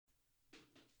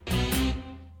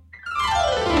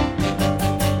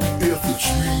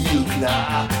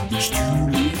o'clock, it's too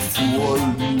late for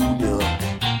Luna.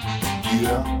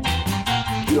 Yeah.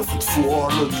 If it's 4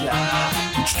 o'clock,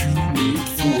 it's too late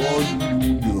for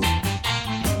Luna.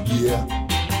 Yeah.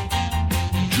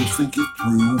 Just think it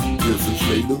through. If it's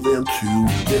later than 2,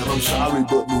 then I'm sorry,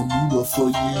 but no Luna for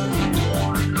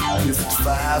you. If it's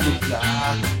 5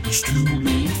 o'clock, it's too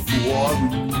late for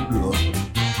Luna.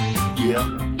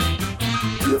 Yeah.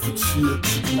 If it's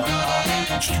 6 o'clock,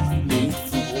 it's too late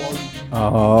for Luna.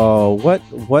 Oh,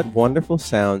 what wonderful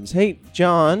sounds. Hey,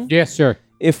 John. Yes, sir.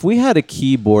 If we had a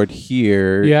keyboard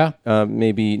here, Yeah.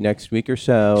 Maybe next week or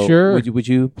so, Sure. would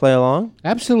you play along?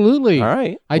 Absolutely. All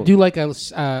right. I do like a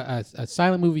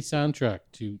silent movie soundtrack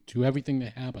to everything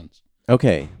that happens.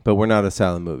 Okay, but we're not a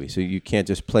silent movie, so you can't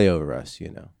just play over us, you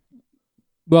know.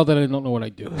 Well, then I don't know what I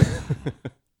do.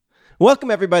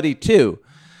 Welcome everybody to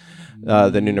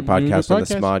the Nooner Podcast on the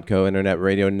Podcast. Smodco Internet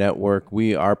Radio Network.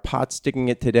 We are pot sticking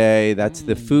it today. That's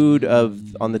the food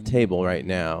on the table right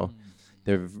now.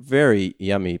 They're very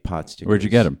yummy pot stickers. Where'd you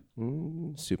get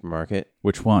them? Supermarket,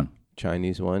 Which one?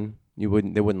 Chinese one. They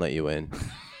wouldn't let you in.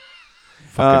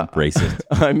 Fucking racist.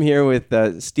 I'm here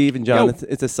with Steve and John. Yo.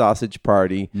 It's a sausage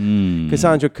party.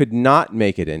 Cassandra could not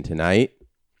make it in tonight,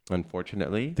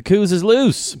 unfortunately. The coos is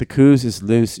loose. The coos is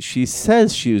loose. She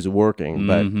says she was working,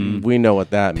 but we know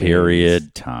what that means.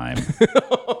 Period. Time.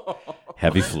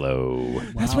 Heavy flow.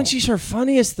 That's when she's her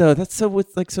funniest, though. That's so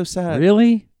sad.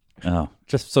 Really? Oh,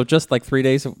 just like 3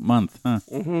 days a month, huh?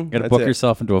 You got to That's book it.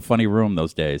 yourself into a funny room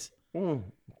those days.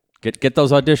 Get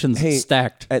those auditions Hey,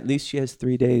 stacked. At least she has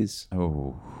 3 days.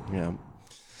 Oh, Yeah.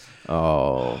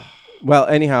 Oh. Well,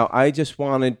 anyhow, I just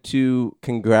wanted to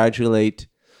congratulate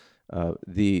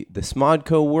the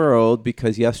Smodco world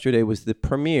because yesterday was the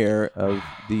premiere of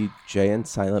the Jay and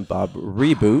Silent Bob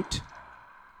reboot.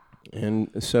 And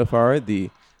so far, the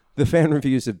fan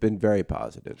reviews have been very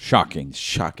positive. shocking.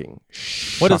 Shocking.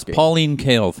 What does Shocking. Pauline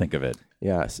Kael think of it?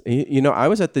 Yes. You know, I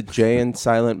was at the Jay and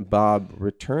Silent Bob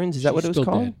Returns. Is that what it was Still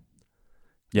called? dead.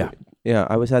 Yeah. Yeah,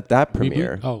 I was at that Reboot?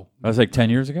 premiere. Oh, That was like 10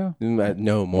 years ago?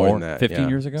 No, more More? than that. 15 yeah.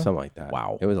 years ago? Something like that.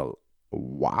 Wow. It was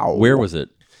wow. Where was it?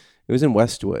 It was in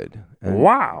Westwood. And-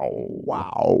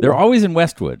 Wow. They're always in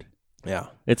Westwood. Yeah.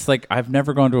 It's like I've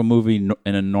never gone to a movie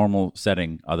in a normal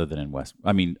setting other than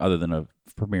other than a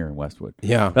premiere in Westwood.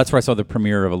 Yeah. That's where I saw the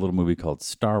premiere of a little movie called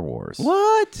Star Wars.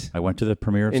 What? I went to the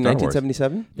premiere of In Star Wars.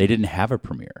 1977? They didn't have a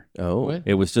premiere. Oh. What?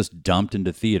 It was just dumped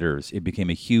into theaters. It became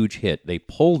a huge hit. They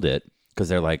pulled it because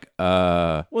they're like,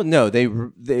 Well, no, they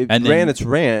And ran then- its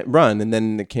run, and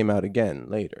then it came out again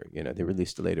later. You know, they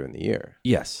released it later in the year.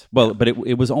 yes. Well, but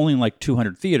it was only in like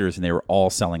 200 theaters, and they were all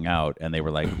selling out. And they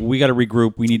were like, we got to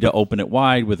regroup. We need to open it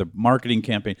wide with a marketing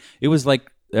campaign. It was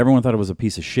like everyone thought it was a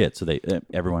piece of shit. So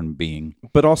everyone being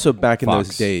But also back in Fox.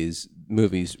 those days,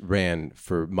 movies ran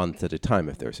for months at a time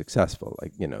if they're successful.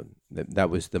 Like, you know, that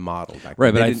was the model back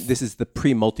Right, then. but This is the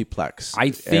pre-multiplex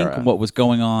I think era. what was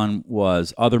going on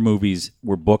was other movies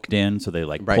were booked in, so they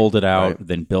like Right, pulled it out, right.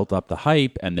 then built up the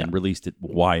hype, and then released it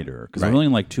wider because it Right. was only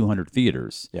in like 200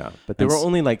 theaters. Yeah, but there And were s-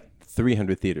 only like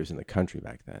 300 theaters in the country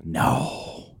back then.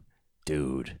 No,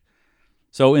 dude.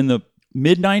 So in the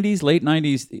mid 90s, late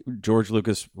 90s, George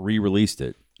Lucas re-released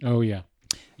it. oh yeah.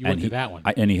 You went and to that one.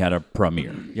 and he had a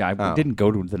premiere. Yeah, I Oh. didn't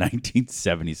go to the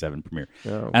 1977 premiere.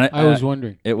 Oh. And I was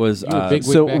wondering. It was You were big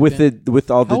So back with then? with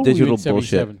all How the old were you in digital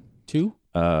bullshit, 77?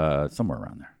 2? somewhere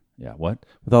around there. Yeah, what?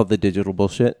 with all the digital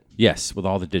bullshit, Yes, with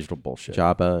all the digital bullshit.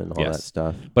 Jabba and all Yes. that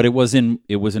stuff. But it was in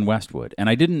Westwood, and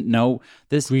I didn't know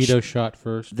this. Guido shot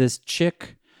first. This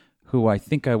chick, who I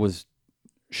think I was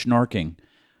snarking,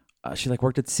 she like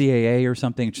worked at CAA or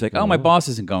something. She's like, "Oh, my boss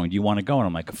isn't going. Do you want to go?" And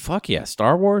I'm like, "Fuck yeah,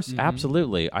 Star Wars,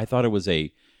 absolutely." I thought it was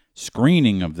a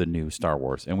screening of the new Star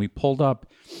Wars, and we pulled up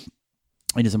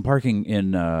into some parking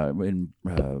in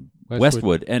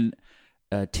Westwood, and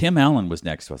Tim Allen was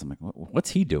next to us. I'm like, "What's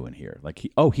he doing here?" Like,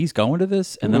 he's going to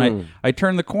this, and then I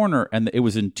turned the corner, and it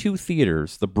was in 2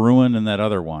 theaters, the Bruin and that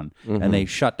other one, and they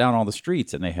shut down all the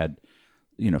streets, and they had,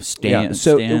 stands.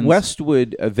 So stands.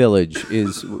 Westwood Village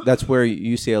that's where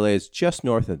UCLA is, just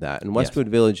north of that. In Westwood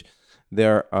Village,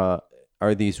 there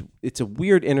are these. It's a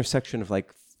weird intersection of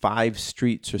like 5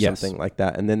 streets or Yes. something like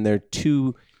that, and then there are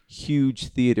 2 huge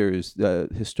theaters,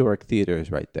 historic theaters,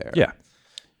 right there. Yeah,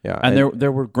 yeah, and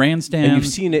there were grandstands. and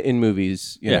you've seen it in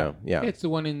movies, you Yeah. know. Yeah, It's the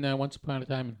one in Once Upon a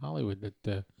Time in Hollywood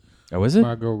that Oh, is it?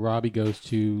 Margot Robbie goes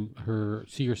to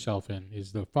see herself in,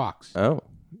 is the Fox. Oh,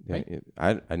 yeah,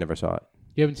 Right? I never saw it.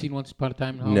 You haven't seen Once Upon a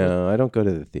Time in Hollywood? No, I don't go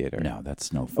to the theater. No,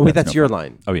 that's no. Oh wait, that's no your fun.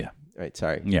 line. Oh yeah, Right,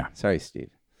 sorry. Yeah. Sorry, Steve.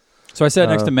 So I sat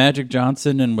next to Magic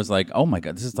Johnson and was like, "Oh my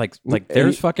god, this is like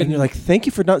there's fucking." And you're like, thank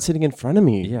you for not sitting in front of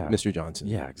me, Yeah. Mr. Johnson.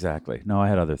 yeah, exactly. No, I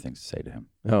had other things to say to him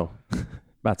Oh,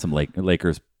 about some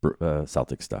Lakers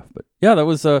Celtic stuff, but yeah, that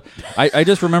was. I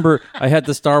just remember I had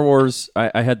the Star Wars.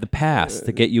 I had the pass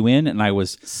to get you in, and I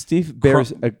was Steve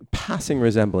bears a passing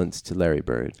resemblance to Larry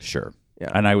Bird. sure. Yeah.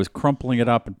 And I was crumpling it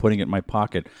up and putting it in my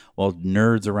pocket while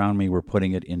nerds around me were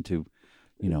putting it into,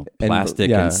 plastic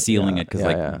and sealing it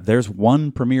because there's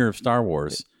one premiere of Star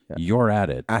Wars, you're at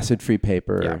it. Acid-free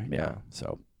paper. Yeah.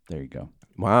 So there you go.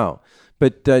 Wow.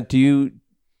 But do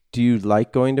you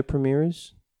like going to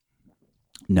premieres?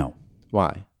 No.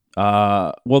 Why?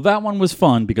 Well, that one was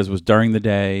fun because it was during the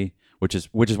day, which is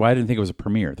why I didn't think it was a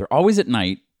premiere. They're always at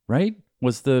night, right?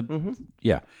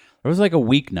 Yeah. It was like a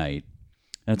weeknight,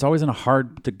 and it's always in a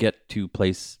hard to get to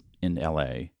place in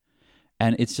LA.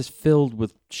 And it's just filled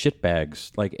with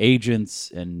shitbags, like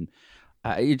agents, and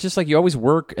it's just like you always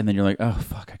work, and then you're like, oh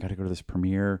fuck, I got to go to this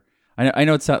premiere. I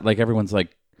know it's not like everyone's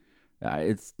like,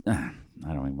 I don't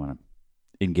even want to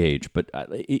engage, but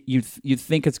you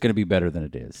think it's going to be better than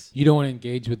it is. You don't want to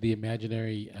engage with the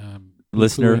imaginary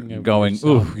listener poo-pooing of going,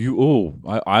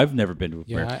 yourself. I've never been to a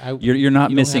Yeah, premiere. You're not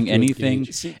you don't missing have to anything.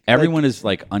 engage. See, Everyone is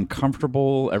like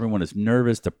uncomfortable. Everyone is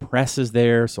nervous. The press is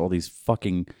there, so all these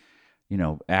fucking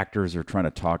actors are trying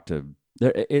to talk to.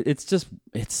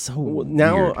 It's so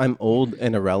now weird. I'm old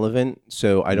and irrelevant,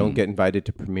 so I don't get invited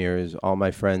to premieres. All my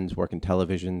friends work in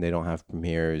television; they don't have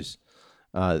premieres,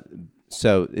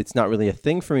 so it's not really a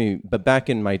thing for me. But back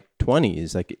in my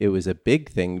 20s, like it was a big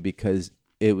thing because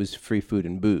it was free food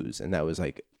and booze, and that was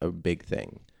like a big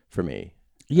thing for me.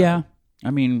 Yeah,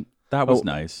 I mean that was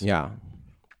nice. Yeah,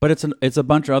 but it's a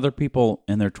bunch of other people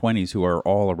in their 20s who are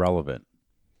all irrelevant,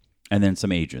 and then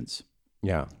some agents.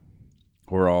 yeah.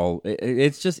 We're all.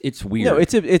 It's weird. No,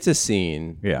 it's a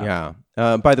scene. Yeah.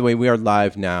 Yeah. By the way, we are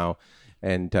live now,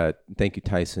 and thank you,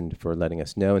 Tyson, for letting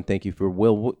us know, and thank you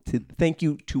thank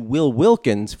you to Will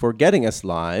Wilkins for getting us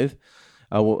live.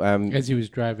 As he was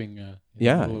driving in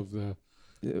the middle of the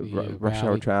rush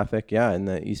hour valley. traffic. Yeah, in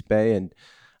the East Bay, and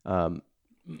I'm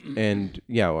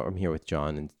here with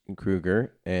John and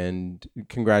Kruger, and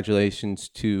congratulations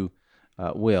to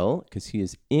Will, because he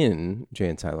is in Jay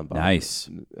and Silent Bob. Nice.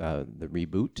 The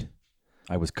reboot.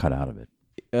 I was cut out of it.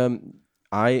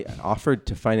 I offered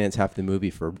to finance half the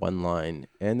movie for one line,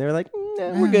 and they're like,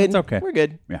 nah, "We're good. It's okay. We're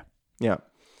good." Yeah. Yeah.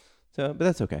 So, but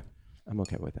that's okay. I'm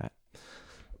okay with that.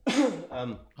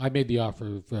 I made the offer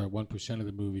of 1% of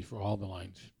the movie for all the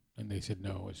lines, and they said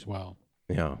no as well.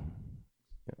 Yeah.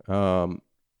 So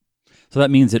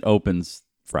that means it opens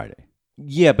Friday.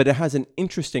 Yeah, but it has an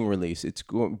interesting release. It's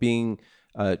being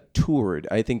toured.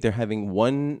 I think they're having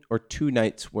 1 or 2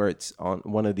 nights where it's on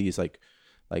one of these like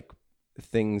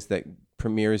things that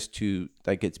premieres to,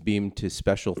 that gets beamed to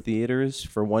special theaters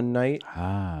for one night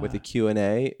with a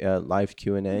Q&A, live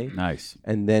Q&A. Nice.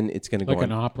 And then it's going to go Like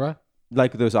on, an opera?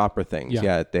 like those opera things,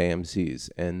 Yeah. at the AMC's.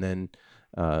 And then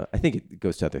I think it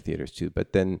goes to other theaters too.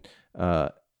 But then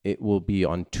it will be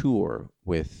on tour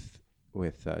with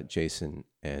Jason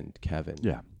and Kevin.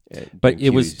 Yeah. But doing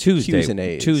it was Q's and Tuesday.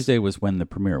 A's. Tuesday was when the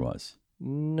premiere was.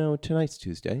 No, tonight's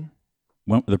Tuesday.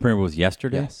 When the premiere was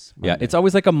yesterday? Yes, Yeah, Monday. it's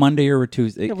always like a Monday or a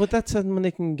Tuesday. Yeah, well, that's when they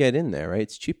can get in there, right?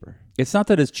 It's cheaper It's not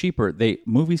that it's cheaper.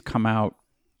 Movies come out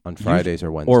on Fridays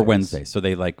or Wednesdays. or Wednesdays. So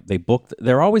they book.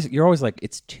 You're always like,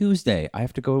 it's Tuesday. I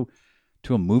have to go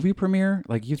to a movie premiere.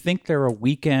 Like you think they're a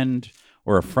weekend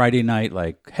or a Friday night.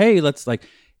 Like, hey, let's like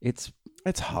it's.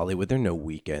 It's Hollywood. There are no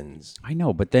weekends. I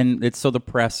know, but then it's so the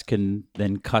press can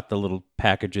then cut the little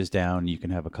packages down. You can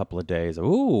have a couple of days.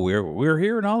 Oh, we're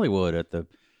here in Hollywood at the.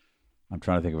 I'm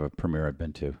trying to think of a premiere I've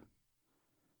been to.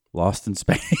 Lost in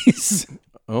Space.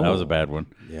 Oh, That was a bad one.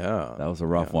 Yeah, That was a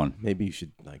rough one. Maybe you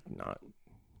should not.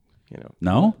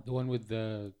 No? The one with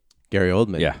the Gary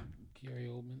Oldman. Yeah. Gary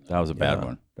Oldman? That was a bad Yeah.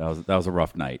 one. That was a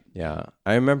rough night. Yeah,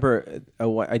 I remember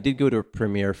I did go to a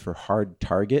premiere for Hard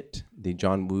Target, the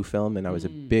John Woo film, and I was a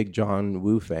big John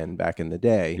Woo fan back in the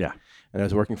day. Yeah. And I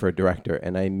was working for a director,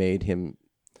 and I made him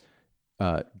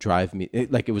drive me.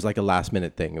 It was like a last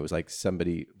minute thing. It was like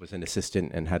somebody was an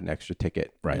assistant and had an extra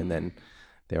ticket. Right. And then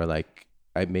they were like,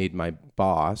 I made my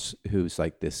boss, who's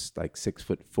like this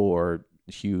 6'4",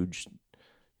 huge,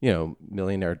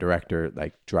 millionaire director,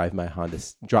 like drop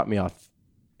me off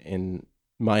in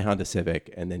my Honda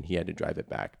Civic, and then he had to drive it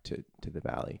back to the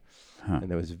Valley.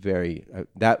 And that was very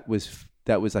that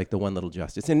was like the one little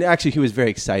justice. And actually, he was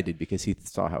very excited because he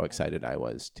saw how excited I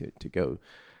was to go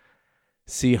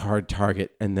see Hard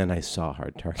Target, and then I saw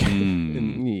Hard Target.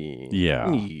 Yeah.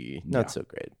 Not so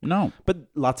great. No. But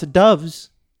lots of doves.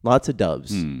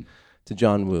 It's a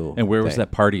John Woo. And where was thing.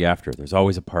 that party after? There's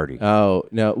always a party. Oh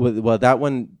no! Well, that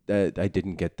one I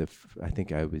didn't get the. I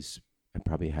think I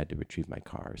probably had to retrieve my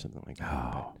car or something like that.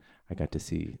 Oh. But I got to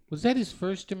see. Was that his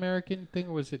first American thing,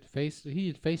 or was it Face? He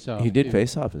did Face Off. He did too.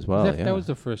 Face Off as well. that, yeah. that was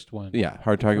the first one. Yeah,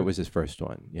 Hard Target was his first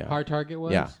one. Yeah. Hard Target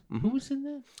was. Yeah. Who was in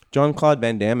that? Jean-Claude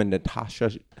Van Damme and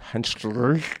Natasha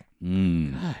Henstridge.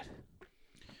 God.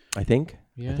 I think.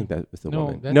 Yeah. I think that was the No,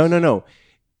 woman. that's- No.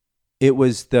 It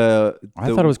was the. I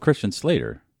thought it was Christian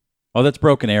Slater. Oh, that's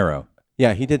Broken Arrow.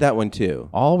 Yeah, he did that one too.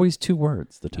 Always 2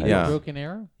 words. The title. Yeah. Broken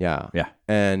Arrow. Yeah. Yeah.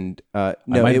 And no, I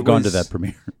might it have gone to was- that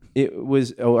premiere. It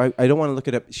was. Oh, I don't want to look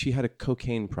it up. She had a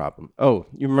cocaine problem. Oh,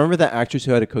 you remember that actress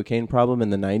who had a cocaine problem in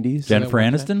the 90s? Jennifer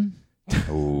one Aniston?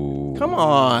 Oh. Come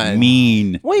on.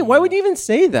 Mean. Wait, why would you even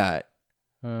say that?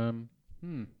 Why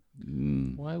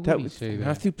would That he was say that?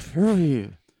 Matthew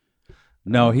Perry.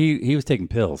 No, he was taking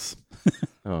pills.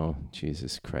 Oh,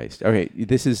 Jesus Christ. Okay,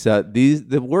 this is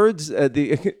the words,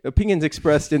 the opinions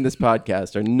expressed in this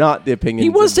podcast are not the opinions. He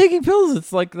was of- taking pills.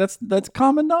 It's like that's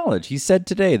common knowledge. He said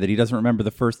today that he doesn't remember the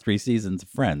first 3 seasons of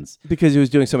Friends. because he was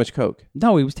doing so much coke.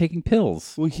 No, he was taking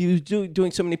pills. Well, he was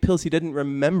doing so many pills he didn't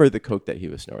remember the coke that he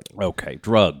was snorting. Okay,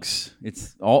 drugs.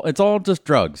 It's all just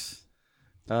drugs.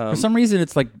 For some reason,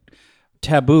 it's like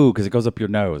taboo because it goes up your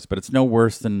nose, but it's no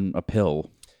worse than a pill.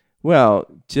 Well,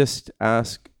 just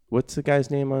ask. What's the guy's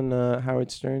name on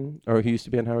Howard Stern? Or he used to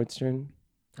be on Howard Stern?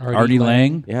 Artie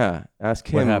Lang. Yeah, ask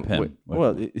him. What happened?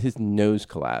 Well, his nose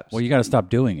collapsed. Well, you got to stop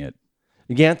doing it.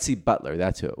 Yancey Butler,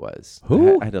 that's who it was.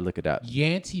 Who? I had to look it up.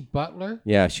 Yancey Butler.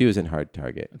 Yeah, she was in Hard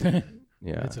Target. Yeah,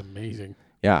 That's amazing.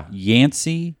 yeah,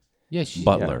 Yancey. Yeah, she,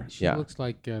 Butler. She Yeah. looks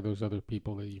like those other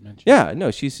people that you mentioned. yeah.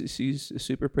 No, she's a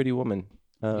super pretty woman.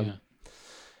 Yeah.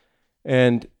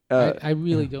 And I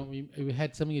really don't. It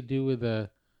had something to do with a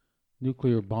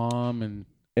nuclear bomb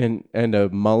and a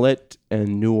mullet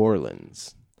and New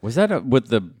Orleans. Was that with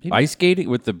the ice skating,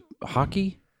 with the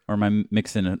hockey? Or am I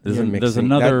mixing it? There's, You're there's mixing-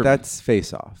 another. that's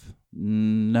Face Off.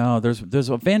 No, there's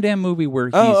a Van Damme movie where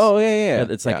he's. Yeah.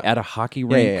 It's like yeah. at a hockey Yeah,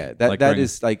 rink. yeah. That like that during-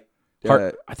 is like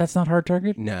Hard, that's not Hard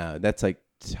Target. no, that's like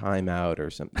Time Out or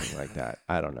something like that.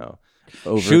 I don't know.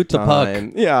 Shoot the puck.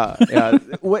 Overtime. Yeah.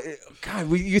 What,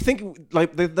 God, you think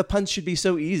like the puns should be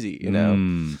so easy, you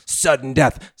know? Sudden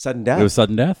death. Sudden death. It was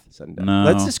sudden death. Sudden death. No.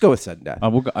 Let's just go with sudden death.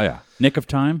 We'll go, yeah. Nick of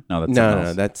Time. No, that's no,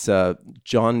 something no, else. that's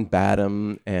John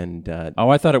Badham and Oh,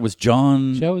 I thought it was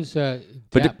John. that was But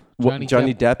Depp, what-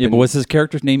 Johnny Depp. Yeah, and, but was his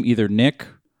character's name either Nick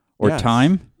or Yes.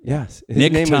 Time? Yes, his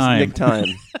Nick name Time. was Nick Time.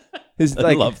 His,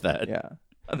 I love that. Yeah,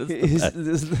 That's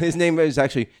the his name is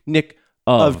actually Nick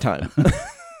of Time.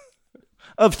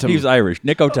 Of Time. He was Irish.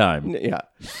 Nick o' Time. Yeah.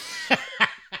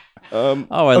 Oh,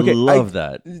 I Okay, love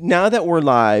that. Now that we're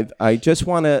live, I just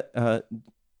want to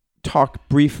talk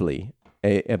briefly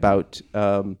about.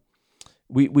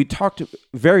 We talked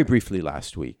very briefly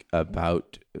last week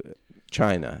about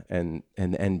China and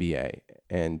the NBA,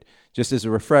 and just as a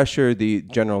refresher, the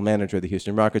general manager of the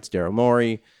Houston Rockets, Daryl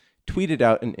Morey, tweeted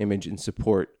out an image in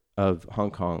support of Hong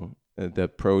Kong, the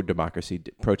pro-democracy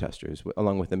protesters,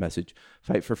 along with the message,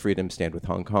 "Fight for freedom, stand with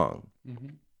Hong Kong."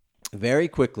 Very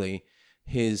quickly,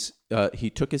 he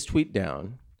took his tweet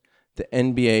down. The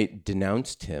NBA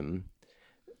denounced him.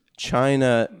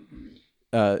 China,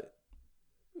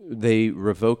 they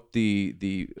revoked the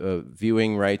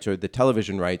viewing rights or the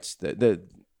television rights. It's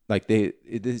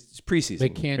preseason. They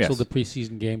canceled Yes. the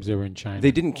preseason games that were in China.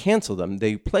 They didn't cancel them.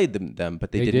 They played them,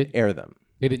 but they They didn't did? air them.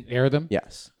 They didn't air them.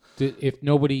 Yes, If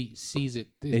nobody sees it,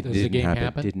 it does the didn't game happen.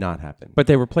 happen? Did not happen. But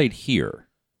they were played here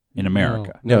in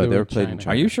America. No, they were played in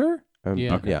China. Are you sure?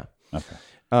 Yeah. Okay. Yeah.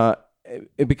 Okay.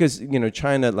 Because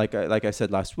China, like I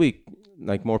said last week,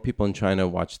 like more people in China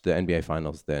watched the NBA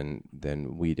finals than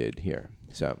we did here.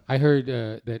 So I heard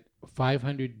that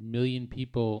 500 million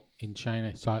people in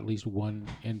China saw at least one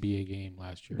NBA game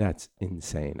last year. that's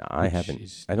insane.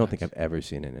 is I don't think nuts. I've ever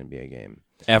seen an NBA game,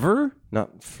 Ever?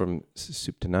 not from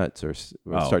soup to nuts or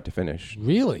Oh. start to finish.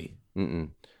 Really?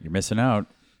 Mm-mm. You're missing out.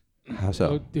 How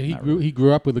so? He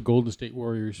grew up with the Golden State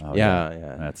Warriors, Oh,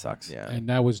 yeah. That sucks. Yeah. and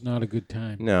that was not a good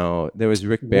time. No, there was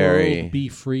Rick Barry. World Be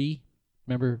Free.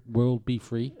 Remember World Be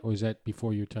Free? Or was that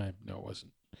before your time? No, it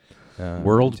wasn't.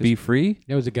 World just be free?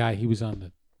 There was a guy. He was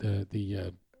on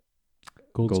the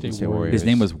Golden State Warriors. His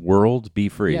name was World Be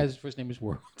Free. Yeah, his first name was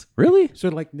World. Really?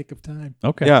 Sort of like Nick of Time.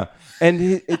 Okay. Yeah,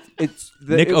 and it's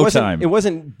Nick it O-Time. It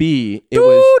wasn't B. It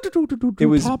was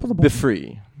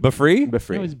Befree. Befree?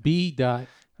 Befree. It was B. Dot.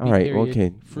 All right. period,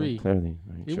 Okay. Free. Well, clearly.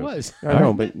 Right, It sure. was. I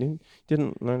know, but you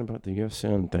didn't learn about the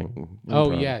USN thing. Oh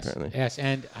Improv, yes, apparently. yes,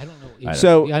 and I don't know.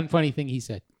 So- the unfunny thing he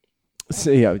said. So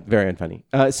yeah, very unfunny.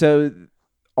 So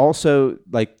also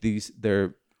like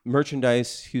they're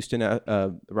merchandise, Houston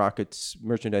Rockets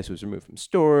merchandise was removed from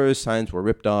stores. Signs were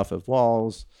ripped off of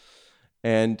walls,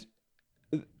 and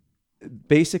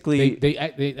basically, they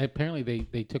apparently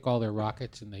they took all their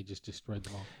rockets and they just destroyed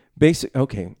them all.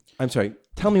 Okay, I'm sorry.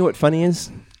 Tell me what funny is.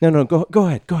 No, go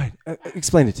ahead.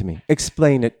 Explain it to me.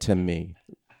 Explain it to me,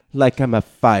 like I'm a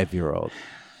 5-year-old.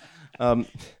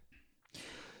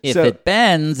 If it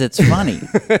bends, it's funny.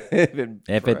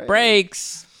 if it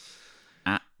breaks,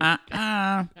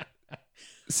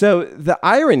 So the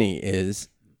irony is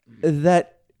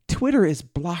that Twitter is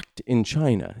blocked in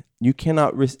China. You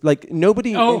cannot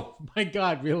nobody. Oh my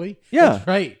God! Really? Yeah, that's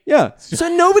right. Yeah. So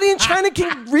nobody in China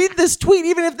can read this tweet,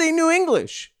 even if they knew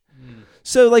English.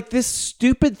 So like this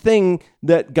stupid thing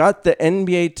that got the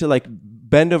NBA to like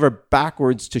bend over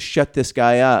backwards to shut this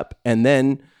guy up,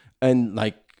 and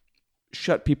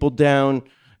shut people down.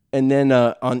 And then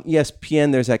on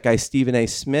ESPN, there's that guy Stephen A.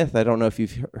 Smith. I don't know if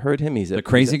you've heard him. He's a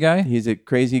crazy guy. He's a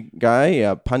crazy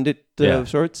guy, pundit of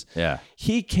sorts. Yeah.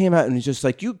 He came out and he's just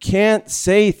like, you can't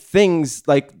say things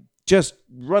like just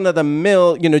run of the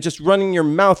mill, just running your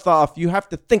mouth off. You have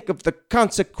to think of the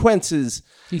consequences.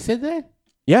 He said that?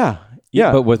 Yeah.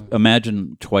 But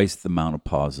imagine twice the amount of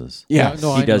pauses. Yeah.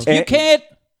 No, he does. You can't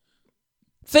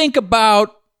think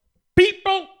about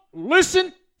people.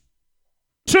 Listen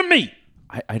to me.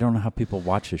 I don't know how people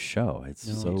watch his show. It's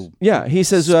so... Yeah, he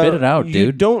says... Spit it out, you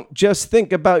dude. Don't just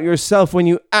think about yourself when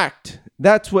you act.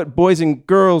 That's what boys and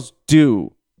girls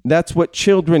do. That's what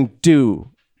children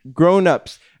do.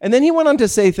 Grown-ups. And then he went on to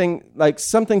say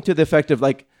something to the effect of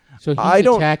like... So he's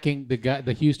attacking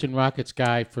the Houston Rockets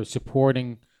guy for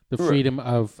supporting the freedom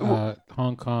of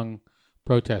Hong Kong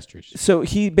protesters. So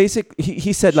he basically...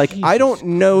 He said like, Jesus I don't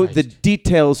know Christ. the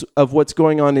details of what's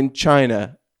going on in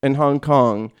China and Hong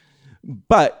Kong...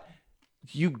 But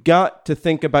you got to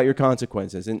think about your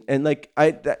consequences, and like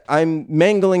I'm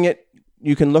mangling it.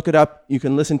 You can look it up. You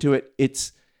can listen to it.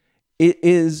 It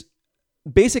is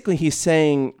basically he's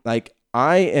saying like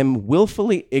I am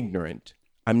willfully ignorant.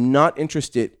 I'm not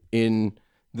interested in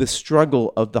the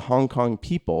struggle of the Hong Kong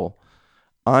people.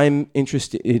 I'm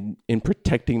interested in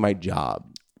protecting my job.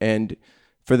 And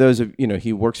for those of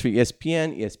he works for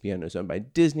ESPN. ESPN is owned by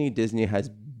Disney. Disney has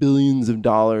billions of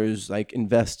dollars like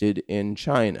invested in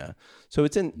China. So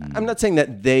I'm not saying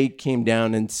that they came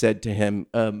down and said to him,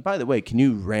 by the way, can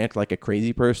you rant like a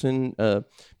crazy person?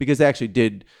 Because they actually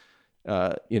did,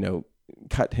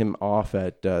 cut him off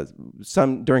at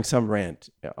during some rant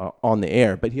on the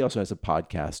air, but he also has a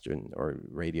podcast or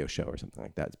radio show or something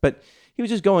like that. But he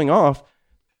was just going off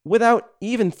without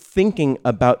even thinking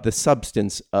about the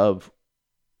substance of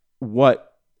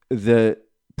what the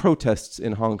protests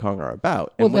in Hong Kong are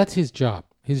about. Well, that's his job.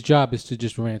 His job is to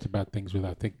just rant about things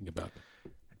without thinking about them.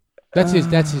 That's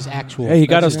his actual. Hey, he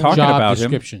got us talking job about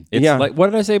description. him. It's like, what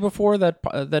did I say before?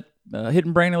 That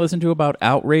Hidden Brain I listened to about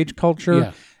outrage culture.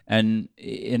 Yeah. And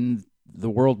in the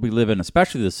world we live in,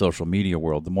 especially the social media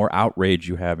world, the more outrage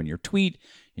you have in your tweet,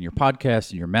 in your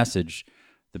podcast, in your message,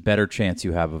 the better chance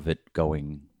you have of it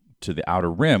going to the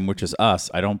outer rim, which is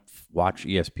us. I don't watch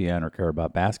ESPN or care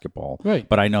about basketball, right?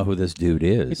 But I know who this dude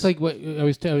is. It's like what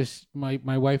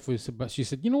my wife was. She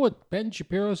said, "You know what Ben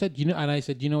Shapiro said?" And I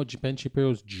said, "You know what Ben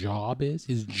Shapiro's job is?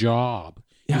 His job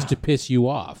is to piss you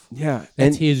off. Yeah,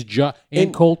 that's his job.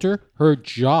 Ann Coulter, her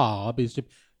job is to."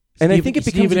 And I think it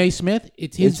becomes Stephen A. Smith.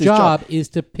 It's his job is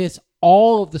to piss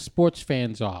all of the sports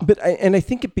fans off. But I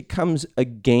think it becomes a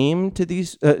game to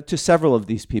these to several of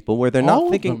these people where they're not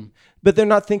thinking. But they're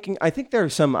not thinking. I think there are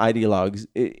some ideologues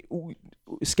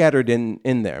scattered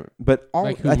in there, but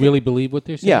who really believe what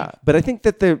they're saying. Yeah, but I think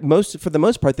that for the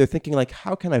most part, they're thinking like,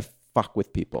 how can I fuck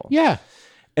with people? Yeah.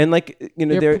 And like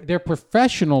they're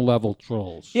professional level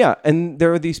trolls. Yeah, and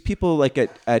there are these people like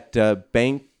at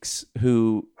banks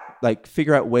who like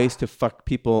figure out ways to fuck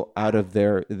people out of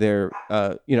their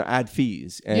ad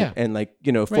fees and like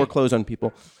foreclose on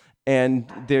people. And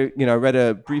there I read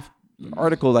a brief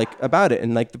article like about it,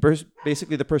 and like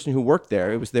basically the person who worked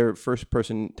there, it was their first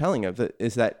person telling of it,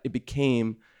 is that it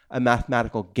became a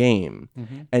mathematical game,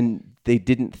 and they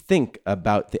didn't think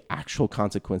about the actual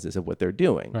consequences of what they're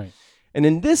doing. Right. And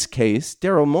in this case,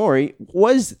 Daryl Morey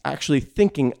was actually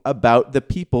thinking about the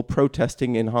people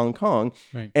protesting in Hong Kong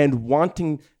and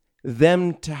wanting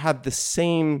them to have the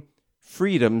same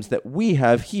freedoms that we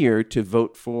have here to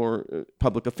vote for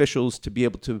public officials, to be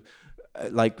able to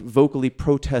like vocally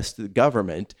protest the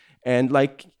government and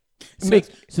like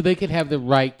so they could have the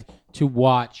right to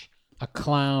watch a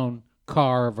clown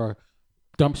carve a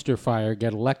dumpster fire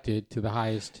get elected to the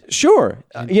highest. Sure.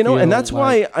 And that's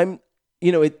why I'm,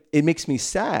 it makes me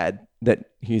sad that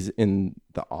he's in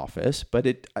the office, but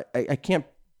I can't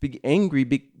be angry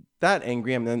that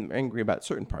angry. I'm angry about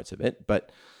certain parts of it,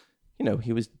 but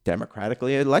he was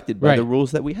democratically elected by the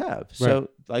rules that we have. So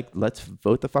let's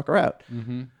vote the fucker out.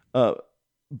 Mm-hmm.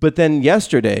 But then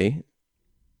yesterday,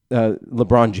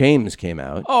 LeBron James came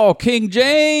out. Oh, King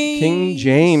James! King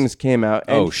James came out.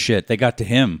 And Oh shit! They got to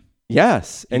him.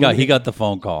 yes, He got the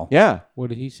phone call. Yeah. What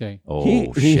did he say?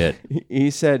 Oh shit! He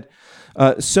said,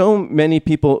 so many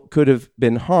people could have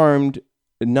been harmed,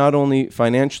 not only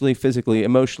financially, physically,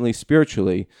 emotionally,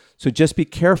 spiritually. So just be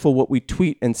careful what we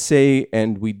tweet and say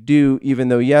and we do, even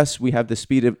though, yes, we have the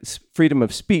freedom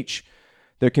of speech.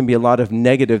 There can be a lot of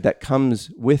negative that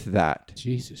comes with that.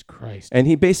 Jesus Christ. And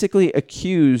he basically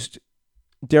accused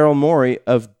Daryl Morey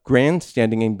of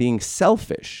grandstanding and being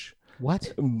selfish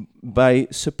What? by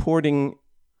supporting,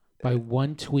 By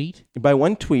one tweet? by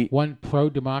one tweet, One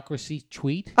pro-democracy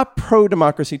tweet? a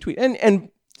pro-democracy tweet. And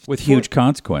With huge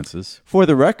consequences. for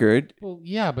the record, Well,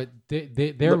 yeah, but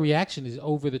their reaction is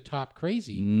over the top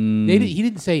crazy. He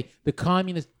didn't say the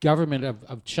communist government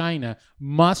of China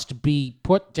must be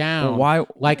put down Well, why-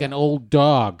 like an old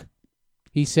dog.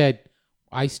 He said,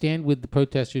 I stand with the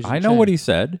protesters. I know what he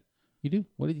said. You do?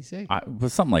 What did he say?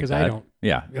 Something like 'Cause that. I don't.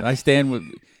 Yeah, I stand with.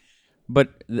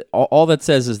 But all that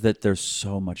says is that there's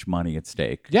so much money at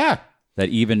stake Yeah. that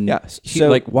even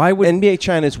so why would NBA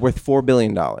China is worth $4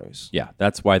 billion? Yeah,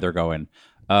 that's why they're going.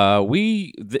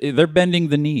 They're bending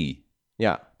the knee.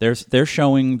 Yeah. They're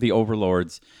showing the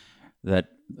overlords that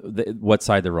what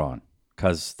side they're on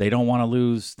because they don't want to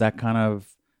lose that kind of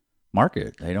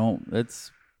market. They don't.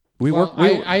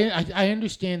 I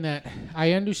understand that.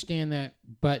 I understand that,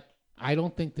 but I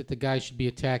don't think that the guy should be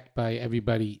attacked by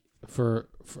everybody for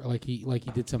like he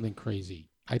did something crazy.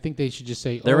 I think they should just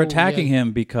say they're attacking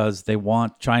him because they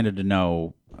want China to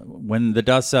know when the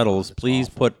dust settles. Please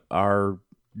put our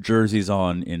jerseys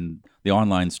on in the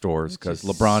online stores because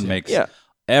LeBron makes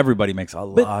everybody makes a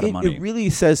lot of money. It really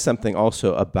says something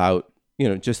also about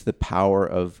just the power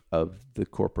of the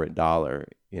corporate dollar.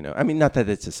 I mean, not that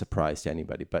it's a surprise to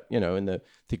anybody, but in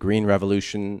the Green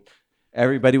Revolution,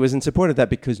 everybody was in support of that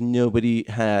because nobody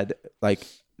had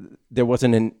there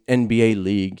wasn't an NBA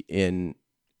league in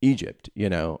Egypt,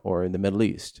 or in the Middle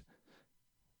East.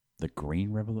 The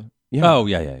Green Revolution? Yeah. Oh,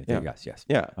 yeah. Yes.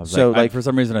 Yeah. I was So for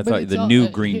some reason I But thought it's the all- new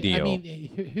Green Deal. I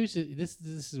mean, this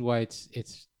is why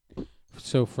it's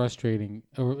so frustrating.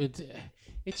 Or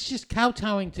it's just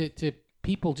kowtowing to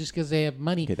people just because they have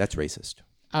money. Okay, that's racist.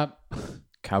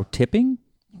 Cow tipping?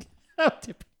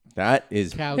 That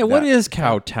is. Cow- Yeah, what is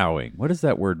kowtowing? What does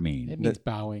that word mean? It means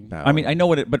bowing. Bow. I mean, I know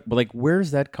what it, but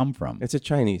where's that come from? It's a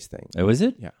Chinese thing. Oh, is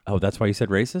it? Yeah. Oh, that's why you said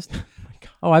racist.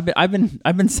 Oh, I've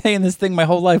been saying this thing my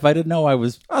whole life. I didn't know I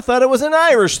was. I thought it was an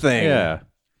Irish thing. Yeah.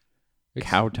 It's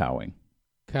Kowtowing.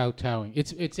 Kowtowing.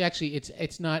 It's actually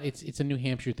not. It's a New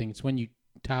Hampshire thing. It's when you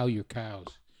tow your cows,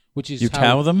 which is You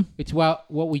tow them? It's what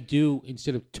we do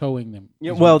instead of towing them.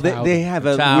 Yeah, is well, we tow they them. have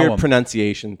a Tow weird 'em.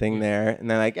 pronunciation thing there, and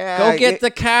they're like, Go get the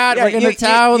cat. yeah, We're gonna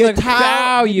tow the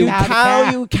cow.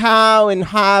 You cow and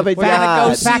Harvard We're gonna go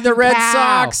Yard. see the Red cow.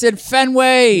 Sox in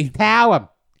Fenway. tow them.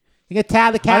 You can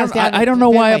tow the cows down. I don't know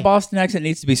why a Boston accent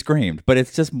needs to be screamed, but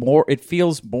it's just more. It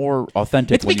feels more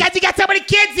authentic. It's because you got so many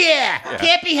kids here.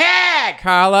 Can't be had.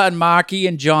 Carla and Marky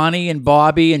and Johnny and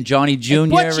Bobby and Johnny Jr.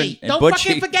 Butchie. and Don't Butchie.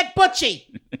 fucking forget Butchie.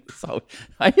 So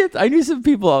I knew some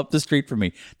people up the street from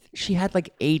me. She had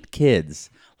like 8 kids.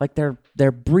 Like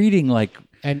they're breeding like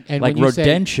And like when you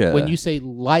rodentia. say, when you say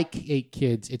like 8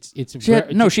 kids, it's she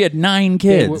had 9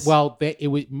 kids.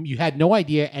 you had no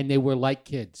idea, and they were like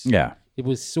kids. Yeah. It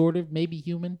was sort of maybe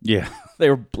human. Yeah. They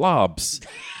were blobs.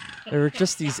 They were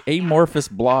just these amorphous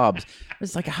blobs.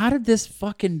 It's like, how did this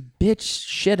fucking bitch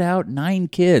shit out 9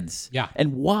 kids? Yeah.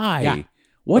 And why? Yeah.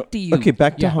 What do you? Okay,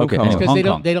 back to Hong okay, Kong. It's because Hong they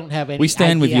Kong. don't have any. We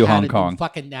stand with idea you, how Hong to do Kong.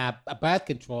 fucking birth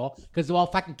control because they're all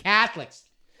fucking Catholics.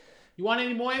 You want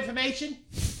any more information?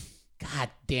 God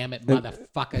damn it,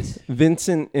 motherfuckers!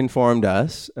 Vincent informed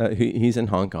us, he's in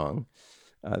Hong Kong,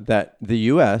 that the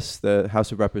U.S., the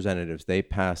House of Representatives, they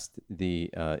passed the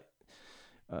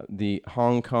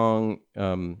Hong Kong,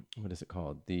 what is it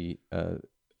called?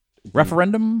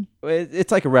 Referendum?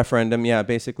 It's like a referendum, yeah,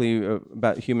 basically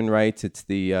about human rights. It's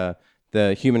the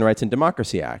Human Rights and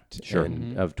Democracy Act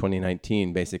of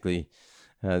 2019, basically.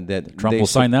 That Trump will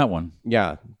sign that one.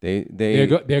 Yeah, they.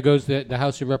 There goes the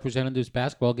House of Representatives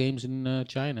basketball games in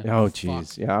China. Oh, Fuck.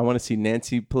 jeez. Yeah, I want to see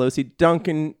Nancy Pelosi dunk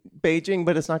in Beijing,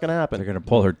 but it's not going to happen. They're going to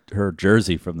pull her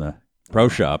jersey from the pro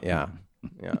shop. Yeah,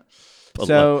 yeah.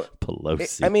 So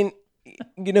Pelosi. I mean,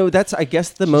 that's I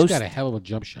guess the She's most. got a hell of a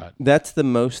jump shot. That's the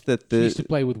most that She used to the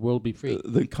play with World Be Free.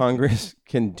 Congress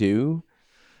can do.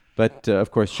 But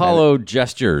of course, China, Hollow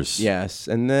gestures. yes.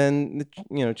 And then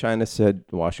China said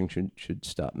Washington should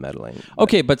stop meddling.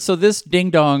 Okay, but so this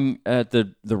ding dong at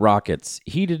the Rockets,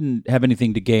 he didn't have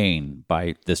anything to gain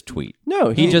by this tweet. No,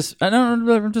 he just.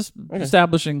 I'm just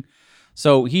establishing.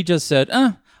 So he just said,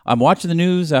 I'm watching the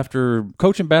news after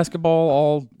coaching basketball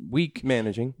all week,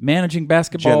 managing.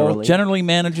 basketball, generally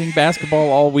managing basketball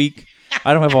all week.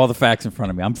 I don't have all the facts in front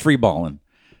of me. I'm free balling.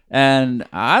 And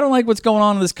I don't like what's going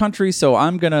on in this country, so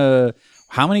I'm going to...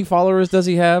 How many followers does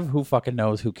he have? Who fucking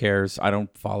knows? Who cares? I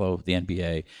don't follow the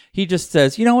NBA. He just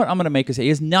says, you know what? I'm going to make he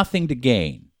has nothing to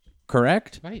gain.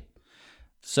 Correct? Right.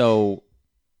 So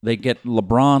they get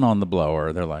LeBron on the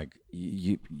blower. They're like,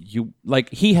 you like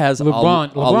he has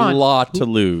LeBron, a lot to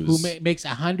lose. Who makes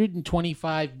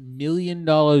 $125 million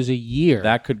a year.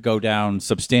 That could go down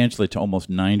substantially to almost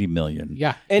 $90 million.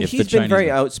 Yeah. And if he's the been very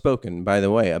Chinese- outspoken, by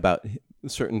the way, about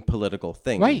certain political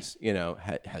things. Right.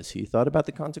 Has he thought about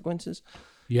the consequences?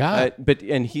 Yeah.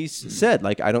 And he's said,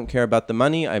 like, I don't care about the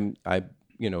money. I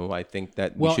think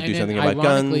that we should do something about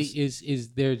ironically guns. is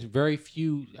there's very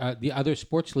few the other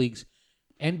sports leagues.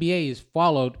 NBA is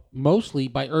followed mostly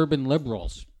by urban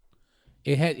liberals.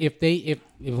 It had if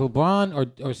LeBron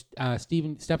or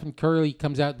Stephen Curry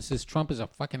comes out and says Trump is a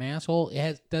fucking asshole,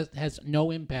 it has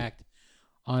no impact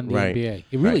on the Right. NBA.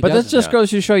 It really But doesn't. this just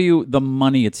goes to show you the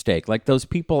money at stake. Like those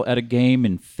people at a game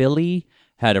in Philly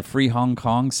had a free Hong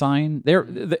Kong sign. They're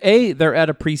at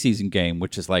a preseason game,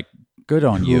 which is like good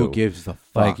on you. Who gives the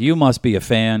fuck? Like you must be a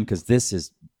fan because this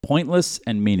is pointless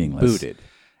and meaningless. Booted.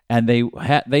 And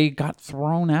they got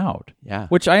thrown out. Yeah.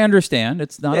 Which I understand.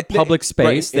 It's not a public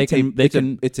space. Right. It's a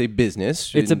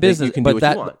business. It's a and business, you can do but what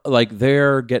that you want. like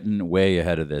they're getting way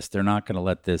ahead of this. They're not going to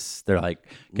let this. They're like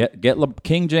get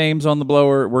King James on the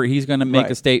blower where he's going to make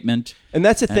Right. a statement. And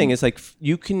that's the thing is like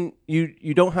you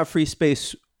don't have free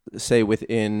space, say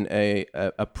within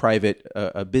a private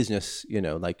a business.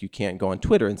 Like you can't go on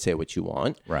Twitter and say what you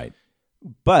want. Right.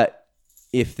 But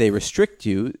if they restrict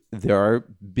you, there are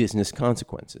business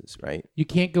consequences, right? You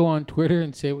can't go on Twitter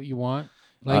and say what you want.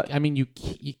 Like, you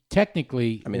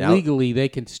technically, mean, legally, they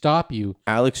can stop you.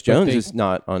 Alex Jones is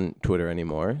not on Twitter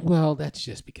anymore. Well, that's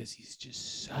just because he's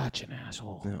just such an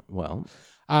asshole. Yeah, well,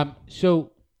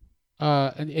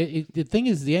 The thing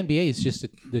is, the NBA is just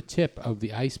the tip of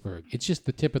the iceberg. It's just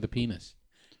the tip of the penis.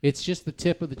 It's just the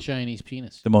tip of the Chinese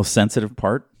penis. The most sensitive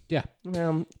part. Yeah.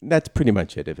 that's pretty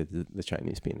much it. If it's the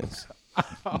Chinese penis,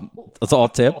 That's all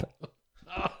tip.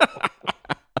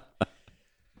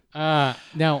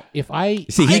 Now, if I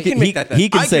See, I can make that- he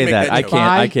can I say can make that. that I joke.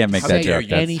 can't. I can't make How that dare joke.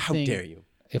 you. That's- how Anything- dare you?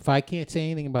 if I can't say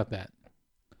anything about that.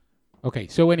 Okay,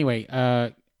 so anyway,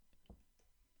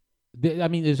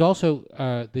 there's also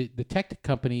the tech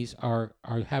companies are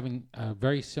having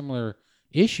very similar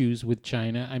issues with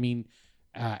China.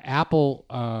 Apple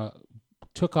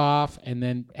took off and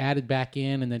then added back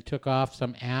in and then took off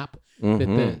some app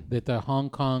that the Hong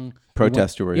Kong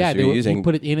Protester were using you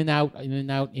put it in and out, in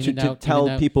and out, in to and out, in tell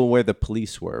and out. people where the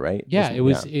police were, right? Yeah, it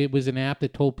was an app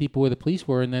that told people where the police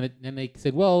were, and then they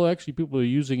said, well, actually, people are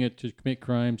using it to commit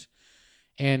crimes,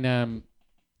 and then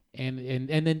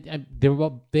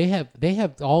they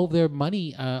have all their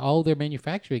money, all their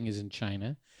manufacturing is in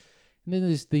China, and then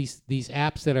there's these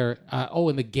apps that are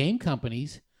and the game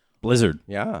companies, Blizzard.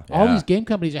 Yeah. all these game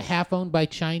companies are half owned by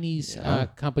Chinese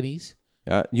companies.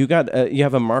 You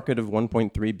have a market of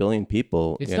 1.3 billion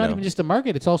people. It's not even just the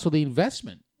market; it's also the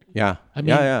investment. Yeah.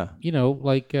 Yeah.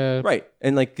 Right.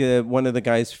 And like one of the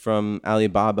guys from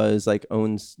Alibaba is like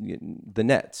owns the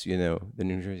Nets, the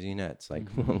New Jersey Nets,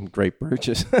 like great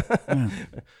purchase.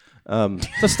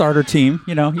 It's a starter team.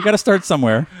 You got to start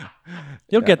somewhere.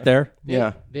 You'll get there.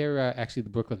 Yeah. They're actually the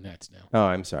Brooklyn Nets now. Oh,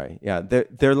 I'm sorry. Yeah.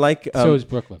 They're like, So is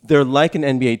Brooklyn. They're like an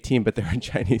NBA team, but they're a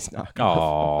Chinese knockoff.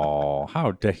 Oh,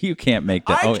 how dare you can't make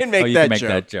that. I can make you that can make joke.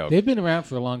 that joke. They've been around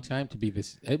for a long time to be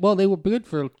this. Well, they were good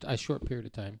for a short period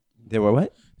of time. They were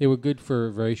what? They were good for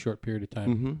a very short period of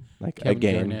time. Mm-hmm. Like Kevin a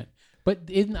game. Garnett. But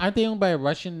aren't they owned by a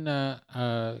Russian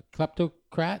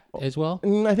kleptocrat as well?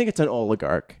 I think it's an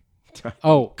oligarch.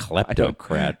 Oh,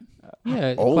 Kleptocrat.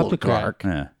 yeah, Oligarch.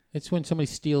 kleptocrat. Yeah. It's when somebody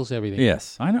steals everything.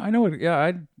 Yes, I know. I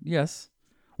know. Yes.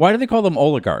 Why do they call them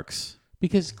oligarchs?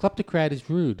 Because kleptocrat is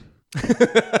rude.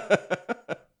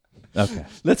 Okay.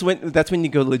 That's when you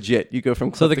go legit. You go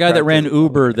from So the guy that kleptocrat ran to-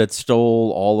 Uber that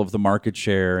stole all of the market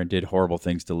share and did horrible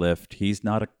things to Lyft, he's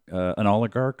not an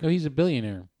oligarch. No, he's a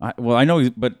billionaire. I know,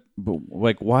 but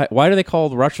like, why do they call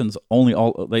the Russians only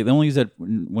they only use it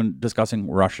when discussing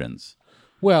Russians?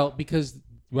 Well, because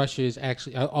Russia is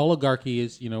actually oligarchy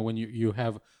is when you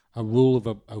have a rule of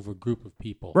a group of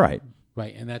people, Right.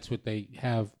 right, and that's what they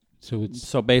have So it's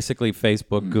So basically,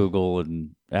 Facebook, Google,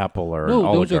 and Apple are no, those are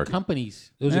oligarchy.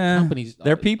 companies. Those are companies.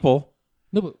 They're people,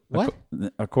 No, but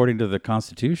what? according to the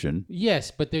Constitution.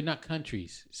 Yes, but they're not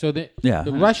countries. So the Yeah.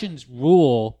 Russians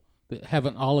have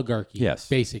an oligarchy. Yes.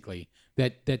 basically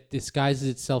that disguises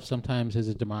itself sometimes as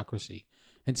a democracy,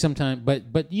 and sometimes,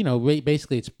 but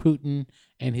basically it's Putin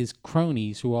and his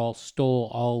cronies who all stole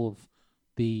all of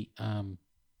the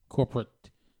corporate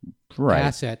Right.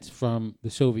 assets from the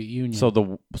Soviet Union.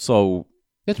 So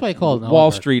that's why I call it an Wall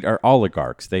oligarchy. Street are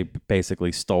oligarchs. They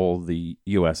basically stole the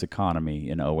U.S. economy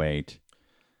in 2008.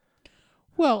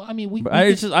 Well, I mean,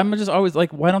 I'm just always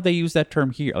like, why don't they use that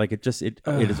term here? Like it is.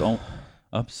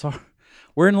 I'm sorry.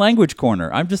 We're in language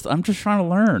corner. I'm just trying to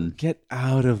learn. Get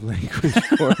out of language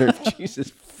corner. Jesus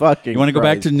fucking You want to go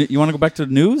back Christ. to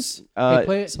news?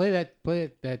 Hey,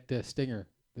 play that stinger.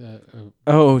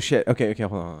 Oh shit. Okay,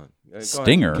 hold on. Go on.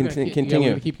 Stinger? Continue. we're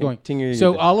gonna keep going. Continue.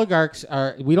 So oligarchs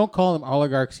we don't call them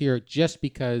oligarchs here just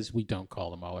because we don't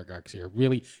call them oligarchs here.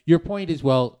 Really, your point is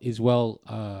well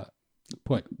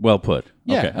put. Well put.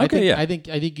 Yeah, Okay. I think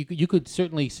you could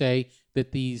certainly say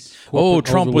that these. Oh, corporate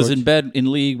Trump was overlords-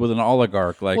 in league with an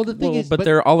oligarch. Like, Well, the thing is, but but-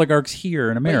 there are oligarchs here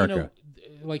in but, America.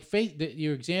 like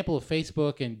your example of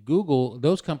Facebook and Google,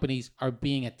 those companies are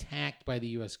being attacked by the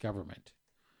U.S. government,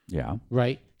 Yeah,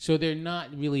 right? So they're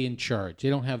not really in charge. They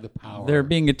don't have the power. they're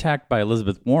being attacked by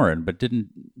Elizabeth Warren. But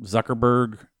didn't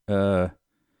Zuckerberg?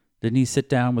 Didn't he sit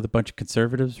down with a bunch of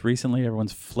conservatives recently?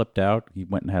 Everyone's flipped out. He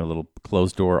went and had a little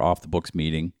closed door, off the books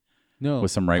meeting with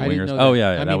some right I didn't wingers. know Oh that. yeah,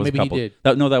 I mean, that was a maybe he couple. did.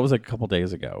 That was like a couple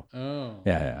days ago. Oh,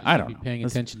 Yeah. I don't be know. paying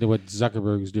That's- attention to what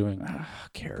Zuckerberg is doing. Who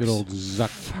cares? Good old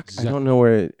Zuck. I don't know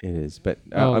where it is, but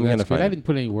Oh, I'm that's gonna good. find I it. didn't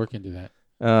put any work into that.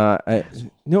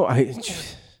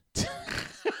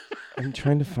 I'm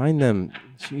trying to find them.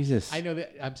 Jesus. I know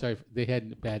that. I'm sorry. They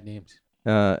had bad names.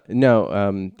 No.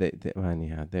 Well,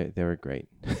 anyhow, they were great.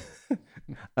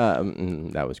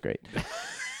 That was great.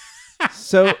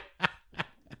 So.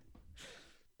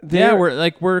 Yeah,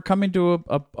 we're coming to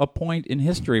a point in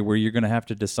history where you're going to have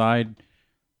to decide.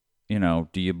 Do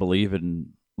you believe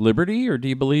in liberty or do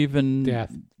you believe in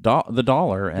Death. The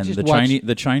dollar and just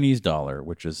the Chinese dollar,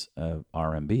 which is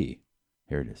RMB?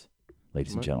 Here it is,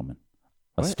 ladies and gentlemen,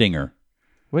 a stinger.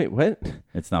 Wait, what?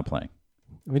 It's not playing.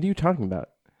 What are you talking about?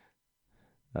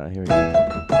 Here we go.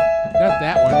 Not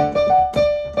that one.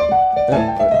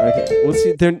 Okay. Well,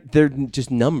 see, they're just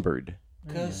numbered.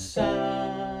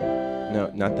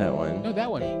 No, not that one. No, that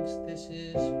one. This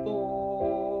is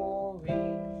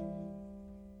boring.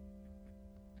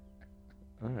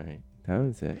 All right, that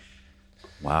was it.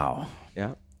 Wow.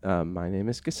 Yeah. My name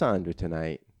is Cassandra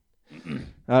tonight.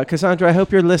 Cassandra, I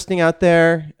hope you're listening out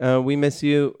there. We miss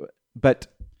you. But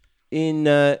in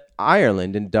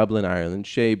Ireland, in Dublin, Ireland,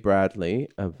 Shay Bradley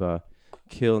of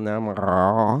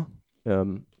Kilnamara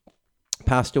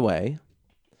passed away.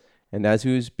 And as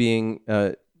he was being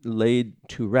laid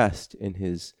to rest in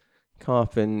his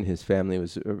coffin, his family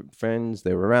was friends.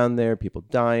 They were around there, people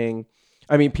dying.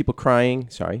 I mean, people crying.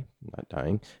 Sorry, not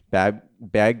dying.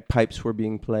 Bagpipes were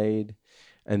being played.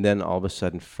 And then all of a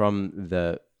sudden from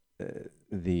the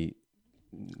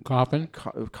Coffin.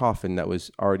 coffin that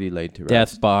was already laid to rest.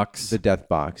 Death box. The death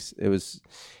box. It was,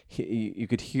 you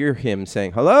could hear him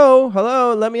saying, hello,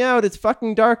 let me out. It's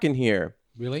fucking dark in here.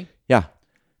 Really? Yeah.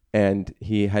 And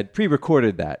he had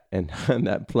pre-recorded that and had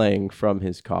that playing from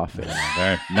his coffin.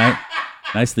 Very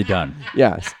nicely done.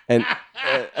 Yes. And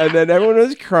then everyone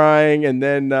was crying. And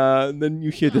then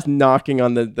you hear this knocking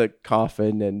on the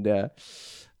coffin and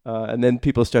then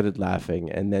people started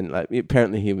laughing. And then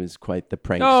apparently he was quite the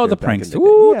prankster. Oh, the back in prankster. the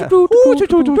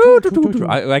day.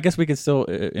 Yeah. I guess we could still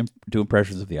do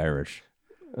impressions of the Irish.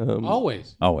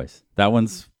 Always. Always.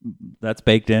 That's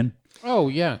baked in. Oh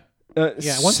yeah.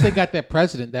 Yeah. Once they got that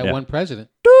president, Yeah. one president,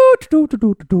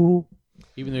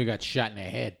 even though he got shot in the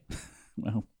head,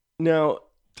 Well, No,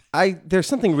 there's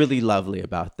something really lovely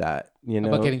about that,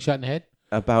 about getting shot in the head,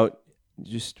 about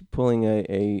just pulling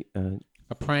a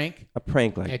prank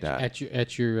prank like that.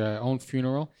 at your own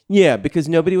funeral. Yeah, because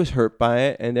nobody was hurt by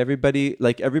it, and everybody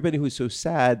who was so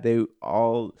sad, they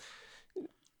all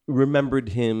remembered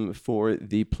him for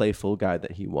the playful guy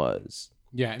that he was.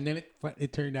 Yeah, and then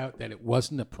it turned out that it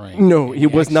wasn't a prank. No, And he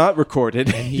was actually- not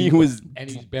recorded. and he was and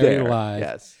he's buried there. alive.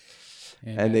 Yes.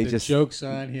 and they the just- joke's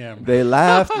on him. They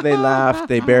laughed,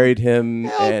 they buried him.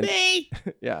 Help me!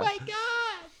 Yeah. My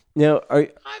God! Now, I'm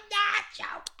not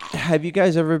joking. have you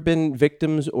guys ever been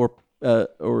victims or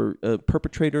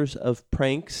perpetrators of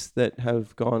pranks that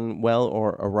have gone well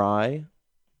or awry?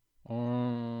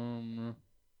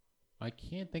 I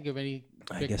can't think of any.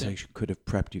 I guess I could have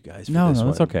prepped you guys. For No, this no,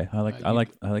 that's one. okay. I like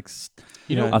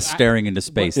You know, us staring into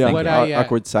space. Yeah, What thinking. I,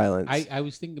 awkward silence. I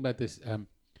was thinking about this.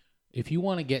 If you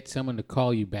want to get someone to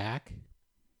call you back,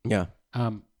 yeah.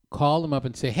 call them up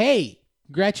and say, "Hey,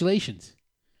 congratulations,"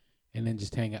 and then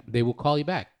just hang up. They will call you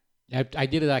back. I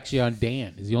did it actually on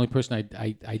Dan. He's the only person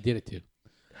I did it to.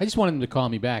 I just wanted him to call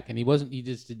me back, and he wasn't. He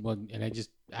just didn't. And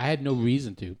I had no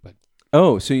reason to. But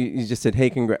Oh, so you just said,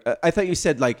 "Hey, I thought you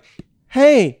said like,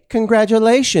 "Hey,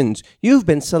 congratulations, you've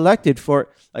been selected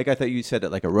for." Like I thought you said it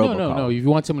like a robocall. no. If you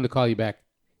want someone to call you back,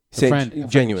 Say a friend,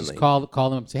 genuinely. just call them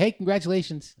up and say, "Hey,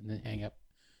 congratulations," and then hang up.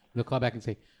 They'll call back and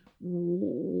say,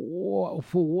 "For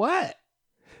what?"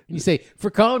 And you say, "For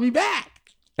calling me back."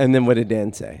 And then what did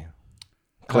Dan say?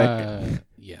 Click.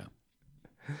 Yeah.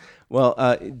 Well,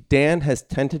 Dan has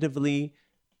tentatively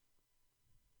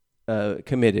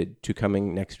committed to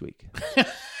coming next week.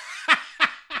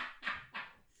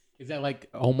 Is that like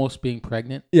almost being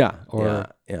pregnant Yeah. Or-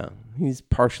 yeah. He's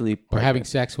partially or pregnant. having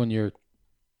sex when you're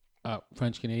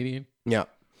French Canadian? Yeah.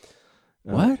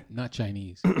 What? Not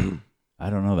Chinese, I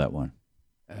don't know that one.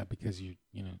 because you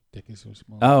dick is so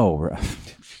small. Oh, right.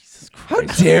 Jesus How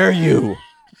Christ. dare you?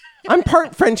 I'm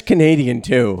part French Canadian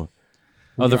too.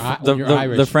 Oh, the When you're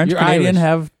Irish. the French You're Canadian Irish.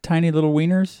 have tiny little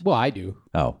wieners. Well, I do.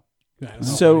 Oh, I don't know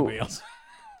So- anybody else.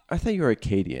 I thought you were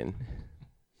Acadian.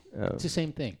 It's the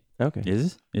same thing. Okay.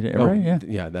 is it Oh, right? Yeah.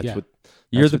 Yeah, that's Yeah. what.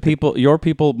 You're that's the what the- people. Your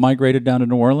people migrated down to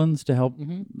New Orleans to help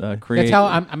create. That's how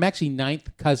I'm actually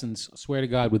ninth cousins. Swear to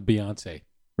God, with Beyonce.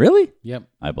 Really? Yep.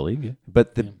 I believe you.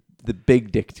 But the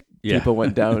big dick people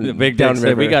went down. the big down dick said,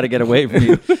 river. "We got to get away from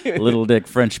you, little dick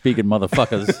French speaking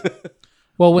motherfuckers."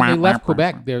 Well, when they left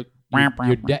Quebec,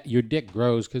 your dick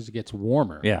grows because it gets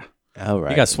warmer. Yeah, All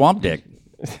right. you got swamp dick.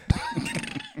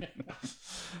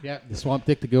 Yeah, the swamp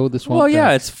dick to go with the swamp. Well, yeah,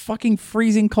 dick. it's fucking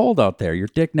freezing cold out there. Your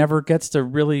dick never gets to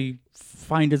really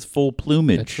find its full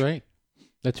plumage. That's right.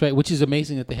 That's right. Which is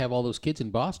amazing that they have all those kids in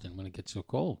Boston when it gets so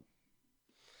cold.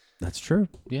 That's true.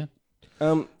 Yeah.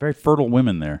 Very fertile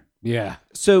women there. Yeah.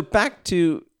 So back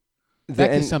to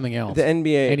Back to something else. The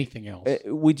NBA. Anything else?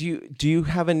 Do you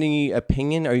have any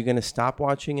opinion? Are you going to stop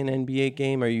watching an NBA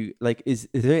game? Are you like is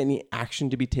there any action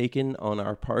to be taken on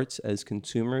our parts as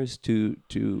consumers to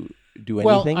do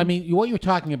Well, anything? I mean, what you're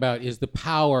talking about is the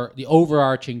power, the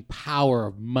overarching power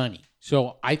of money.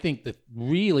 So I think that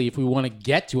really, if we want to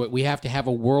get to it, we have to have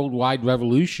a worldwide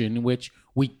revolution in which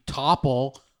we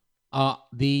topple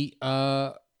the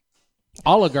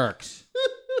oligarchs.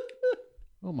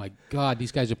 Oh my God,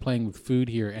 these guys are playing with food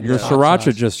here. And Your hot sriracha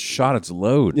sauce. just shot its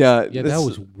load. yeah, Yeah, this- that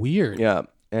was weird. yeah.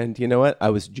 And you know what? I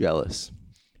was jealous.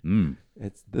 Mm.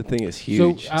 It's the thing is So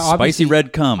huge. Spicy obviously-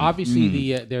 red cum.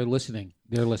 Obviously, they're listening.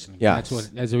 They're listening. Yes. That's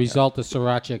what. As a result, the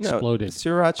sriracha exploded.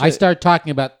 Sriracha. I start talking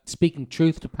about speaking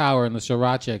truth to power, and the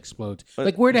sriracha explodes.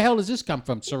 Like, where the hell does this come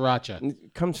from? Sriracha.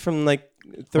 It comes from like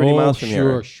 30 miles from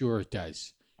here. Sure it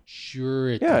does. Sure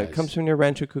it Yeah, does. it comes from near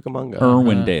Rancho Cucamonga.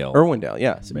 Irwindale. Irwindale,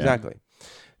 yes, exactly.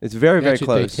 It's very, very That's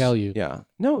what they close. tell you. Yeah.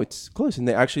 No, it's close. And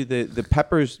they actually, the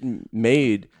peppers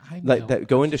made I know, like that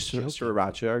go I'm into just joking.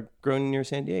 sriracha are grown near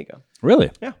San Diego.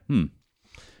 Really? Yeah. Hmm.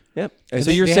 Yep.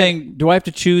 So you're saying, do I have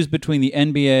to choose between the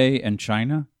NBA and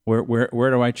China? Where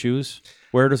do I choose?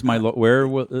 Where does my where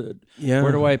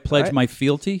do I pledge my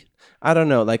fealty? I don't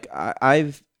know. Like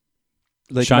I've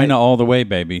like China all the way,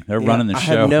 baby. They're running the I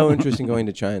show. have no interest in going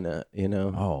to China. You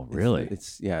know. Oh, really?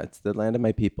 It's the land of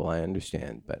my people. I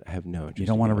understand, but I have no interest. You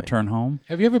don't want to return home?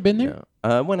 Have you ever been there?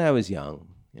 When I was young.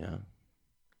 Yeah.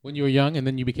 When you were young, and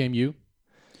then you became you?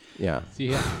 Yeah.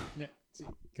 See, yeah. See,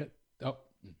 oh,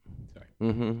 sorry.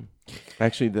 Mm-hmm.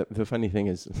 Actually, the funny thing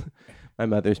is, my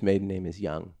mother's maiden name is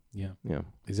Young. Yeah. Yeah,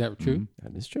 Is that true?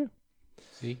 that is true.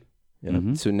 See?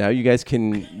 Yeah. So now you guys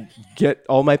can get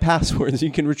all my passwords.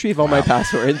 You can retrieve all my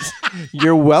passwords.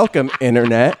 You're welcome,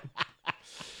 Internet.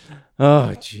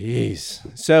 Oh,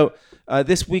 jeez. So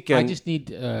this weekend, I just need.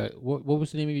 What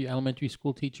was the name of your elementary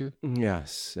school teacher?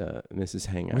 yes, Mrs.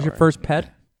 Hangout. Who's your first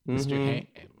pet? Mr.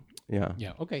 Hank. Yeah,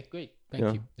 Yeah. Okay. Great. Thank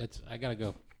Yeah. you. I gotta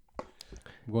go.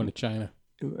 I'm going to China.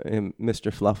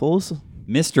 Mr. Fluffles.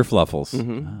 Mr. Fluffles.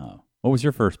 Oh. What was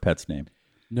your first pet's name?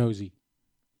 Nosy.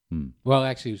 Well,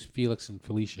 actually, it was Felix and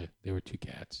Felicia. They were two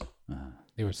cats.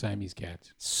 They were Siamese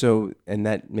cats. So, and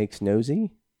that makes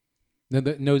Nosy. No,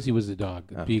 Nosy was the dog,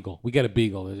 the beagle. We got a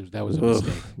beagle. That was a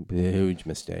mistake. Huge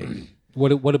mistake. What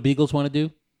do beagles want to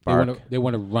do? Bark. They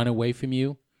want to run away from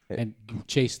you and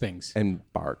chase things. And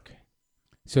bark.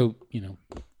 So No,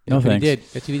 that's what he thanks. did.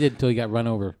 That's what he did until he got run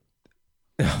over.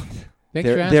 Thanks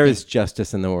for asking. There is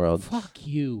justice in the world. Fuck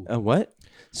you. What?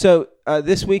 So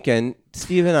this weekend,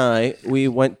 Steve and I, we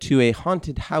went to a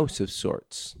haunted house of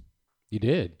sorts. You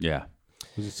did. Yeah.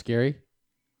 Was it scary?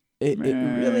 It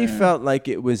really felt like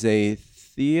it was a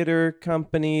theater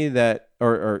company that,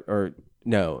 or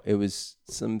no, it was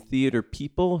some theater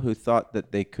people who thought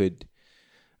that they could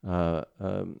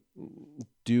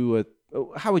do a.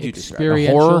 How would you describe it? A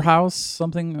Experiential. horror house,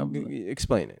 something.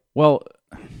 Explain it. Well,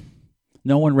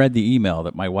 no one read the email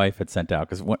that my wife had sent out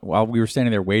because while we were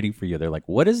standing there waiting for you, they're like,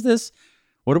 "What is this?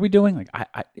 What are we doing?" Like,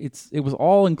 it was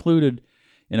all included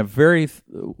in a very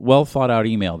well thought out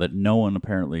email that no one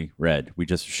apparently read. We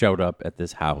just showed up at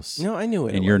this house. No, I knew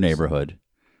it. in your neighborhood.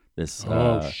 This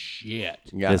Shit.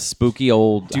 Yeah. this spooky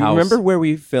old Do you house. remember where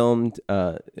we filmed?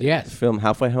 Yes. Film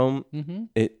Halfway Home. Mm-hmm.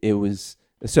 It was.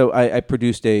 So I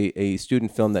produced a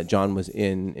student film that John was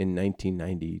in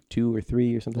 1992 or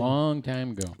 3 or something. Long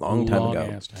time ago. Long time ago.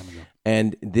 Ass time ago.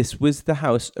 And this was the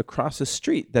house across the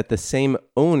street that the same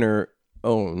owner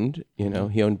owned. You know,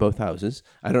 he owned both houses.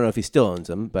 I don't know if he still owns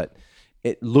them, but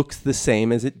it looks the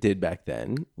same as it did back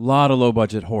then. A lot of low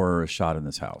budget horror is shot in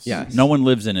this house. Yes. No one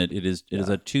lives in it. It is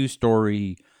a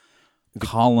 2-story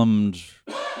columned.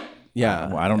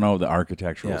 Yeah. I don't know the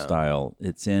architectural Yeah. style.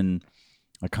 It's in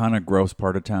a kind of gross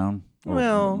part of town. Or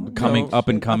Well, coming no, up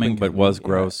and coming, but was Yeah,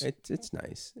 gross. it's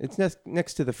nice. It's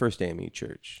next to the First AME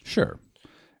Church. Sure.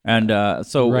 And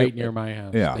so Right near my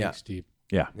house. Yeah. Thanks, Yeah. Steve.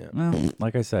 Yeah. Well,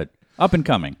 like I said, up and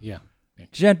coming. Yeah.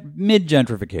 Mid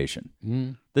gentrification.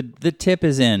 Mm. The tip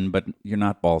is in, but you're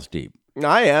not balls deep.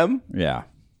 I am. Yeah.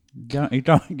 You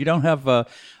don't have a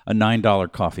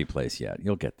 $9 coffee place yet.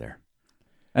 You'll get there.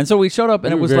 And so we showed up, and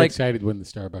We it were was very like, excited when the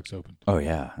Starbucks opened. oh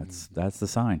yeah, that's the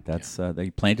sign. That's they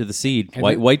planted the seed.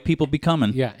 And White people be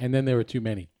coming. Yeah, and then there were too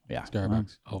many Yeah.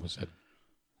 Starbucks all of a sudden.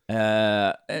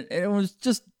 And it was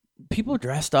just people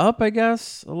dressed up, I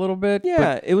guess, a little bit.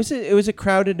 Yeah, it was a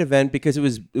crowded event because it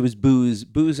was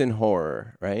booze and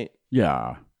horror, right?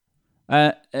 Yeah.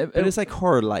 But it's like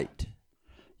horror light.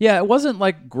 Yeah, it wasn't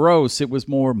like gross. It was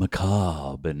more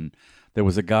macabre. And there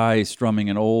was a guy strumming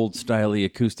an old styly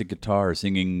acoustic guitar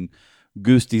singing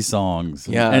Goosty songs.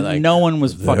 Yeah, and like, no one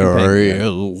was fucking There paying.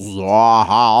 is a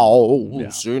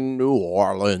house in New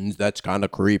Orleans that's kind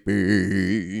of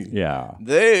creepy. Yeah.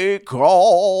 They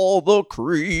call the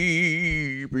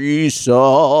creepy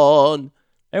son.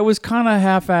 It was kind of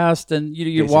half-assed, and you'd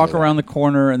Basically walk that. around the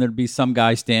corner, and there'd be some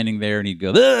guy standing there, and he'd go,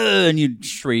 "Ugh," and you'd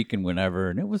shriek and whatever.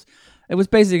 And it was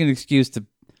basically an excuse to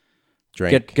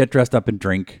Drink. get dressed up and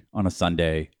drink on a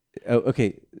Sunday. Oh,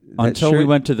 okay. That Until we shirt-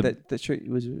 went to the- that shirt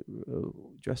was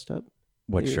dressed up.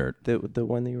 What You- shirt? The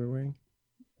one that you were wearing.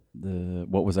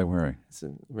 What was I wearing? It's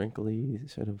a wrinkly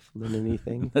sort of linen-y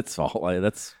thing. That's all I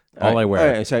wear.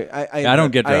 All right, sorry. I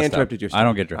don't get dressed I up. interrupted your I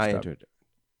don't story. get dressed I up. interrupted.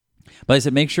 But I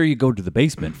said, make sure you go to the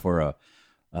basement for what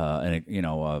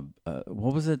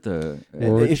was it?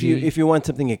 If you want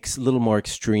something a little more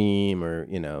extreme, or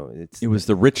It was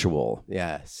the ritual.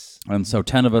 yes. And so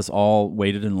 10 of us all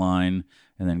waited in line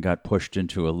and then got pushed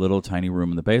into a little tiny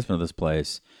room in the basement of this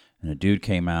place. And a dude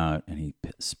came out and he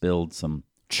spilled some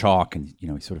chalk and, he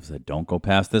sort of said, "Don't go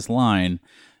past this line."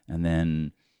 And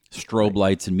then strobe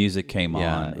lights and music came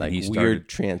Yeah, on. like and he weird started,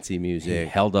 trancy he music.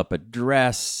 held up a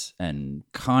dress and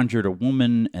conjured a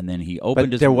woman. And then he opened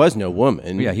But his... there was no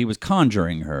woman. Yeah, he was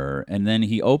conjuring her. And then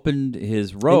he opened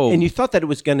his and, robe. and you thought that it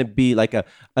was going to be like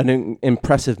an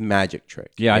impressive magic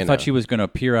trick. Yeah, I you thought know? she was going to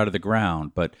appear out of the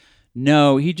ground, but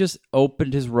no, he just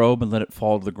opened his robe and let it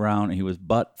fall to the ground, and he was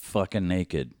butt fucking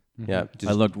naked. Yeah,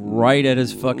 I looked right at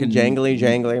his fucking jangly,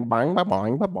 boing, ba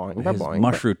boing, ba boing, ba his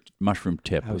boing. mushroom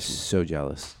tip. I was so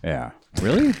jealous. Yeah,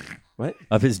 really What?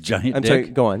 of his giant I'm dick. sorry.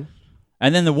 Go on.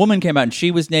 And then the woman came out, and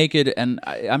she was naked, and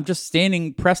I'm just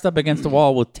standing pressed up against the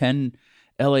wall with 10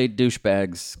 LA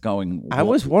douchebags going. I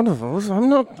was one of those. I'm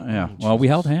not. Yeah. Well, we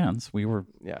held hands. We were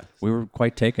Yeah.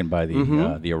 quite taken by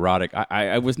the erotic.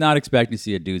 I was not expecting to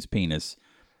see a dude's penis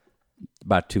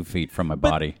about 2 feet from my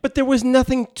body. But there was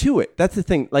nothing to it. That's the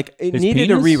thing. Like it His needed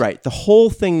a penis? rewrite. The whole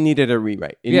thing needed a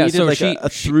rewrite. It Yeah, needed so like she- a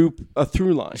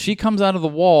through line. She comes out of the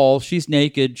wall. She's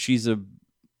naked. She's a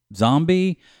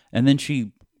zombie, and then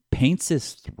she paints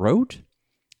his throat,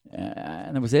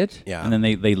 and that was it. Yeah. And then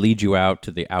they lead you out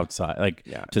to the outside, like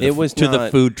Yeah. to the It was to the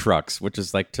not- food trucks, which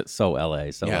is like so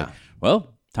LA. So Yeah. like,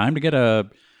 well, time to get a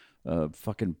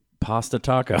fucking pasta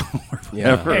taco or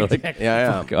Yeah. whatever. Like,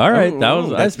 yeah. fuck, all right, that's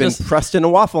that's been just pressed in a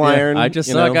waffle iron. I just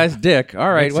you saw know. a guy's dick.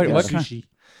 All right, what Mexican kind? sushi.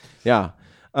 Yeah.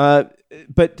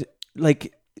 But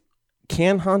like,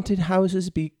 can haunted houses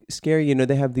be scary?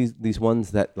 They have these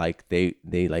ones that like they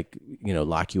like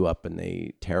lock you up and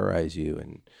they terrorize you,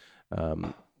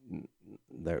 and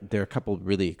there are a couple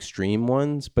really extreme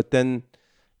ones. But then,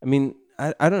 I mean,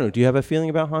 I don't know. Do you have a feeling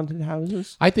about haunted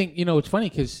houses? I think it's funny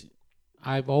because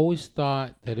I've always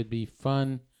thought that it'd be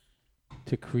fun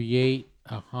to create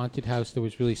a haunted house that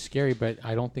was really scary, but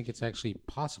I don't think it's actually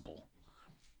possible.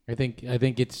 I think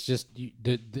it's just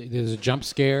there's a jump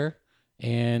scare,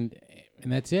 and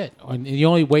that's it. And the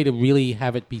only way to really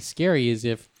have it be scary is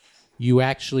if you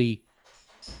actually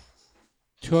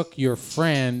took your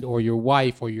friend or your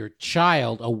wife or your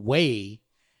child away,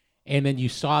 and then you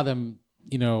saw them,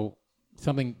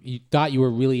 something you thought you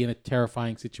were really in a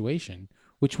terrifying situation,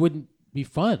 which wouldn't be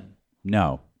fun.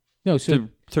 No. So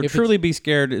To if truly be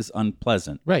scared is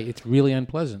unpleasant. right, it's really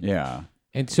unpleasant. Yeah.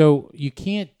 And so you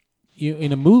can't,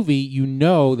 in a movie,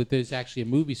 that there's actually a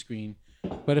movie screen,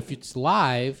 but if it's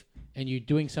live and you're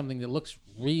doing something that looks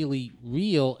really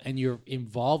real and you're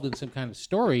involved in some kind of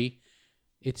story,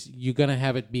 you're gonna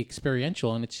have it be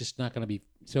experiential, and it's just not gonna be.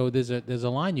 So there's a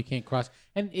line you can't cross,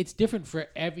 and it's different for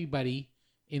everybody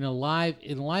in a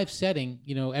live setting.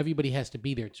 Everybody has to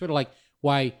be there. It's sort of like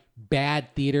why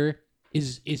bad theater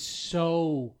is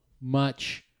so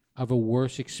much of a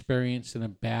worse experience than a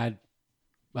bad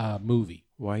movie.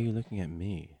 Why are you looking at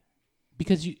me?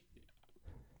 Because you.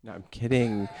 No, I'm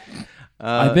kidding.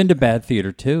 I've been to bad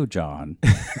theater too, John.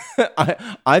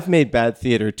 I've made bad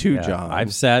theater too, Yeah, John.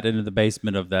 I've sat in the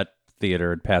basement of that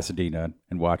theater in Pasadena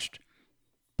and watched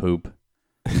Poop.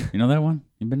 You know that one?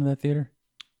 You been to that theater?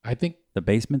 I think. The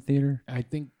basement theater? I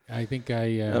don't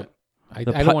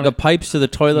The want the pipes to the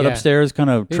toilet Yeah. upstairs kind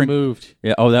of It moved.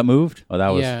 Yeah. Oh, that moved? Oh, that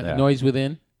was. Yeah, noise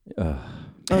within. Oh,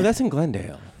 that's in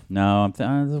Glendale. No,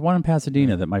 there's one in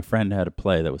Pasadena that my friend had to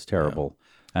play that was terrible.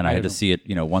 And I had to see it,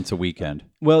 once a weekend.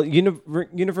 Well,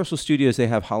 Universal Studios, they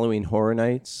have Halloween Horror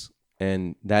Nights,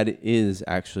 and that is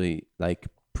actually like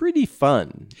pretty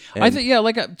fun. I And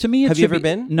think, to me, it Have should you ever be-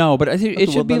 been? No, but I think it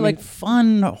Okay, should be well, let like me-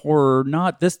 fun horror.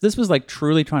 Not this. This was like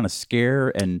truly trying to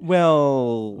scare and.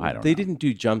 Well, I don't they know. didn't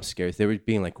do jump scares. They were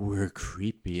being like, we're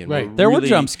creepy. And Right. we're There were really-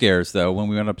 jump scares though when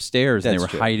we went upstairs and they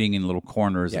That's were true. hiding in little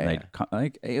corners and Yeah,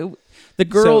 they'd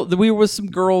we were with some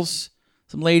girls,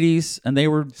 some ladies, and they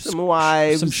were Some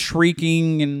wives. some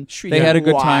shrieking, and Shrieking they had a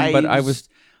good time. But wives.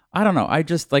 I don't know. I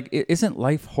just like, isn't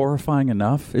life horrifying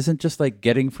enough? Isn't just like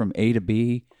getting from A to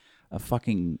B a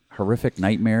fucking horrific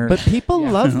nightmare? But people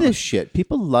love this shit.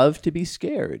 People love to be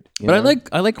scared. you But know?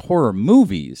 I like horror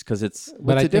movies because it's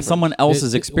But I think someone else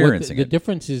is the experiencing the it.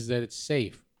 difference is that it's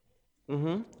safe.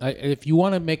 Mm-hmm. If you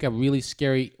want to make a really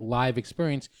scary live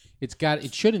experience,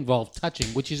 it should involve touching,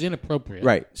 which is inappropriate.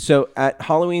 Right. So at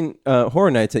Halloween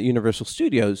Horror Nights at Universal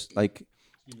Studios, like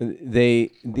there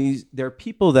are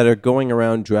people that are going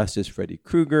around dressed as Freddy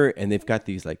Krueger, and they've got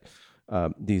these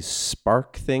these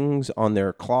spark things on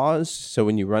their claws. So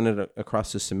when you run it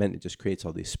across the cement, it just creates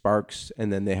all these sparks.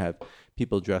 And then they have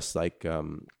people dressed like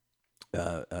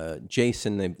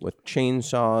Jason with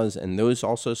chainsaws, and those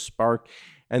also spark.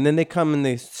 And then they come and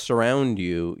they surround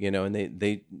you, and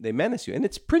they menace you. And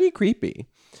it's pretty creepy.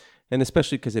 And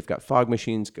especially because they've got fog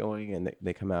machines going and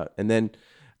they come out. And then,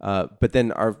 but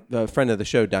then our friend of the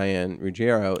show, Diane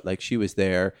Ruggiero, like she was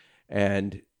there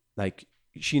and like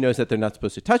she knows that they're not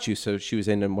supposed to touch you. So she was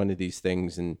in one of these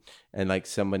things and like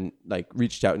someone like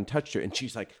reached out and touched her. And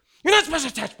she's like, "You're not supposed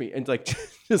to touch me." And like,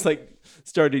 just like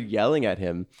started yelling at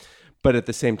him. But at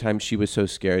the same time, she was so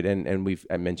scared, and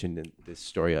I mentioned in this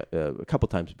story a couple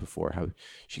times before how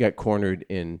she got cornered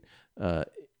in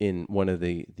one of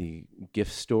the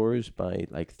gift stores by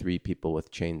like 3 people with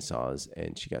chainsaws,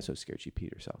 and she got so scared she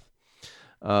peed herself.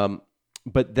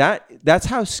 But that's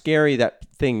how scary that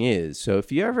thing is. So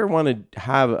if you ever want to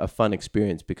have a fun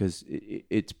experience, because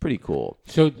it's pretty cool.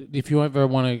 So if you ever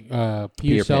want to pee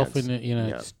your yourself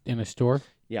pants. in a store,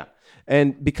 Yeah,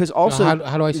 and because also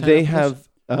how do I sign they up for have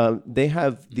they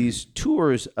have these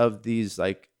tours of these,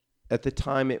 like at the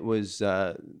time it was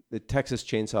the Texas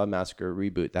Chainsaw Massacre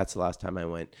reboot. That's the last time I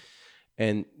went,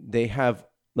 and they have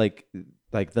like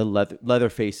the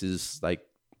Leatherface's like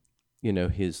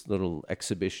his little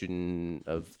exhibition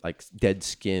of like dead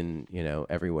skin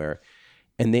everywhere,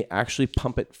 and they actually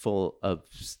pump it full of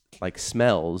like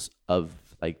smells of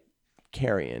like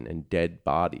carrion and dead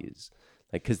bodies,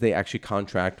 like because they actually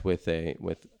contract with a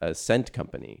scent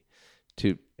company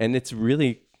and it's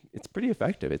pretty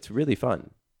effective. It's really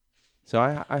fun. So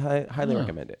I highly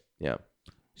recommend it. Yeah.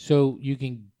 so you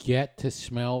can get to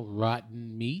smell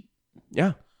rotten meat.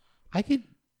 Yeah. I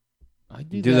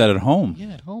do Do that at home. Yeah,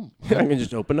 at home. I can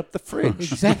just open up the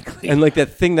fridge. Exactly. And like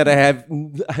that thing that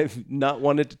I've not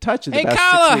wanted to touch in the Hey, past 6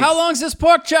 Carla, weeks. how long's this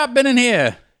pork chop been in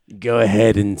here? Go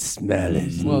ahead and smell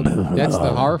it. Well, that's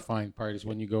the horrifying part is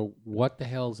when you go, what the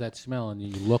hell is that smell? And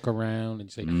you look around and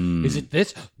say, is it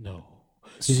this? No.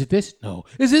 Is it this? No.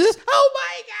 Is it this? Oh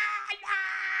my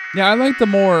God! Yeah, I like the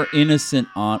more innocent,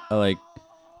 like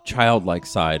childlike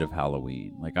side of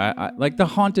Halloween. Like I like the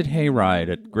haunted hayride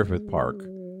at Griffith Park.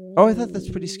 Oh, I thought that's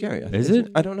pretty scary. Is it?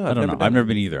 I don't know. I don't know. done I've it. never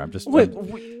been either. I'm just. What?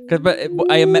 But what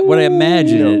I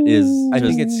imagine it is. I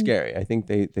think just- it's scary. I think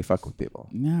they fuck with people.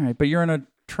 all right. But you're in a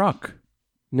truck.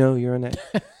 No, you're in it.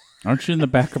 Aren't you in the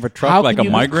back of a truck like a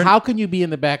migrant? How can you be in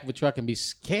the back of a truck and be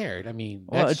scared? I mean,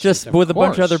 Well, that's it's just of with a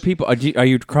bunch of course. other people. Are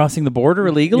you crossing the border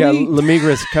illegally? Yeah,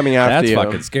 Lemigra's coming after That's you.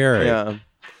 fucking scary. Yeah.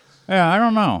 Yeah, I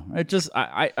don't know. It just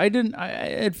I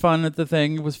had fun at the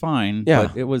thing. It was fine. Yeah.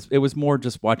 But it was more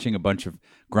just watching a bunch of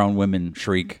grown women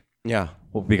shriek. Yeah.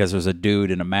 Well, because there's a dude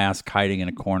in a mask hiding in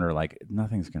a corner. Like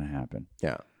nothing's gonna happen.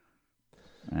 Yeah.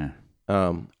 Eh.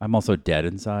 I'm also dead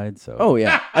inside. So Oh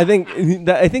yeah. I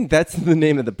think that's the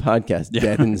name of the podcast.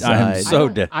 Dead inside. I'm so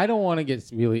dead. I don't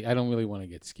really want to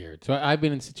get scared. So I've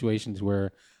been in situations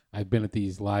where I've been at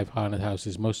these live haunted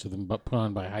houses, most of them put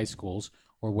on by high schools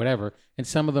or whatever, and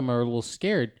some of them are a little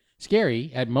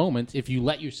scary at moments if you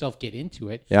let yourself get into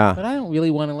it. Yeah. But I don't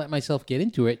really want to let myself get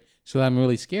into it, so I'm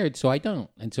really scared, so I don't,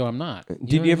 and so I'm not.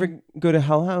 Did you ever go to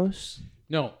Hell House?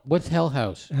 No. What's Hell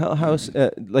House? Hell House,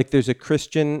 like there's a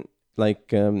Christian, like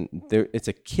there, it's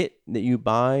a kit that you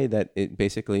buy that it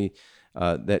basically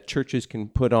that churches can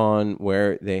put on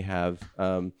where they have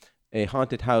a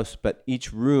haunted house, but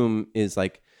each room is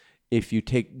like, if you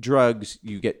take drugs,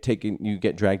 you get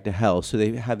dragged to hell. So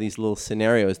they have these little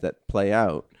scenarios that play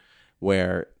out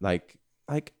where like,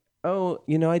 oh,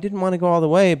 I didn't want to go all the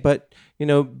way, but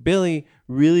Billy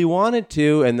really wanted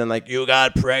to, and then like you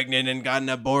got pregnant and got an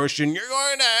abortion, you're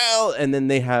going to hell, and then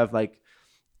they have like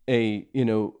a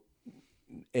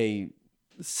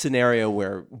scenario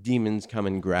where demons come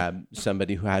and grab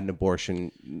somebody who had an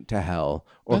abortion to hell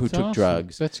or who That's took awesome.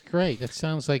 drugs. That's great. That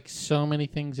sounds like so many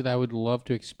things that I would love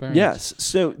to experience. Yes.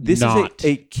 So this Not. is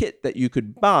a kit that you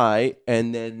could buy,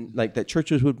 and then like that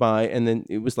churches would buy, and then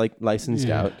it was like licensed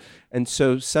out. And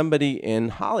so somebody in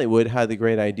Hollywood had the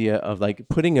great idea of like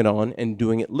putting it on and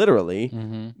doing it literally.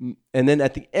 Mm-hmm. And then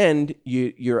at the end,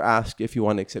 you're asked if you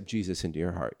want to accept Jesus into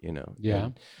your heart, Yeah.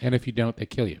 And, And if you don't, they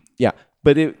kill you. yeah.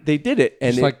 But they did it.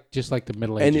 And Just like the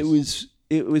Middle Ages. and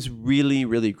it was really,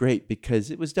 really great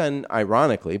because it was done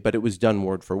ironically, but it was done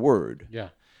word for word. Yeah.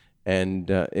 And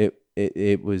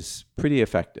it was pretty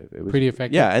effective. It was Pretty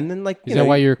effective? Yeah. And then like, Is that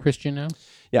why you're a Christian now?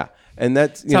 yeah. And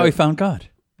that's That's how he found God.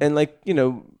 and like,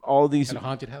 all these At a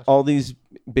haunted house? all these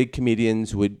big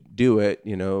comedians would do it,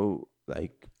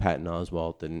 like Patton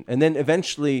Oswalt, and then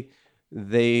eventually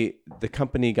the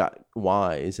company got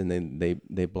wise, and then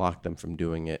they blocked them from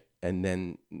doing it, and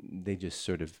then they just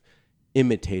sort of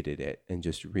imitated it and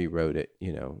just rewrote it,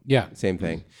 Yeah. same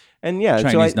thing. And yeah,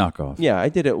 Chinese so knockoff. yeah, I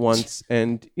did it once,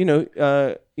 and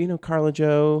Carla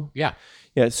Jo. Yeah.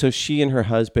 Yeah, so she and her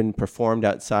husband performed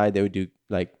outside. They would do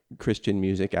like Christian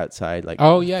music outside, like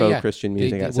Oh, yeah, faux yeah. Christian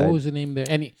music outside. What was the name there?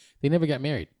 And they never got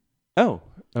married. Oh,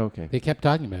 okay. They kept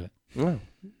talking about it. Oh,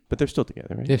 but they're still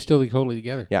together, right? They're still totally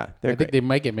together. Yeah, they're I great. think they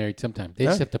might get married sometime. They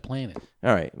just Okay. have to plan it.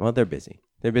 All right. Well, they're busy.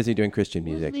 They're busy doing Christian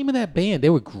What was the music. name of that band? They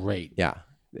were great. Yeah.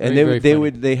 Very, And very funny.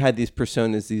 they had these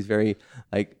personas, these very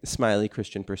like smiley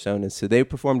Christian personas. So they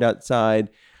performed outside,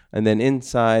 and then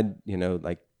inside,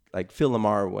 like Phil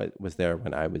Lamar was there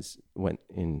when I went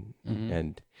in, Mm-hmm.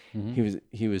 and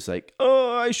he was like,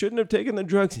 "Oh, I shouldn't have taken the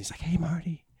drugs." And he's like, "Hey,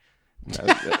 Marty."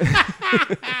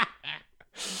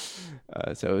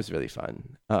 So it was really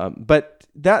fun. But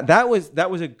that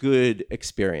was a good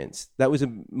experience. That was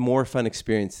a more fun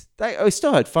experience. I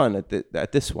still had fun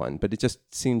at this one, but it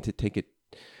just seemed to take it.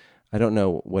 I don't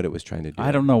know what it was trying to do.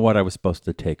 I don't know what I was supposed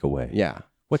to take away. Yeah.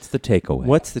 What's the takeaway?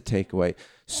 What's the takeaway?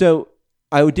 So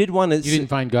I did want to. You didn't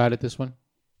find God at this one?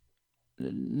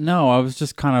 No, I was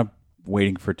just kind of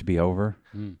waiting for it to be over.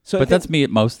 So I But think- that's me at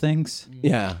most things.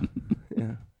 yeah.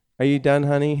 Yeah. Are you done,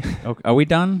 honey? Okay, are we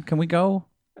done? Can we go?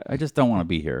 I just don't want to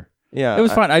be here. Yeah. It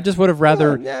was fun. I just would have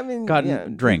rather Well, I mean, gotten yeah.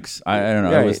 drinks. I don't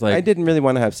know. Yeah, It was like I didn't really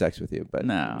want to have sex with you, but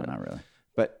no, not really.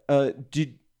 But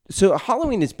so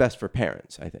Halloween is best for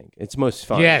parents. I think it's most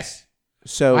fun. Yes.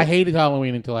 So I hated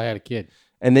Halloween until I had a kid.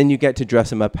 and then you get to dress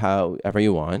them up however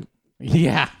you want.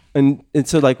 Yeah. And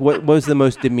so like, what was the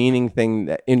most demeaning thing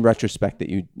that, in retrospect, that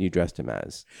you dressed him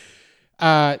as?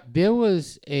 There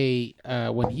was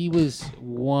when he was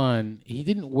 1, he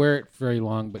didn't wear it very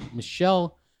long, but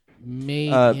Michelle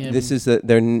made him. This is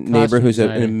their neighbor who's an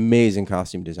designer. amazing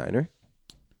costume designer.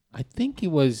 I think it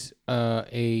was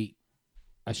a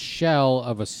shell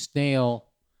of a snail,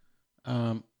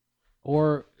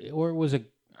 or it was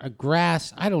a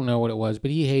grass. I don't know what it was,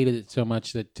 but he hated it so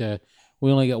much that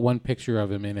we only got one picture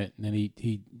of him in it, and then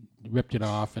he ripped it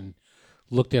off and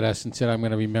looked at us and said, "I'm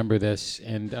going to remember this,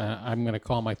 and I'm going to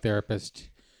call my therapist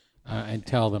and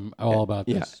tell them all about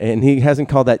Yeah, this. and he hasn't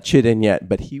called that shit in yet,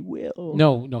 but he will.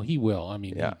 No, he will. I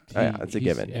mean, Yeah. he- Yeah, it's a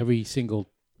he's- given. Every single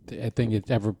thing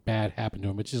that's ever bad happened to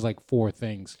him, which is like 4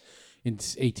 things in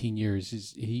 18 years,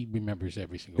 he remembers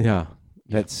every single. Yeah,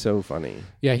 that's so funny.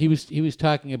 Yeah, he was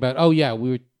talking about. Oh yeah,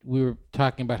 we were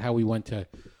talking about how we went to.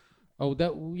 Oh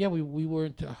we were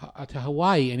to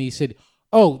Hawaii, and he said,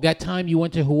 "Oh, that time you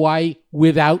went to Hawaii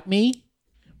without me."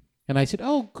 And I said,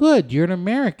 "Oh, good. You're an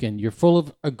American. You're full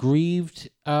of aggrieved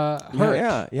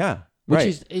hurt." Yeah.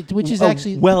 Which Right. which is A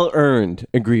actually well-earned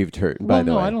aggrieved hurt, by well,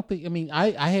 the no, way. I don't think. I mean,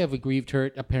 I have aggrieved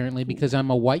hurt apparently because I'm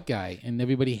a white guy and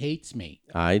everybody hates me.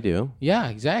 I do. Yeah,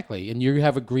 exactly. And you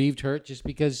have aggrieved hurt just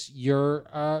because you're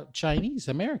Chinese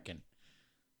American.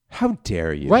 How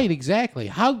dare you? Right, exactly.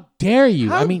 How dare you?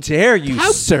 How I mean, dare you,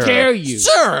 how sir? dare you?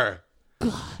 Sir!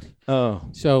 Oh.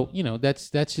 So that's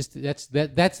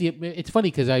the. It's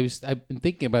funny because I've been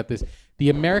thinking about this. The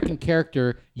American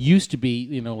character used to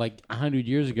be, like 100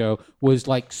 years ago, was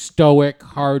like stoic,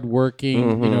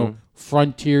 hardworking,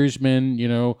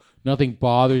 frontiersman. Nothing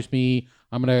bothers me.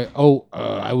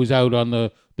 I was out on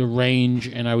the range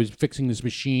and I was fixing this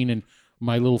machine and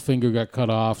my little finger got cut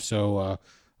off, so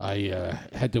I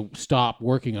had to stop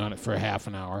working on it for half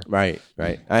an hour. Right.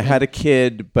 I had a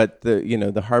kid, but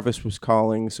the harvest was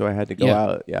calling, so I had to go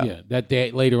out. Yeah. That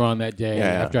day, later on that day, Yeah.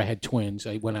 after I had twins,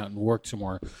 I went out and worked some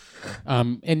more.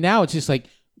 And now it's just like,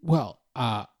 well,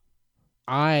 I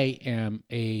am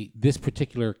this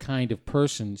particular kind of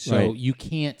person, so Right. you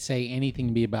can't say anything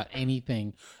to me about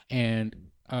anything. And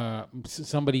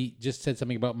somebody just said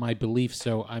something about my beliefs,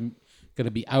 so I'm going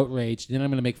to be outraged. Then I'm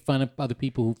going to make fun of other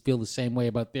people who feel the same way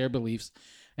about their beliefs.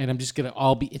 And I'm just going to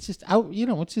all be, it's just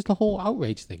it's just a whole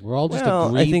outrage thing. We're all just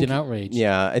aggrieved and outraged.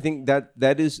 Yeah, I think that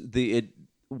is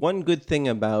one good thing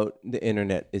about the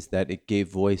internet is that it gave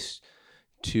voice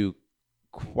to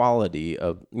quality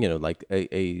of, like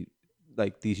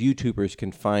like these YouTubers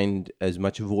can find as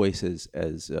much voice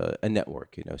as a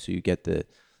network, so you get the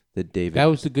David. That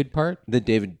was the good part. The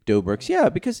David Dobrik's, yeah,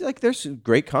 because like there's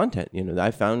great content. I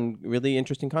found really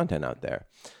interesting content out there,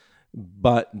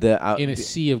 but In a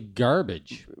sea of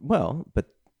garbage. but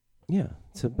yeah.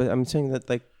 So, but I'm saying that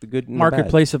like the good and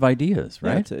Marketplace of ideas, the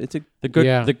bad. right? Yeah, it's a The good,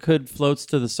 Yeah. the good floats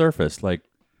to the surface, like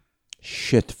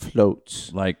shit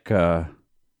floats.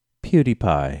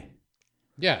 PewDiePie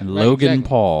Yeah. and Logan exactly.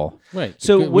 Paul. Right.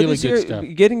 So Good- what really is good your stuff.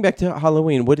 getting back to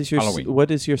Halloween? What is Halloween. what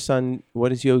is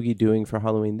Yogi doing for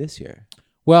Halloween this year?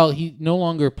 Well, he no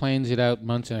longer plans it out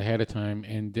months ahead of time,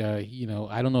 and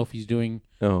I don't know if he's doing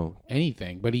Oh,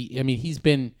 anything, but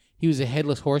he was a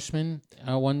headless horseman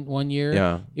one year.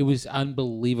 Yeah. It was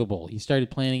unbelievable. He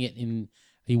started planning it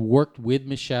he worked with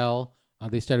Michelle.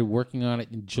 They started working on it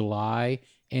in July,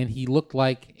 and he looked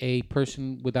like a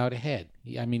person without a head.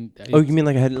 you mean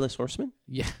like a headless horseman?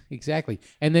 Yeah, exactly.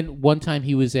 And then one time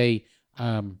he was a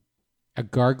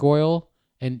gargoyle,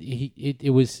 and he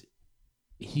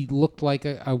looked like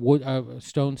a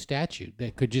stone statue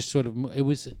that could just sort of. It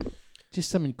was just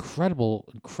some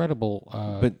incredible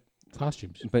But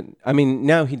costumes. But I mean,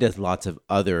 now he does lots of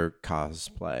other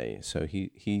cosplay, so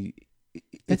he. That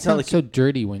It's not sounds like, so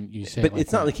dirty when you say. but it like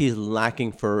it's not that. like he's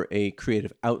lacking for a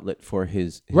creative outlet for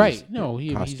his Right. No,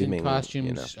 he's costuming, in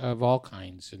costumes of all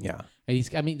kinds. And, Yeah.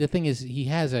 and the thing is,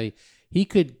 he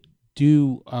could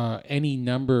do any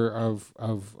number of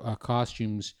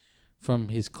costumes from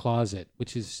his closet,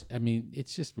 which is,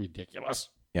 it's just ridiculous.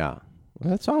 Yeah,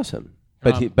 well, that's awesome.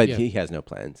 But Yeah. he has no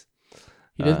plans.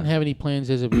 He doesn't have any plans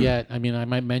as of yet. I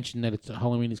might mention that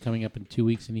Halloween is coming up in 2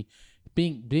 weeks, and he,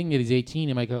 being that he's 18,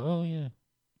 he might go, oh yeah.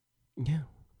 Yeah,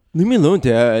 leave me alone,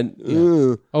 Dad.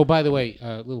 Yeah. Oh, by the way,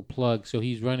 little plug. So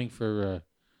he's running for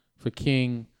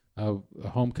King,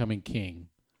 homecoming king.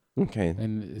 Okay.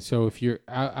 And so if you're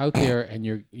out there and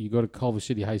you go to Culver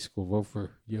City High School, vote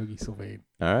for Yogi Sylvain.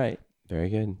 All right. Very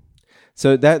good.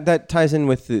 So that ties in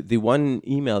with the one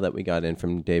email that we got in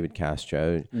from David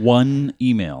Castro. One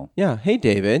email. Yeah. Hey,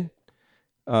 David.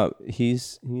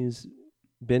 He's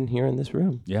been here in this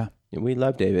room. Yeah. We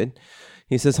love David.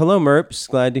 He says, hello, Merps.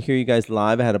 Glad to hear you guys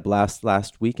live. I had a blast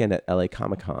last weekend at LA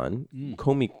Comic-Con.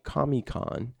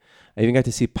 Comic-Con. I even got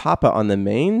to see Papa on the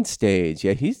main stage.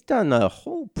 Yeah, he's done a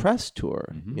whole press tour,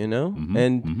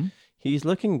 and he's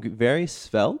looking very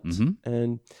svelte,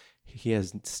 and he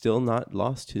has still not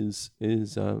lost his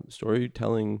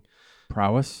storytelling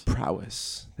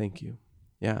Prowess. Thank you.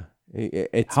 Yeah.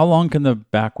 It's How long can the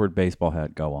backward baseball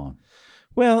hat go on?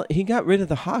 Well, he got rid of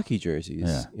the hockey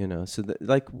jerseys, so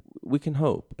we can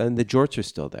hope. And the jorts are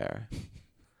still there.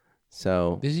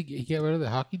 So Does he get rid of the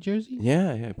hockey jersey?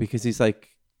 yeah, because he's like,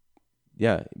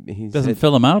 he Doesn't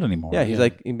fill him out anymore. Yeah, he's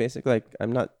like, he basically like,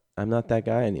 I'm I'm not that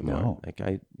guy anymore. No. Like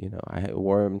I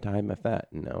wore them to hide my fat,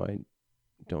 and now I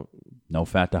don't. No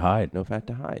fat to hide. No fat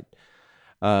to hide.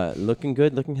 Looking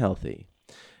good, looking healthy,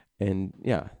 and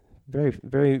yeah, very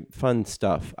very fun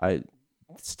stuff. I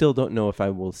still don't know if I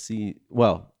will see.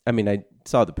 Well, I mean, I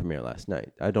saw the premiere last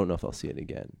night. I don't know if I'll see it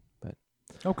again, but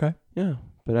Okay. yeah.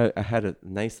 But I had a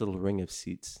nice little ring of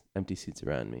seats, empty seats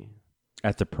around me.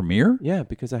 At the premiere? Yeah,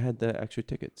 because I had the extra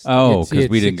tickets. Oh, It's- because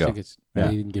it's we didn't 6 go. tickets. Yeah.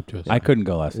 They didn't give to us. I couldn't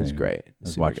go last It was night. great. I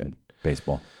was Super watching good.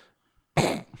 baseball.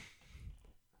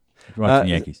 Watching the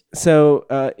Yankees. So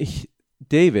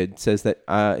David says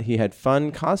that he had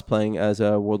fun cosplaying as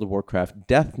a World of Warcraft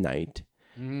Death Knight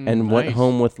and went nice.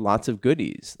 home with lots of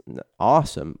goodies.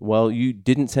 Awesome. Well, you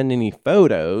didn't send any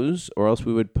photos, or else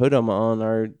we would put them on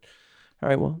our. All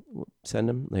right, well, we'll send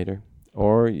them later,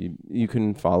 or you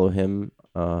can follow him.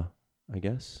 I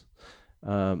guess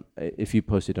if you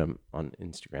posted them on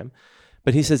Instagram.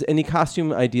 But he says, any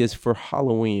costume ideas for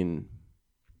Halloween?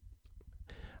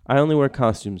 I only wear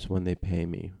costumes when they pay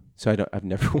me, so I've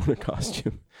never worn a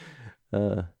costume.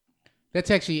 That's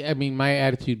actually, I mean, my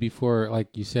attitude before, like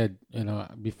you said,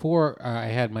 before I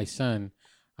had my son,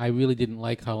 I really didn't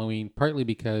like Halloween, partly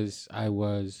because I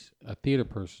was a theater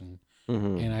person,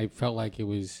 and I felt like it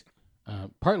was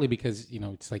partly because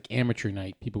it's like amateur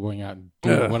night, people going out and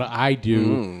doing what I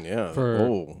do Yeah.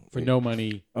 for no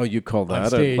money. Oh, you call On that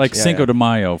stage. Like yeah, Cinco de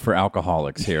Mayo for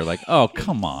alcoholics here. Like, oh,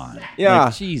 come on. Yeah.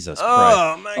 Like, Jesus Oh,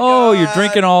 Christ. my Oh, you're God.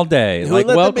 drinking all day. Who like,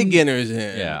 let welcome. the beginners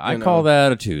in? Yeah, I you know? call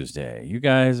that a Tuesday. You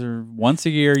guys are, once a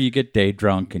year, you get day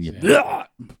drunk and you.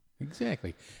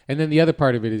 Exactly. And then the other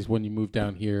part of it is when you move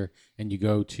down here and you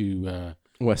go to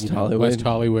West Hollywood. West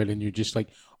Hollywood, and you're just like,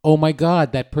 oh my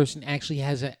God, that person actually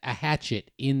has a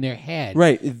hatchet in their head.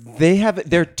 Right.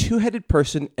 They're a two-headed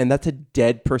person, and that's a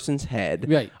dead person's head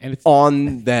Right. And it's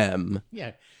on them.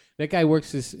 yeah. That guy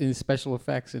works in special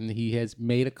effects, and he has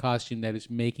made a costume that is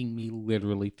making me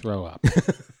literally throw up.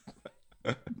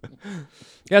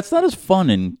 Yeah, it's not as fun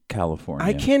in California.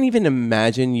 I can't even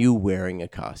imagine you wearing a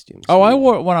costume. Oh, I Steve.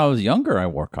 wore, when I was younger, I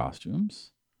wore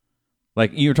costumes.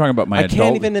 Like, you were talking about my I adult.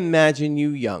 can't even imagine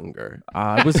you younger.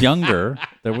 I was younger.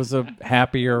 There was a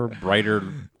happier, brighter,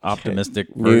 optimistic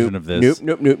version of this.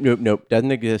 Nope.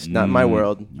 Doesn't exist. Not in my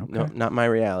world. No, not my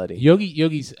reality.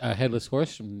 Yogi's headless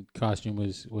horseman costume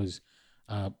was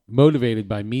motivated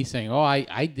by me saying, "Oh,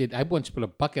 I once put a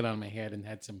bucket on my head and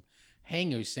had some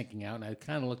hangers sinking out, and I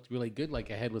kind of looked really good like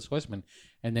a headless horseman."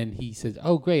 And then he says,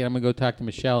 "Oh, great, I'm gonna go talk to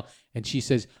Michelle." And she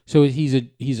says, "So he's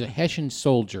a Hessian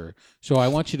soldier. So I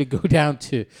want you to go down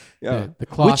to the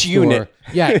cloth Which store." unit?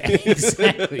 Yeah,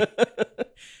 exactly.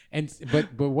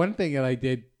 But one thing that I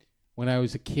did when I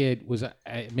was a kid was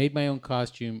I made my own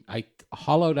costume. I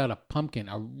hollowed out a pumpkin,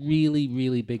 a really,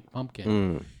 really big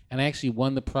pumpkin. And I actually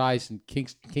won the prize in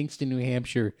Kingston, New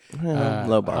Hampshire.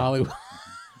 low bar. Hollywood.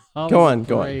 Go on.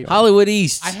 Parade. Hollywood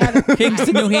East. I had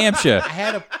Kingston, New Hampshire.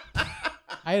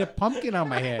 I had a pumpkin on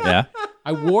my head. Yeah.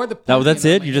 I wore the pumpkin. No, that's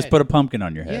on it? my You just head. put a pumpkin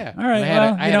on your head. Yeah. All right. And I had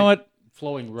Well, I you had know a what?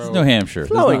 Flowing robe. It's New Hampshire. There's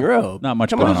Flowing not- robe. Not much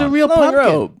Come going on, It was a on. real Flowing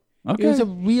pumpkin. robe. Okay. It was a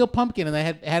real pumpkin, and I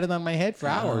had it on my head for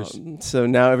hours. So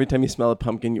now every time you smell a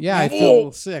pumpkin, you Yeah, I feel a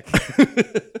little sick.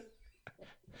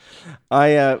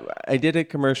 I did a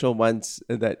commercial once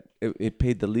that it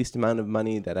paid the least amount of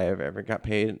money that I ever got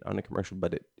paid on a commercial,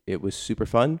 but it was super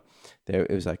fun. It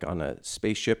was like on a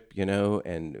spaceship,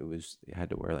 and you had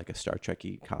to wear like a Star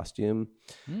Trek-y costume,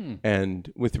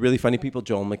 and with really funny people.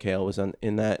 Joel McHale was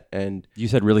in that, and You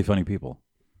said really funny people.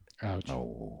 Ouch.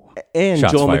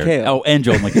 Shots Joel fired. McHale. Oh, and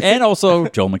Joel McHale. And also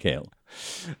Joel McHale.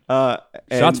 and-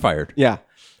 Shots fired. Yeah,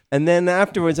 and then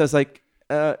afterwards, I was like,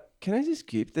 "Can I just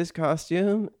keep this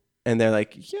costume?" And they're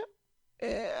like,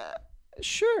 "Yeah,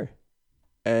 sure."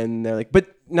 And they're like, "But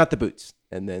not the boots."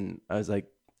 And then I was like,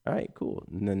 "All right, cool."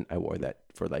 And then I wore that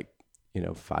for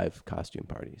 5 costume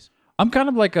parties. I'm kind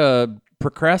of like a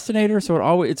procrastinator,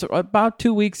 so it's about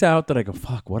 2 weeks out that I go,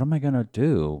 fuck, what am I going to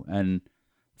do? And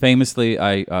famously,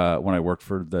 when I worked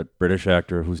for the British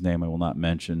actor whose name I will not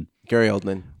mention, Gary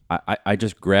Oldman. I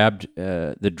just grabbed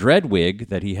the dread wig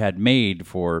that he had made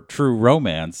for True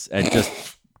Romance and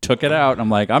just took it out. And I'm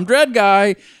like, I'm dread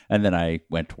guy. And then I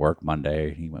went to work Monday.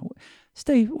 And he went,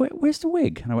 Steve, where's the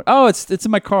wig? And I went, oh, it's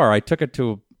in my car. I took it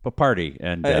to a party.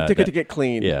 And I took it to get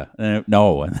clean. Yeah. And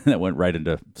and then it went right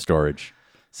into storage.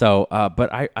 So,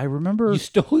 but I remember You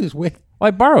stole his wig,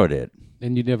 I borrowed it.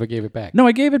 and you never gave it back. No,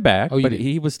 I gave it back, Oh, you but did?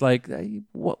 he was like,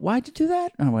 why'd you do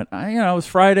that? And I went, it was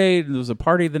Friday, and there was a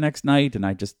party the next night, and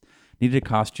I just needed a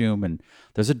costume, and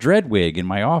there's a dread wig in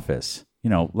my office,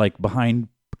 like behind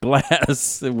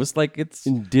glass. It was like it's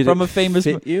Did from it a famous.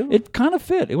 fit you? It kind of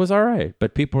fit. It was all right,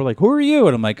 but people were like, "Who are you?"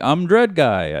 And I'm like, "I'm dread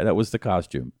guy." That was the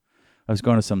costume. I was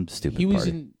going to some stupid He was party.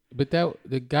 in, but that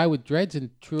the guy with dreads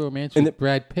in True Romance And was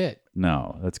Brad Pitt.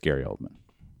 No, that's Gary Oldman.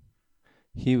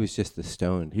 He was just the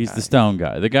stoned. He's guy. the stone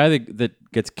guy. The guy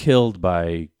that gets killed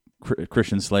by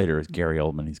Christian Slater is Gary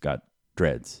Oldman. He's got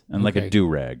dreads and like a Okay.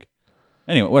 do-rag.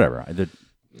 Anyway, whatever. I did.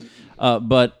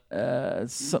 But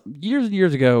years and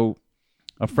years ago,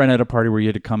 a friend had a party where you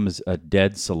had to come as a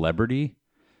dead celebrity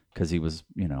because he was,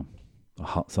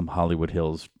 some Hollywood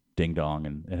Hills ding-dong,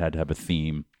 and it had to have a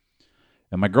theme.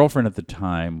 And my girlfriend at the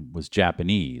time was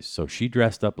Japanese, so she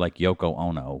dressed up like Yoko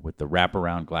Ono with the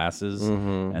wraparound glasses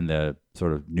and the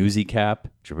sort of newsy cap.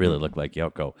 She really looked like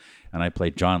Yoko. And I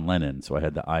played John Lennon, so I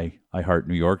had the I Heart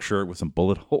New York shirt with some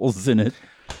bullet holes in it.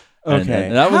 Okay.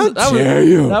 And that was How dare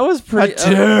you? That was pretty. How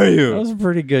dare you? That was a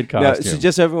pretty good No, costume. so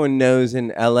just so everyone knows,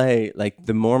 in L.A., like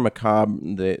the more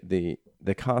macabre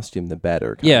the costume, the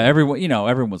better. yeah,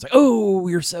 everyone was like, "Oh,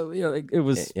 you're so." Like, it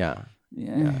was. Yeah.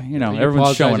 Yeah, Are you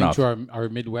everyone's showing apologizing off. to our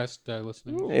Midwest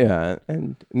listeners. Yeah,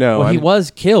 and no, Well, he I'm-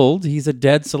 was killed. He's a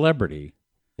dead celebrity.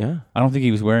 Yeah, I don't think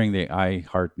he was wearing the I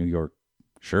Heart New York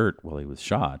shirt while he was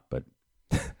shot, but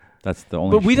that's the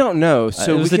only. but we don't know.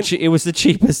 So it was we the can, it was the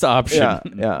cheapest option. yeah,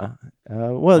 yeah.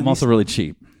 Well, I'm also really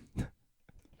cheap.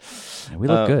 Yeah, we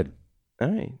look good. all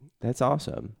right. That's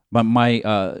awesome. But my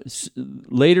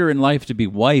later in life to be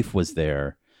wife was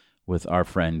there with our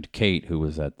friend Kate, who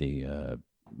was at the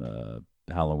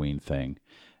Halloween thing,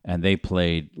 and they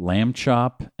played Lamb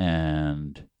Chop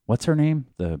and what's her name?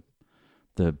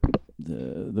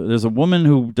 There's a woman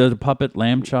who did a puppet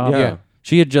Lamb Chop. Yeah.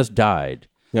 She had just died,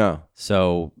 Yeah.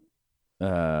 so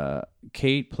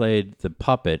Kate played the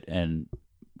puppet, and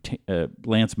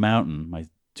Lance Mountain, my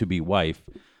to be wife,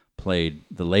 played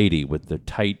the lady with the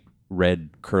tight red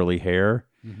curly hair.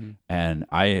 And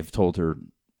I have told her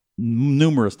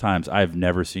numerous times, I've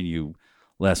never seen you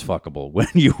less fuckable when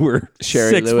you were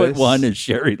Sherry Lewis. 6'1" and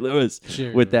Sherry Lewis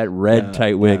Sherry with that red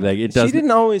tight wig. Like it She doesn't. didn't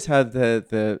always have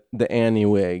the Annie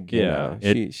wig. You Yeah, know.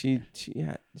 it- She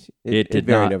It did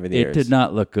varied not. over the It years. did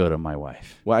not look good on my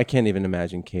wife. Well, I can't even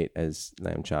imagine Kate as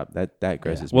Lamb Chop. That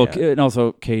grosses Well, me out. and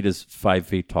also Kate is 5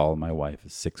 feet tall, and my wife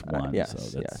is 6'1". yes,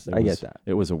 so yes, it I get was- that.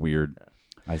 It was a weird.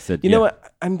 I said, You yeah. know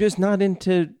what? I'm just not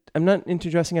into. I'm not into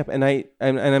dressing up, and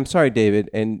I'm sorry, David.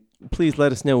 And please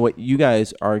let us know what you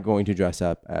guys are going to dress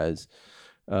up as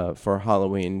for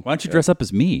Halloween. Why don't you dress up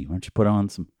as me? Why don't you put on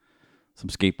some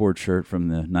skateboard shirt from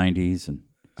the 90s and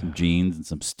some jeans and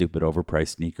some stupid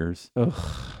overpriced sneakers?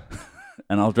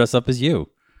 And I'll dress up as you.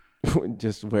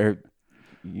 Just wear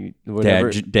you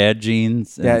whatever. Dad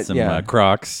jeans and Dad- some yeah.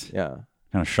 Crocs. Yeah,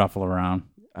 Kind of shuffle around.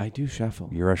 I do shuffle.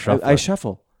 You're a shuffler. I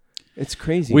shuffle. It's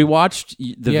crazy. We watched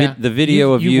the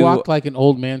video of you. you. walked like an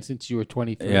old man since you were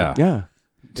 23. Yeah. Yeah,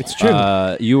 it's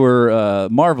true. You were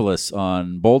marvelous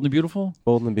on Bold and Beautiful.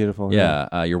 Bold and beautiful.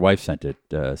 Yeah, your wife sent a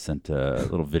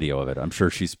little video of it. I'm sure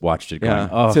she's watched it. Yeah. Going,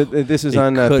 oh, So this was it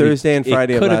on could- Thursday and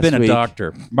Friday It of could have last been week. a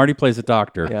doctor. Marty plays a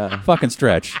doctor. Yeah. Fucking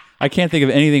stretch. I can't think of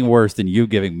anything worse than you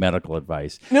giving medical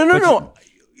advice. No.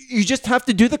 You just have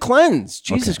to do the cleanse.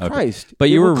 Jesus Okay. Christ! But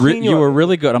It you will were clean you up. were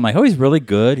really good. I'm like, oh, he's really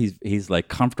good. He's like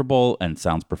comfortable and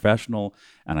sounds professional.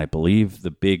 And I believe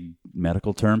the big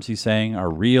medical terms he's saying are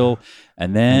real.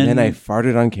 And then And then I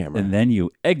farted on camera. and then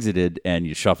you exited and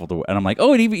you shuffled away. And I'm like,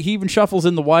 oh, he even shuffles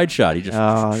in the wide shot. He just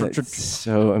Oh, that's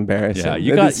so embarrassing.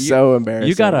 yeah. That is so embarrassing.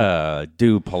 You gotta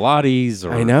do Pilates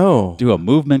or I know. do a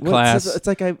movement Well, class. It's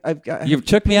like I've got. You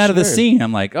took me out of the nerve. scene.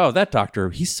 I'm like, oh, that doctor,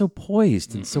 he's so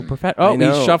poised and so professional. Oh, I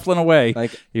know. he's shuffling away.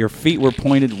 Like- your feet were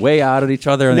pointed way out at each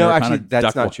other. And No, they were actually, kinda that's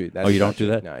duck- not true. That's oh, you not don't do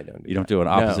true. that? No, I don't do You don't that. do an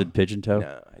No. opposite pigeon toe?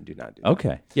 No, I do not do.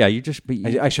 Okay. Yeah, you just be.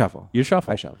 That. I shuffle. You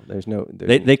shuffle. I shuffle. There's no.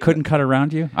 They couldn't cut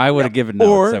around you. I would have given notes.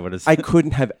 Or I would have. I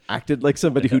couldn't have acted like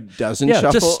somebody who doesn't yeah,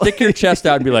 shuffle. just stick your chest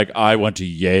out and be like, I went to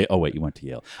Yale. Oh wait, you went to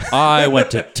Yale. I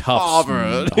went to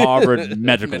Tufts, Harvard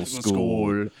Medical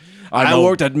School. I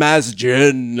worked at Mass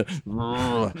Gen.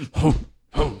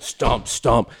 Stomp,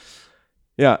 stomp.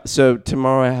 Yeah. So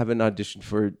tomorrow I have an audition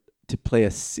to play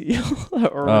a SEAL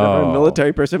or whatever, a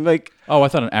military person. I'm like, Oh, I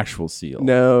thought an actual seal.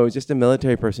 no, just a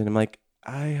military person. I'm like,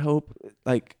 I hope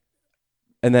like.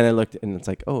 And then I looked and it's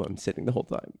like, oh, I'm sitting the whole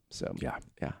time. So Yeah.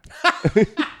 yeah.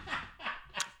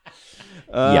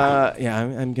 Yeah. Yeah.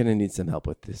 I'm gonna need some help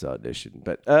with this audition,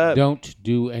 but Don't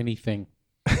do anything.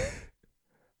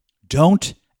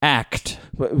 Don't act.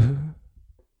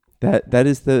 that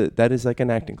is like an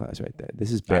acting class right there.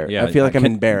 This is Barry. Yeah, I feel like I'm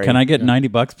in Barry. Can I get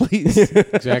 $90, please?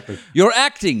 Exactly. You're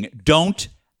acting. Don't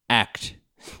act.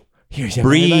 Here's your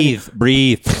money.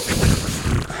 Breathe.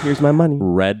 Here's my money.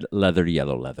 Red leather,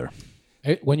 yellow leather.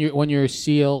 When you're a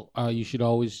SEAL, you should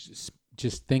always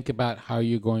just think about how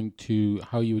you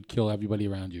would kill everybody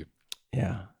around you.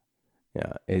 Yeah.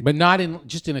 But not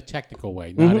just in a technical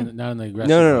way, not in the aggressive.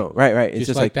 No. way. Right. It's Just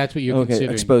just like like that's what you're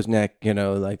considering. exposed neck.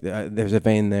 Like there's a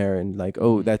vein there, and like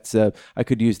that's I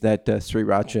could use that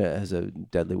sriracha as a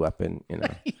deadly weapon. You're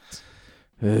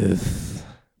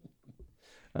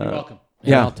welcome. And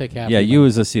yeah. I'll take half. Yeah, of you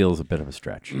as a seal is a bit of a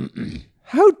stretch.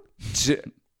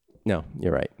 No,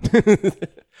 you're right.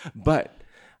 But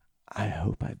I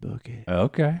hope I book it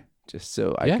Okay. just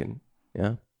so I Yeah. can.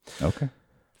 Yeah. Okay.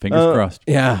 Fingers crossed.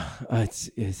 Yeah. It's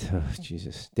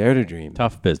Jesus. Dare to dream.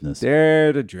 Tough business.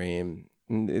 Dare to dream.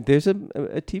 And there's a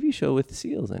TV show with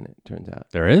seals in it. Turns out.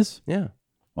 There is? Yeah.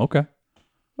 Okay.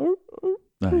 Oh,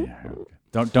 yeah, okay.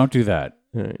 Don't do that.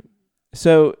 All right.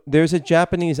 So there's a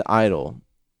Japanese idol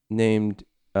named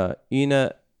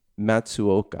Ina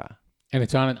Matsuoka. And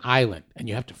it's on an island, and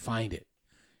you have to find it,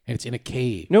 and it's in a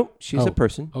cave. Nope, she's Oh. a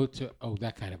person.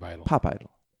 That kind of idol. Pop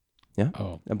idol. Yeah.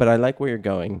 Oh, But I like where you're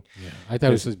going, yeah. I thought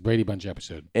it was a Brady Bunch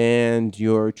episode. and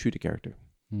you're true to character.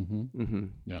 Mm-hmm.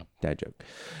 Yeah. Dad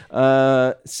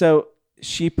joke. So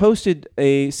she posted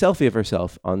a selfie of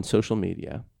herself on social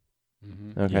media.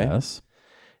 Okay. Yes.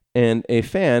 And a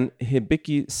fan,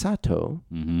 Hibiki Sato,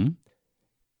 Mm-hmm.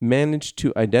 managed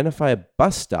to identify a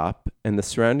bus stop and the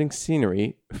surrounding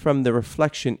scenery from the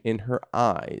reflection in her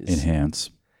eyes.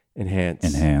 Enhance. Enhance.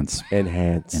 Enhance.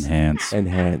 Enhance. Enhance.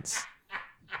 Enhance.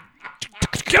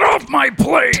 Get off my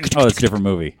plane! Oh, it's a different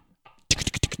movie.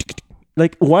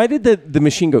 Like, why did the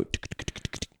machine go?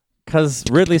 Because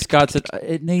Ridley Scott said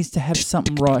it needs to have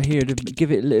something right here to give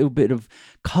it a little bit of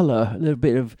color, a little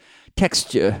bit of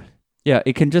texture. Yeah,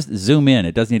 it can just zoom in.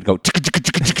 It doesn't need to go.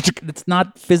 It's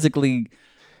not physically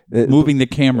moving the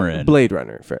camera in. Blade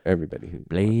Runner for everybody who.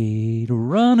 Blade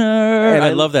Runner. And I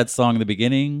I- love that song in the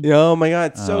beginning. Oh my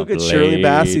God, it's so Oh, good. Shirley Blade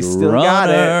Bassey still got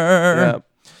it.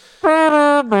 Runner.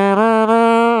 Yeah.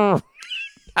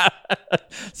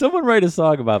 Someone write a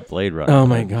song about Blade Runner. Oh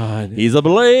my God. He's a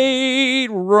Blade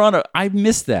Runner. I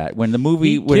missed that when the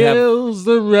movie He would have. kills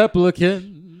the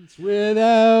replicants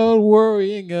without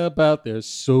worrying about their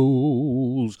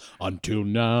souls. Until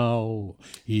now,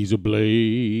 he's a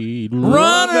Blade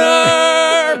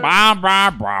Runner. Bah,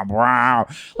 bah, bah, bah.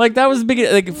 Like that was the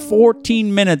beginning, like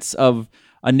 14 minutes of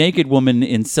a naked woman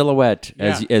in silhouette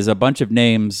as a bunch of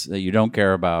names that you don't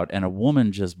care about, and a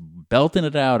woman just belting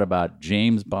it out about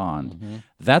James Bond.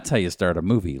 That's how you start a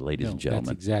movie, ladies and That's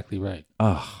gentlemen. exactly right.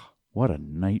 Oh, what a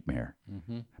nightmare.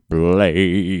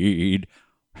 Blade.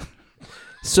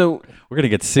 So We're gonna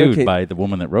get sued Okay. by the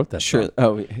woman that wrote that. sure. song.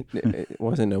 Oh, it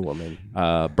wasn't a woman.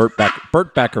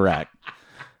 Burt Bacharach.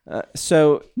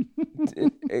 So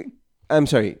I'm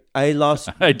sorry. I lost.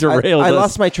 I derailed I us.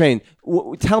 lost my train.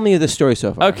 Tell me the story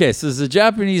so far. Okay, so there's a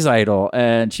Japanese idol,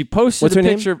 and she posted What's a her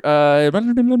name? picture.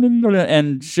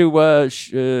 And He has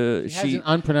she. an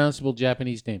unpronounceable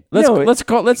Japanese name. Let's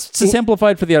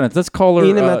simplify it for the audience. Let's call her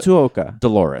Ina Matsuoka.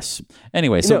 Dolores.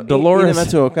 Anyway, so No, Dolores. Ina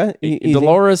Matsuoka. Easy.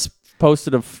 Dolores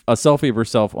posted a selfie of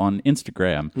herself on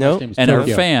Instagram. No. First name is And her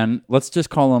Tokyo. fan, let's just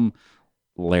call him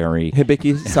Larry.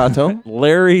 Hibiki Sato.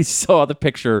 Larry saw the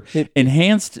picture,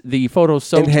 enhanced the photo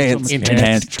so Enhanced.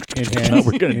 Enhanced.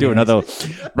 We're gonna do another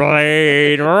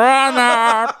Blade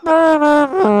Runner.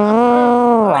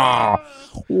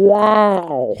 Wow.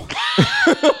 Wow.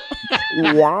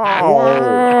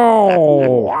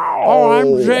 Oh,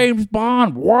 I'm James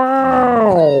Bond.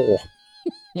 Wow.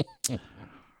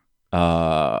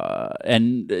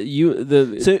 And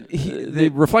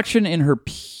the reflection in her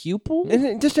pupil.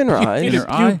 Just in her eyes. In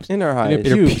her eye? In her eyes. her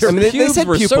pubes. I mean, they Pubes said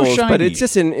were so pupils, but shiny. it's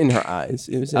just in her eyes.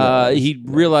 It was in her eyes. He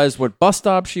realized what bus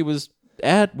stop she was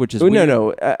at, which is Oh, weird.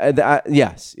 no.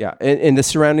 Yes, yeah. And the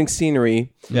surrounding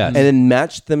scenery. Yes. And then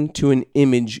matched them to an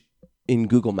image in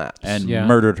Google Maps. and Yeah.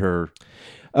 murdered her.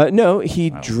 No, he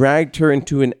dragged her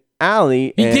into an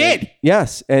alley. He and- did?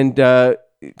 Yes, and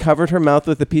covered her mouth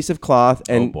with a piece of cloth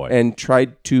and boy. and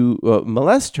tried to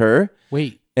molest her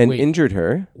Wait. and injured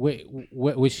her. Wait,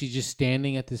 was she just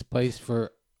standing at this place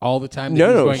for all the time? that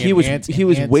No, going, he was enhance, he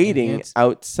was enhance, waiting enhance?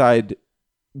 outside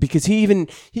because he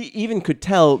even could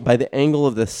tell by the angle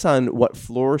of the sun what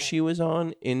floor she was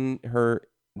on in the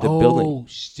building.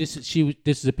 This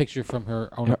is a picture from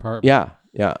her own apartment.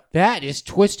 Yeah. That is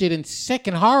twisted and sick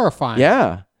and horrifying.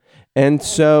 Yeah. And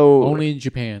so Only in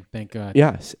Japan, thank God.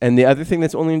 yes, and the other thing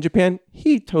that's only in Japan,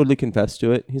 he totally confessed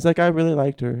to it. He's like, I really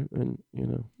liked her, and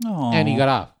And he got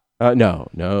off. no,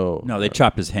 No, they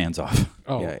chopped his hands off.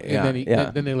 Oh, Yeah,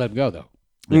 and then they let him go though.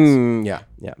 yeah,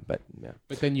 but yeah.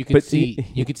 But then you could But see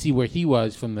you could see where he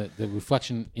was from the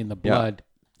reflection in the blood.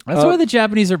 That's why the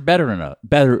Japanese are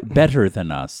better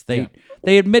than us.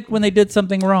 They admit when they did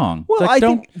something wrong. Well, It's I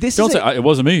don't think this don't is say it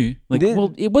wasn't me. Like, This-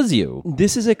 well, it was you.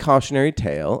 This is a cautionary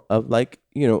tale of like,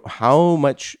 how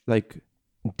much like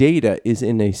data is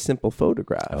in a simple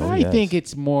photograph. I think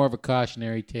it's more of a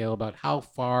cautionary tale about how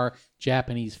far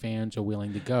Japanese fans are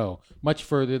willing to go, much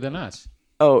further than us.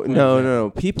 Oh,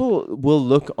 no. People will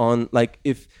look on, like,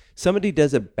 if somebody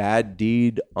does a bad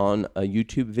deed on a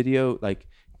YouTube video, like,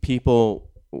 people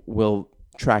will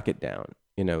track it down.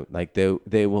 Like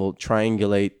they will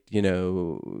triangulate,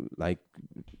 like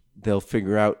they'll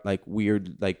figure out like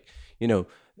weird, like,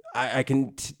 I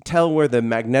can tell where the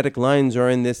magnetic lines are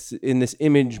in this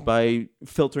image by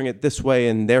filtering it this way,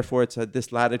 and therefore it's at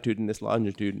this latitude and this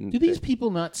longitude. And Do these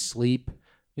people not sleep?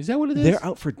 Is that what it is? they're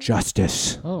out for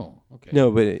justice. Oh, okay.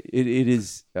 No, but it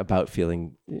is about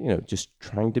feeling, just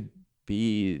trying to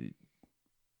be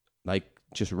like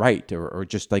just right or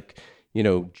just like,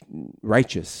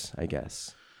 righteous, I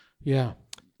guess. Yeah.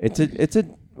 It's a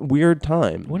weird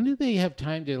time. When do they have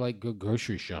time to like go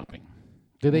grocery shopping?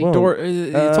 Do they? Well,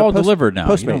 It's all delivered now.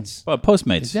 Postmates.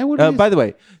 Postmates. Is that what it is? By the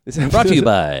way, this Brought to you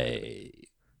by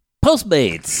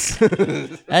Postmates.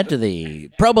 Enter the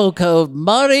promo code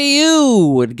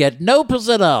MARIU and get no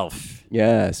 % off.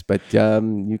 Yes, but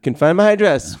you can find my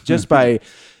address just by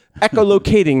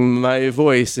echolocating my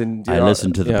voice. And I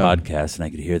listened to the podcast and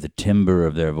I could hear the timbre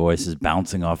of their voices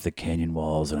bouncing off the canyon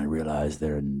walls, and I realized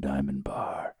they're in Diamond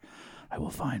Bar. I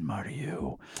will find Marty. I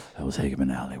will take him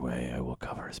in an alleyway. I will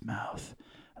cover his mouth,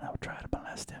 and I will try to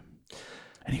molest him.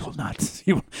 And he will not.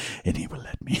 He will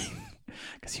let me,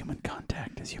 because human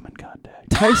contact is human contact.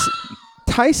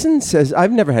 Tyson says,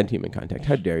 I've never had human contact.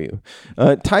 How dare you?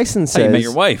 Tyson How you met says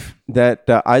your wife? that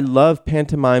I love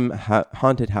pantomime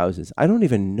haunted houses. I don't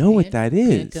even know what that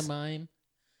is. Pantomime.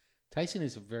 Tyson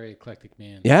is a very eclectic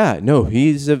man. Yeah, no,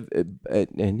 he's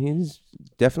and he's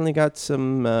definitely got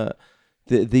some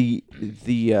the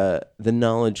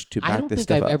knowledge to I back don't this think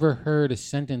stuff I've up. ever heard a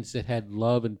sentence that had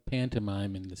love and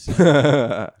pantomime in the same.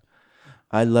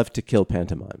 I love to kill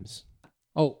pantomimes.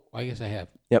 Oh, I guess I have.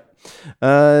 Yep.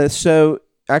 So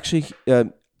actually,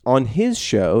 on his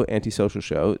show, Antisocial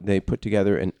Show, they put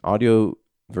together an audio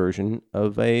version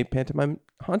of a pantomime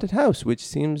haunted house, which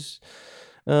seems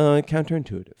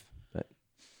counterintuitive. But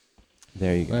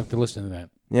there you I go. have to listen to that.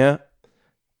 Yeah.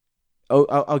 Oh,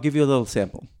 I'll give you a little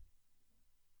sample.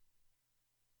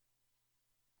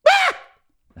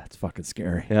 That's fucking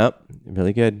scary. Yep.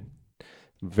 Really good.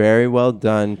 Very well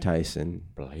done, Tyson.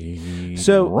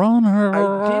 So Runner.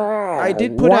 I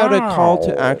did put out a call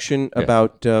to action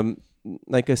about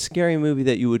like a scary movie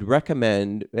that you would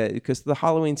recommend, because the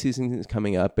Halloween season is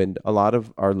coming up, and a lot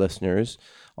of our listeners,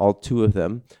 all two of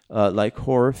them, like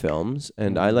horror films,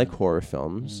 and I like horror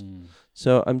films.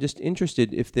 So I'm just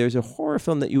interested if there's a horror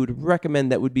film that you would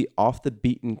recommend that would be off the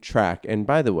beaten track. And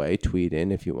by the way, tweet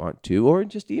in if you want to, or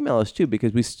just email us too,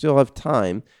 because we still have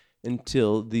time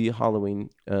until the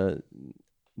Halloween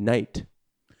night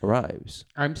arrives.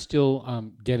 I'm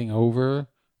still getting over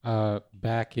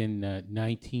back in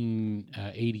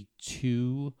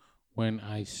 1982 when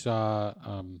I saw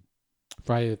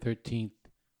Friday the 13th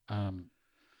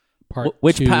part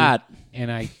Which 2, part?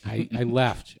 and I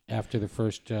left after the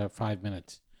first 5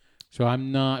 minutes. So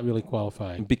I'm not really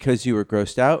qualified. Because you were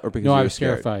grossed out, or because No, you I were was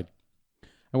scared? terrified.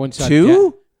 I went and saw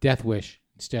Two? Death Wish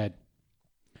instead.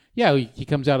 Yeah, he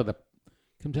comes out of the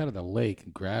lake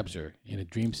and grabs her in a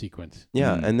dream sequence.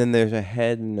 Yeah, and then there's a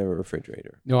head in the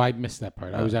refrigerator. No, I missed that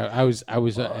part. I was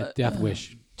at Death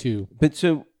Wish too. But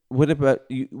so, what about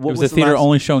you? What Was the theater last,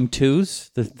 only showing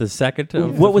twos? The second?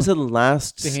 What was the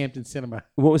last? The Hampton Cinema.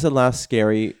 What was the last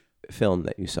scary film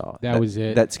that you saw? That was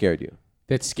it. That scared you?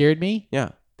 That scared me. Yeah.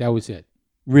 That was it.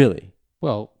 Really?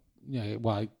 Well, yeah.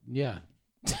 Well, yeah.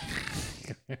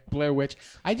 Blair Witch.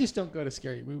 I just don't go to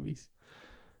scary movies.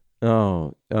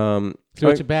 Oh. So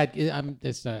it's a bad. I'm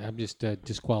just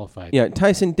disqualified. Yeah,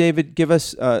 Tyson, David, give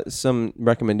us some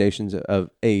recommendations of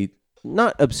a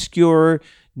not obscure,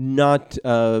 not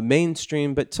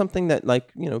mainstream, but something that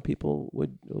people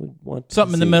would want. To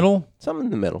Something in the see. middle? Something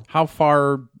in the middle. How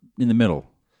far in the middle?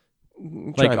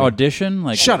 Try Like me. Audition?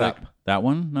 Like Shut like up. That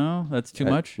one? No, that's too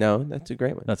much. No, that's a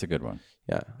great one. That's a good one.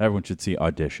 Yeah, Everyone should see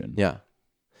Audition. yeah.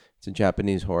 It's a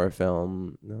Japanese horror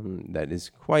film that is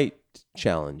quite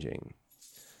challenging.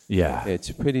 Yeah.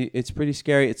 It's pretty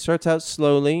scary. It starts out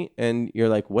slowly, and you're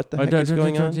like, "What the heck is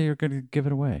going on?" You're going to give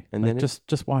it away. And Like, then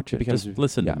just watch it. becomes- Just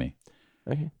listen yeah. to me.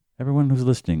 Okay. Everyone who's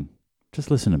listening,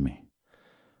 just listen to me.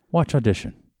 Watch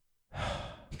Audition.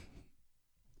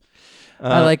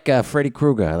 I like Freddy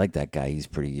Krueger. I like that guy. He's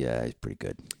pretty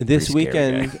good. This Pretty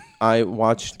scary weekend, I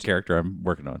watched Character I'm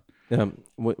working on.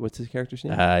 What's his character's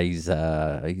name? He's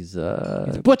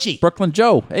Butchie. Brooklyn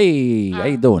Joe. Hey, how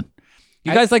you doing?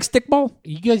 You guys like stickball?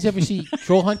 You guys ever see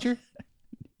Troll Hunter?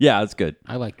 Yeah, that's good.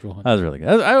 I like Troll Hunter. That was really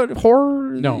good.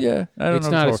 Horror? No. Yeah. I don't It's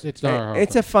know. not. It's not a horror.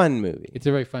 It's a fun movie. It's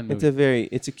a very fun movie.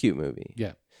 It's a cute movie.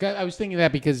 Yeah. I was thinking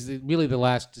that because really the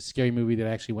last scary movie that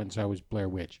I actually went and saw was Blair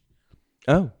Witch.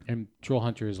 Oh, And Troll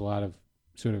Hunter is a lot of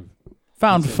sort of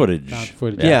Found footage. found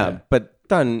footage. yeah, but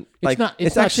done. Like, not-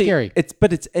 it's not actually scary.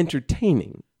 But it's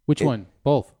entertaining. Which one?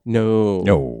 Both. No.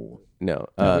 No.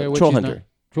 Blair Witch Troll is Hunter. not-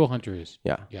 Troll Hunter is.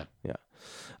 Yeah. Yeah.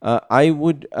 I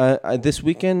would this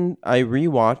weekend I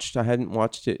rewatched. I hadn't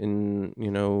watched it in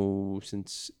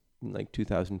since like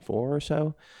 2004 or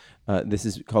so. This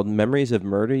is called Memories of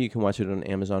Murder. You can watch it on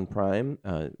Amazon Prime.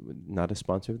 Not a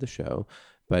sponsor of the show,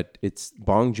 but it's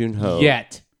Bong Joon-ho.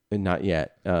 Yet. Not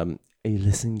yet. Are you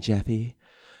listening, Jeffy?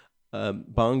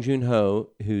 Bong Joon-ho,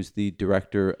 who's the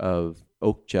director of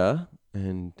Okja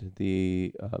and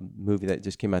the movie that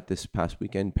just came out this past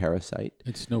weekend, Parasite.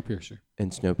 It's Snowpiercer.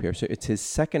 And Snowpiercer. It's his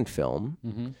second film,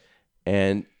 Mm-hmm.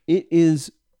 and it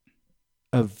is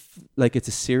it's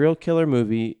a serial killer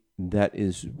movie that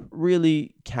is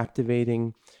really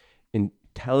captivating,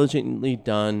 intelligently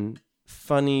done,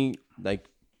 funny, like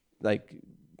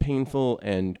painful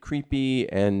and creepy,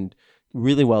 and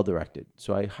really well directed.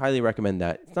 So I highly recommend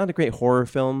that. It's not a great horror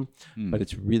film, but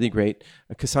it's really great.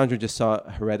 Cassandra just saw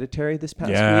Hereditary this past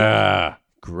week.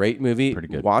 Great movie. Pretty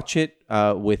good. Watch it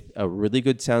with a really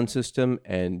good sound system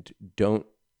and don't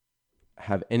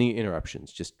have any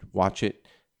interruptions. Just watch it,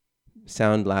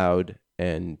 sound loud,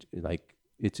 and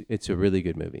it's a really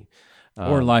good movie.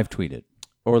 Or live tweet it.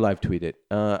 Or live tweet it.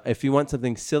 If you want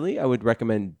something silly, I would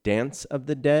recommend Dance of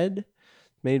the Dead,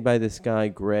 made by this guy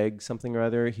Greg something or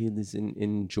other. He lives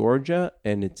in Georgia,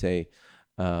 and it's a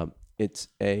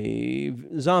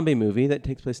zombie movie that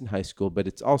takes place in high school, but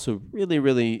it's also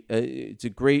really it's a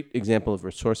great example of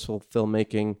resourceful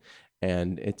filmmaking,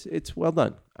 and it's well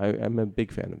done. I'm a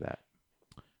big fan of that.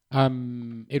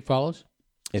 It Follows.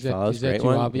 It Follows, is that great too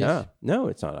one. obvious? Yeah, no,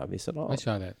 it's not obvious at all. I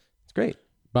saw that. It's great.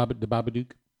 The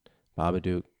Babadook.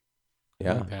 Babadook.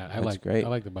 Yeah, I like that. that's great. I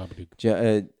like the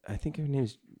Babadook. I think her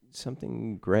name's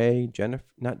something Gray.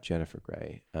 Not Jennifer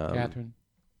Gray.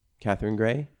 Catherine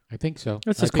Gray. I think so.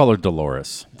 Let's just call her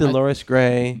Dolores. Dolores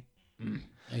Gray.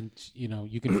 And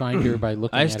you can find her by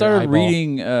looking. I at started her eyeball.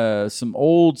 reading some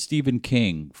old Stephen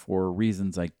King for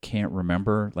reasons I can't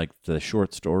remember, like the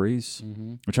short stories,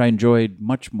 which I enjoyed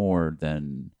much more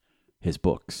than his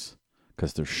books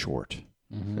because they're short.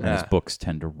 And his books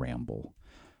tend to ramble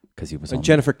because he was on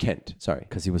Jennifer Kent. Sorry,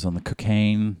 because he was on the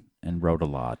cocaine and wrote a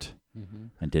lot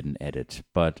and didn't edit,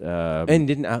 but and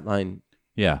didn't outline.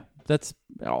 yeah, that's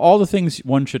all the things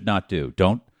one should not do.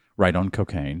 Don't write on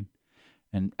cocaine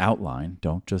and outline.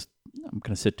 Don't just, I'm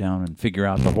going to sit down and figure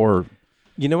out the horror.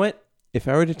 You know what? If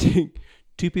I were to take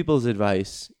two people's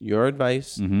advice, your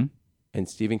advice and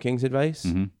Stephen King's advice,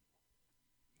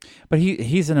 But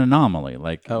he's an anomaly.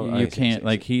 Like Oh, you I see, can't.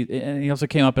 I see. And he also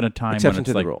came up in a time exception when it's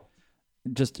to like the rule.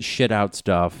 just shit out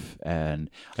stuff. And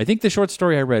I think the short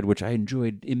story I read, which I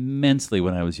enjoyed immensely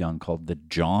when I was young, called The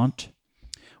Jaunt,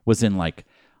 was in like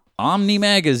Omni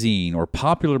Magazine or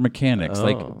Popular Mechanics. Oh.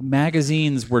 Like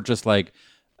magazines were just like,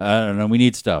 I don't know, we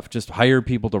need stuff. Just hire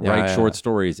people to write yeah. short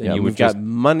stories, and Yeah, you we've would just got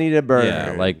money to burn.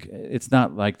 yeah, like it's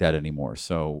not like that anymore.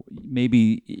 So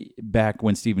maybe back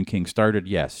when Stephen King started,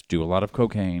 yes, do a lot of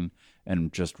cocaine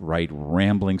and just write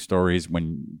rambling stories.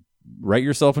 Write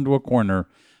yourself into a corner,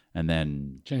 and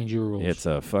then Change your rules. it's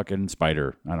a fucking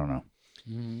spider. I don't know.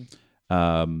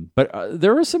 But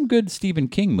there are some good Stephen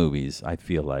King movies, I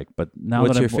feel like. But now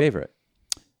What's that your favorite?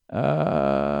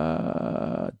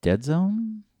 Dead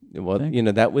Zone. Well, think? you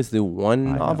know, that was the one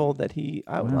I know. novel that he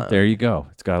outlined. Well, there you go.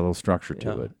 It's got a little structure to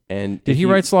Yeah. it. And Did if he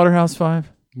you- write Slaughterhouse-Five?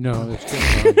 No,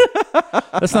 that's good.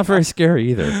 That's not very scary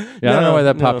either. Yeah, I don't know why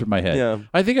that popped in my head. Yeah.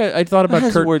 I think I thought about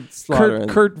has the word slaughter in it.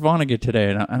 Kurt Vonnegut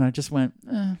today, and I just went,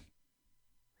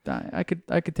 I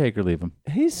could take or leave him.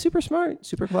 He's super smart,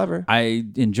 super clever. I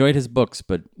enjoyed his books,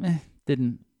 but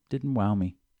didn't wow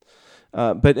me.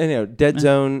 But anyhow, Dead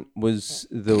Zone was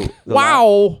the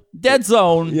Wow, Dead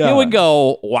Zone. Yeah. Here we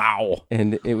go. Wow,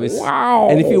 and it was wow.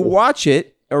 And if you watch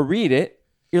it or read it,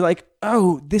 you're like,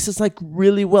 oh, this is like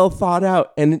really well thought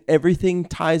out, and everything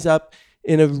ties up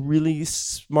in a really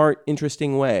smart,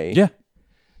 interesting way. yeah,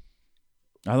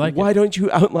 I like Why it don't you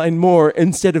outline more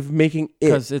instead of making it?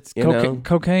 because it's you know?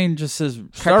 cocaine. Just says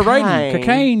start writing. Cocaine.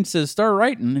 Cocaine says start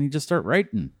writing, and you just start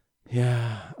writing.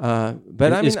 Yeah,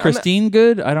 but I mean, Is Christine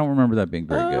good? I don't remember that being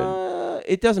very good.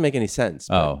 It doesn't make any sense.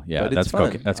 Oh, yeah, but that's it's fun.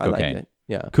 cocaine. That's I liked cocaine. it.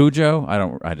 Yeah. Cujo, I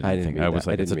didn't I didn't think read I was that.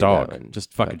 I like, it's a didn't read that dog. one.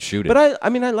 Just fucking shoot it. But I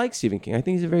mean, I like Stephen King. I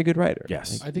think he's a very good writer.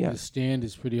 Yes. I think yeah. The Stand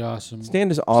is pretty awesome.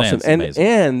 Stand is awesome, Stand's and amazing.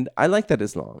 and I like that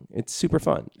it's long. It's super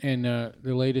fun. And the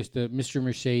latest, Mr.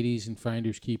 Mercedes and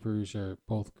Finders Keepers are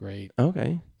both great.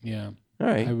 Okay, Yeah, all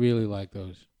right. I really like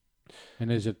those. And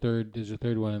there's a third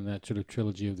one in that sort of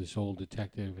trilogy of this old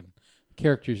detective, and the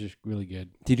characters are really good.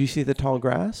 Did you see The Tall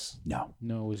Grass? No.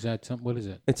 No, is that something? What is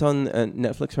it? It's on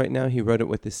Netflix right now. He wrote it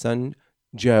with his son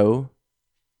Joe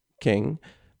King,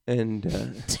 and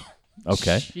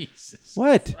Okay. Jesus.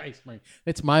 what? Christ,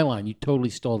 that's my line. You totally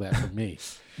stole that from me.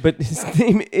 But his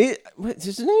name is what's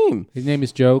his name? His name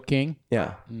is Joe King.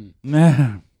 Yeah.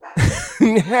 Nah.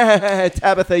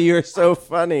 Tabitha, you're so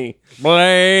funny.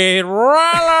 Blade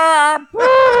Runner.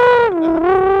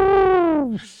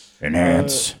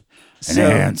 Enhance.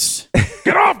 Enhance.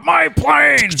 Get off my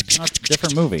plane. That's a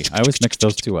different movie. I always mix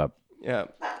those two up. Yeah.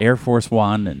 Air Force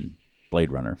One and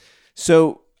Blade Runner.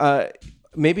 So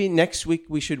maybe next week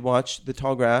we should watch The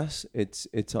Tall Grass. It's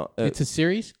It's a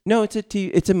series. no, it's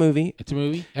a movie. It's a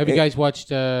movie. Have you guys watched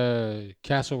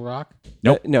Castle Rock?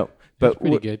 Nope. No, but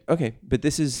pretty good. Okay, but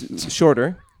this is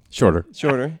shorter, Shorter.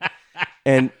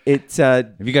 and it's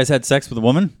Have you guys had sex with a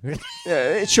woman?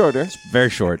 it's shorter, Very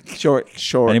short.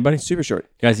 short. Anybody? Super short.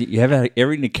 Guys, you ever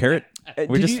eaten a carrot?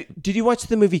 Did you watch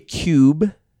the movie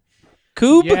Cube?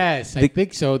 Cube? Yes, I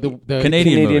think so. The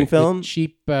Canadian movie. film, the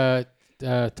cheap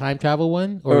time travel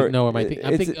one, or no? Am I think?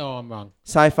 I'm it's- thinking. Oh, I'm wrong.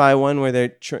 sci-fi one where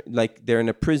they're in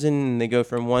a prison and they go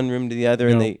from one room to the other,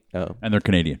 and No. And they're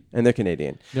Canadian. they're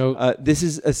Canadian. No. This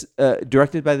is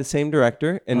directed by the same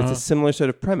director, and it's a similar sort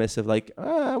of premise of like,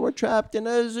 we're trapped in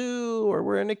a zoo, or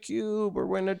we're in a cube, or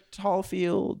we're in a tall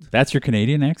field. That's your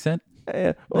Canadian accent?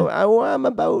 I'm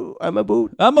about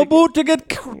I'm about to get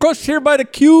crushed here by the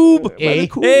cube. by the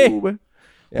cube. Hey.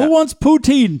 Who wants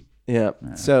poutine? Yeah.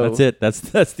 So That's it.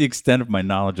 That's the extent of my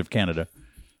knowledge of Canada.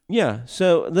 Yeah.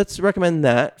 So let's recommend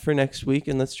that for next week,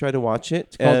 and let's try to watch it.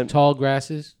 It's called Tall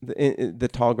Grasses. The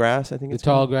Tall Grass, I think. The It's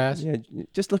Tall called. Grass. Yeah.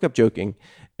 Just look up Joking,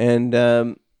 and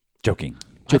Joking.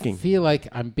 Joking. I feel like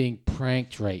I'm being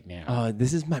pranked right now.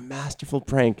 This is my masterful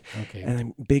prank. Okay. And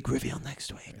I'm big reveal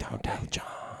next week. Don't tell John.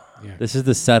 This is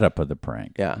the setup of the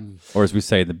prank. Yeah. Or as we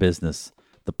say in the business,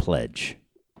 the pledge.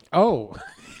 Oh,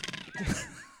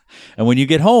 And when you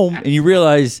get home and you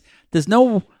realize there's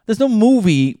no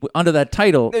movie under that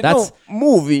title, that's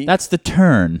movie. that's the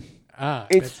turn.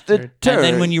 It's the turn. And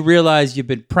then when you realize you've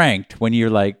been pranked, when you're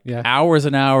like Yeah. hours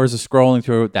and hours of scrolling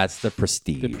through, that's the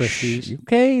prestige. The Prestige.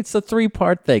 Okay, it's a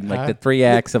 3-part thing, like the 3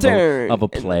 acts of turn. a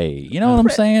play. You know what I'm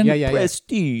saying? yeah.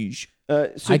 Prestige. So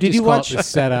I did just you call watch? it the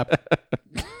setup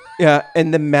Yeah,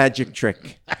 and the magic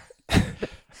trick.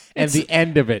 and the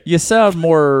end of it? You sound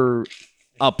more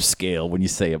upscale when you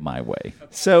say it my way.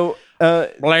 So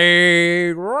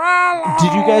Blade Runner.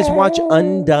 did you guys watch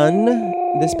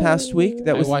Undone this past week?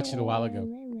 That I was watched it a while ago.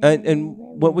 and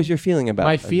what was your feeling about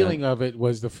My Undone? feeling of it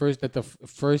was the first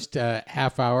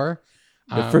half hour,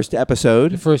 the first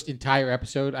episode? the first entire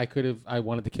episode. I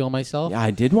wanted to kill myself. Yeah,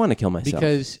 I did want to kill myself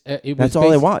Because it was That's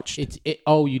all I basi- watched.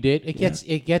 Oh, you did?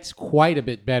 It gets quite a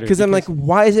bit better. because I'm like,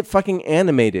 why is it fucking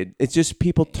animated? It's just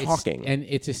people it's- talking. and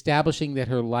it's establishing that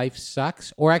her life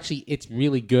sucks, or actually, it's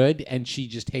really good, and she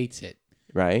just hates it.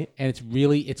 Right? And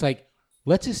it's like,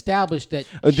 let's establish that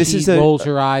this she is a- rolls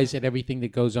her eyes at everything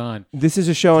that goes on. This is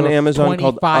a show on For Amazon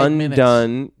called 25 minutes.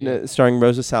 Undone, Yeah. starring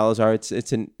Rosa Salazar. It's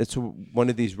one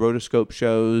of these rotoscope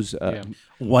shows. Yeah.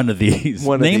 One of these.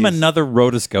 One of Name these. another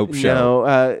rotoscope show. No,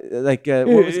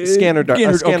 what was it? Scanner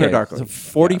okay. Darkly. So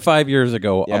 45 years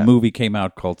ago, Yeah. a movie came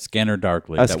out called Scanner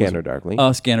Darkly. That was- Scanner Darkly.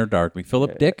 Scanner Darkly.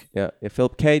 Philip Dick? Yeah,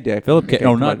 Philip K. Dick. Philip K. Okay,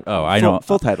 No, come not. on. Oh, I Full- know.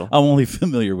 Full title. I'm only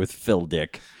familiar with Phil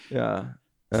Dick. Yeah.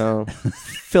 Oh,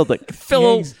 Phil Dick.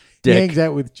 Phil He Dick. hangs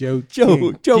out with Joe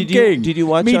Joe King. King. Did you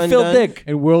watch Meet Phil Undone? Dick.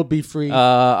 And World Be Free.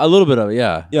 A little bit of it,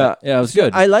 yeah. Yeah. Yeah, it was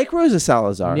good. I like Rosa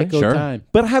Salazar, Nico sure. Time.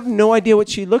 but I have no idea what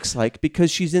she looks like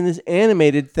because she's in this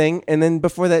animated thing, and then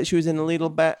before that, she was in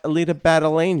Alita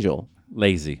Battle Angel.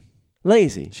 Lazy.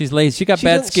 Lazy. She's lazy. She got She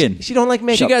bad don't- skin. She don't like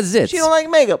makeup. She got zits. She don't like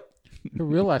makeup. Her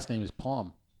real last name is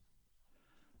Palm.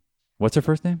 What's her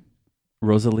first name?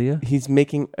 Rosalia? He's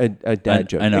making a dad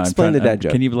joke. I know. Explain the dad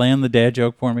joke. Can you land the dad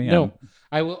joke for me? No,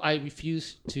 I will. I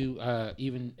refuse to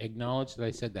even acknowledge that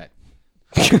I said that.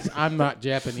 Because I'm not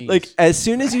Japanese. Like as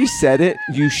soon as you said it,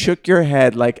 you shook your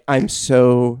head like I'm such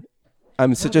a that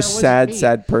wasn't sad, me.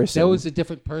 sad person. That was a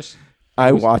different person.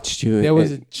 I watched you. There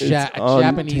was a It's on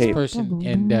Japanese tape. person,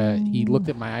 and he looked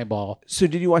at my eyeball. So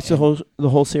did you watch the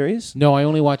whole series? No, I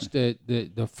only watched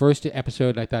the first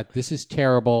episode. I thought, this is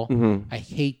terrible. Mm-hmm. I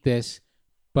hate this,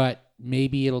 but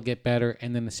maybe it'll get better.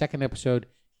 And then the second episode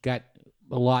got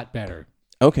a lot better,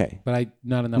 Okay. but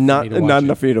not enough. Not for me to watch not it.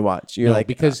 enough for you to watch. You're No, like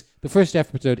because the first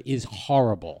episode is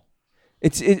horrible.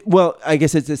 well, I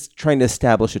guess it's just trying to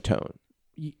establish a tone.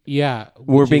 Yeah,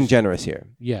 We're which being is- generous here.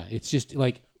 Yeah, it's just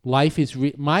like my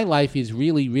life is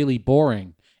really, really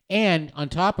boring. And on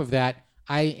top of that,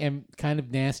 I am kind of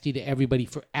nasty to everybody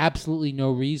for absolutely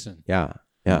no reason. Yeah.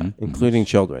 Yeah. Including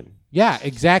children. Yeah,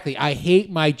 exactly. I hate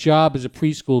my job as a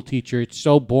preschool teacher. It's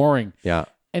so boring. Yeah.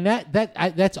 And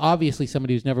that's obviously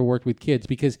somebody who's never worked with kids,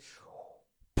 because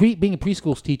being a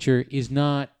preschool teacher is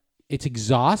not. It's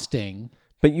exhausting.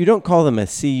 But you don't call them a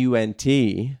CUNT.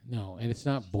 No, and it's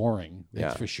not boring.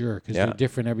 That's Yeah. for sure, because Yeah. they're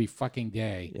different every fucking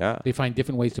day. Yeah. They find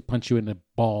different ways to punch you in the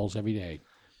balls every day.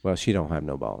 Well, she don't have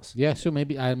no balls. Yeah, so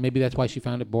maybe that's why she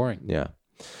found it boring. Yeah.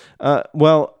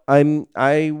 Well,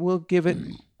 I will give it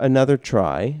another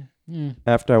try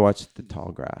after I watch The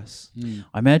Tall Grass.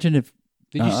 I imagine if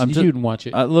Did you, I'm you just- didn't watch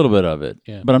it? a little bit of it,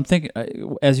 Yeah. but I'm thinking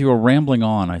as you were rambling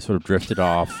on, I sort of drifted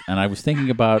off, and I was thinking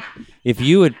about if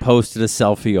you had posted a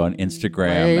selfie on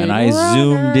Instagram and I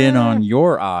zoomed in on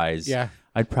your eyes, Yeah.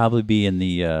 I'd probably be in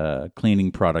the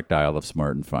cleaning product aisle of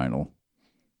Smart and Final.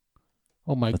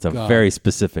 Oh my That's a god, very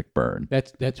specific burn.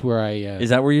 that's where I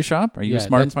Is that where you shop? Are you a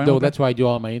Smart and that's, Final? no, guy? that's why I do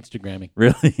all my Instagramming.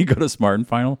 Really? You go to Smart and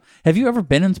Final? Have you ever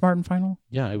been in Smart and Final?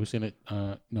 Yeah, I was in it.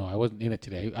 No, I wasn't in it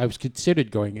today. I was considered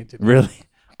going into it. Really?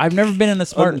 I've never been in a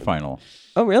Smart and Final.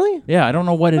 Oh, really? Yeah, I don't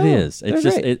know what it is. they're It's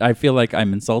just great. I feel like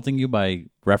I'm insulting you by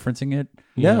referencing it.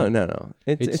 No.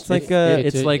 It's like a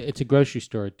it's a grocery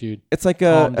store, dude. it's like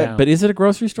Calm a down. But is it a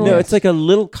grocery store? no, it's like a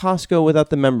little Costco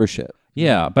without the membership.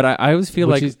 Yeah, but I always feel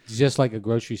Which like is just like a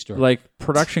grocery store. like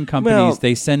production companies, Well,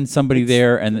 they send somebody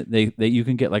there and they you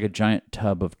can get like a giant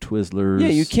tub of Twizzlers. Yeah,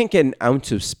 you can't get an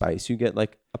ounce of spice. You get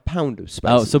like a pound of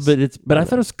spice. Oh, so but I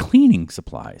thought it was cleaning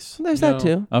supplies. There's No. that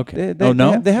too. Okay. They, oh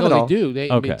no. they have no, it all. they do. They,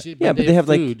 Okay. Yeah, but they have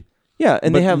like food. yeah,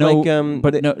 and But they have no- like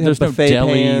but they no, have there's no buffet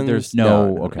deli, pans. there's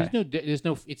no- okay. There's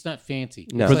no. It's not fancy.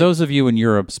 No. For those of you in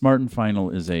Europe, Smart and Final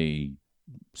is a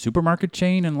supermarket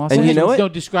chain in Los And you Angeles. know what? No,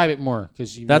 describe it more,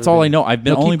 because That's all I know. I've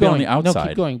been only been on the No, outside.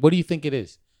 keep going. What do you think it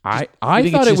is? I you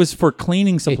think thought it's it was just- for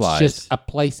cleaning supplies. It's just a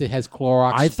place that has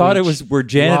Clorox. I thought it bleach, was where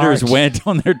janitors large. went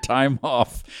on their time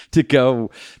off to go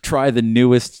try the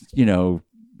newest,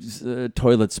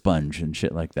 toilet sponge and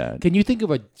shit like that. Can you think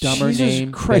of a dumber Jesus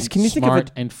name? Christ, than can you think of a-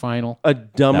 Smart and Final? A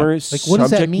dumber Like, what does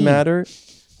that subject mean? matter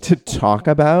to talk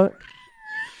about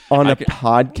on a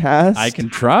podcast. I can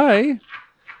try.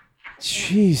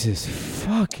 Jesus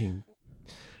fucking.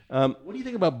 What do you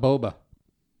think about boba?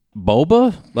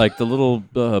 Boba? Like the little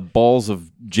balls of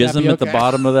jism at the Tapioca.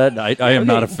 bottom of that? I am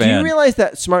not a Do you fan. realize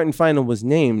that Smart and Final was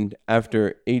named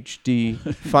after HD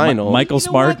Final Michael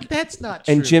Smart? That's not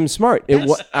true. and Jim Smart? It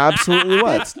absolutely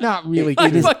was. That's not really I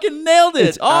true. fucking nailed it.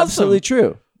 It's awesome. absolutely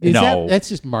true. Is No. that's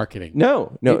just marketing.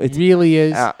 No, it it's really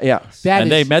is. yeah. That And is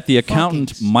they met the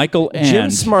accountant, fucking- Michael and Jim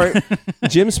Smart.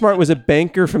 Jim Smart was a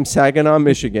banker from Saginaw,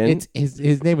 Michigan, It's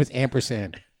his name was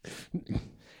Ampersand.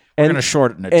 and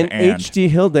shorten it and to and. HD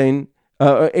Hildane,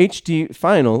 HD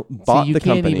Final bought you the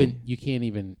can't company. you can't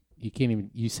even.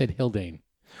 You said Hildane.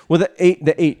 Well,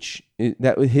 the H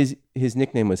that was his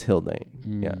nickname was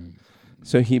Hildane. Yeah.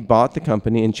 So he bought the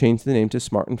company and changed the name to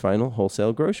Smart and Final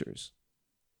Wholesale Grocers.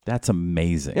 That's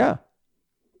amazing. Yeah.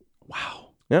 Wow.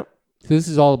 Yep. So this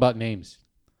is all about names.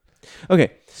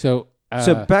 Okay. So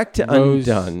So back to Rose-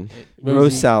 Undone. Rosie-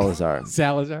 Rose Salazar.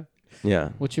 Salazar. Yeah.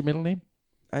 What's your middle name?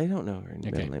 I don't know her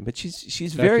Okay. middle name, but she's Back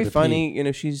to very the funny. You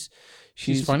know, she's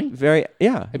funny? Very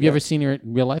yeah. Have you ever seen her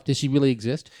in real life? Does she really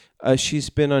exist? She's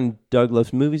been on Doug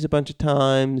Loves Movies a bunch of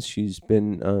times. She's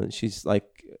been she's like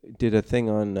did a thing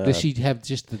on Does she have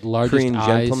just the largest Korean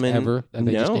eyes Gentleman ever? Are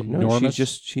they just no, enormous?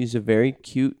 she's a very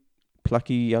cute,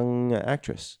 plucky young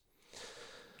actress.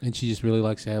 And she just really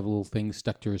likes to have little things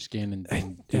stuck to her skin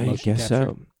and do I motion guess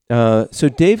capture. so. So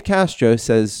Dave Castro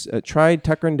says, tried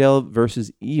Tucker and Dale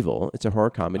versus Evil. It's a horror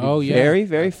comedy. Oh yeah, very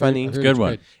very I've heard- funny. I've heard Good it's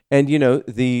one. And you know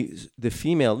the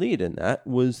female lead in that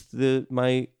was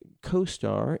my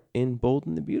co-star in Bold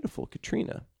and the Beautiful,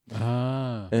 Katrina,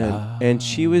 Ah. and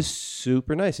she was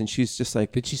super nice. And she's just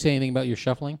like, Did she say anything about your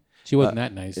shuffling? She wasn't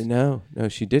that nice. no,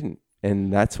 she didn't.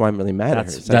 And that's why I'm really mad at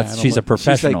her. It's like, That's she's a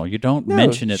professional. like- you don't No,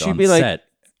 mention it she'd on be like- set.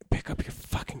 pick up your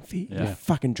fucking feet, you Yeah.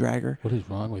 fucking dragger. What is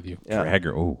wrong with you? Yeah.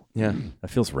 Dragger. Oh, Yeah, that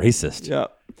feels racist. yeah.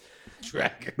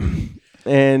 Drag.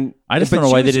 And I just but don't know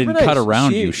she why they was didn't super cut nice.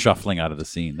 around She- you shuffling out of the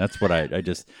scene. That's what I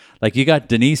just like. You got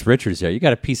Denise Richards there. You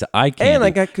got a piece of eye candy. And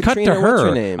I got cut Katrina, to what's her.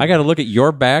 her name? I got to look at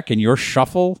your back and your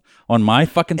shuffle on my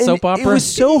fucking And soap opera. It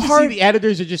was so See, hard. the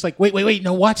editors are just like, wait,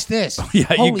 no, watch this. yeah,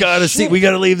 you Holy got to see. shit. We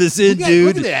got to leave this in, Look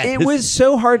dude. at that. It was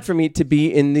so hard for me to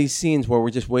be in these scenes where we're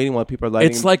just waiting while people are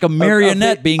lighting. It's like a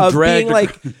marionette being dragged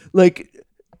like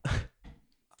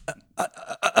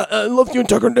I love you and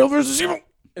Tucker and Dale versus Evil.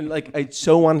 And like I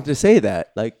so wanted to say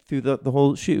that like through the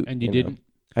whole shoot. And you know? didn't?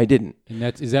 I didn't. And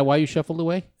is that why you shuffled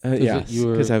away? Yeah, you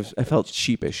were- because I felt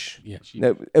sheepish. Yeah,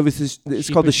 No, it was. It's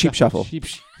called the sheep shuffle.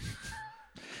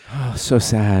 Oh, so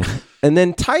sad. And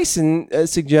then Tyson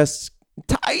suggests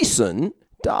Cabin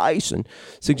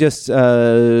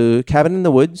in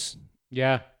the Woods.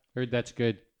 Yeah, heard that's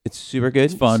good. It's super good.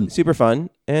 It's fun. Super fun.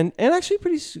 And actually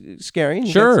pretty scary. And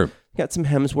Sure. Got some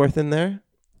Hemsworth in there.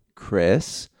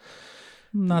 Chris.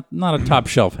 Not a top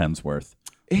shelf Hemsworth.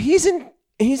 He's in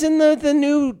the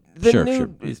new Sure.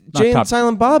 He's not Jay and top-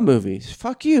 Silent Bob movies.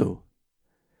 Fuck you.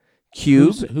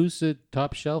 Cube. Who's the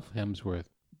top shelf Hemsworth?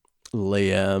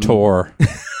 Liam. Tor,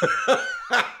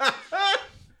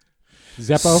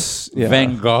 Zeppo? Yeah.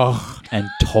 Van Gogh, and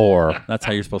Tor. That's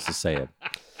how you're supposed to say it.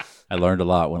 I learned a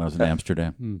lot when I was in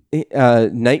Amsterdam.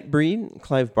 Nightbreed.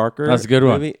 Clive Barker. That's a good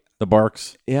one. movie. The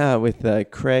Barks. Yeah, with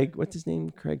Craig. What's his name?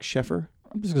 Craig Sheffer.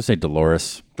 I'm just gonna say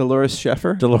Dolores. Dolores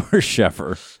Sheffer. Dolores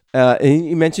Sheffer. And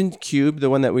you mentioned Cube, the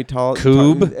one that we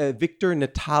Cube? Victor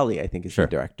Natali, I think, is Sure.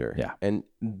 the director. Yeah. And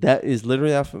that is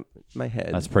literally off of my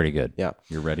head. That's pretty good. Yeah.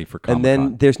 You're ready for And Comic-Con.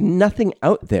 then there's nothing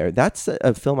out there. That's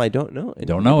a film I don't know. anything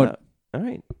Don't know it. about. All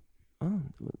right. Oh,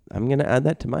 I'm going to add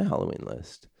that to my Halloween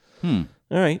list. Hmm.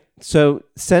 All right. So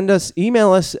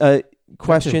email us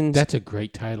questions. That's a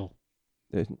great title.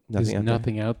 There's There's nothing out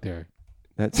nothing out there.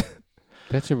 there. That's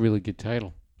That's a really good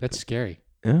title. That's scary.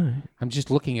 all right. I'm just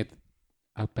looking at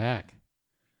out back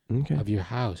Okay. of your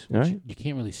house. All Which right. You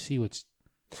can't really see what's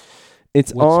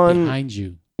It's on. behind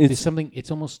you. it's- There's something.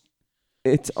 It's almost.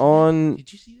 It's on.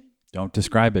 Did you see that? Don't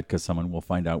describe it because someone will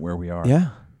find out where we are. Yeah.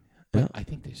 Yeah. I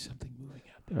think there's something moving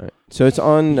out there. All right. So it's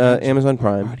on Amazon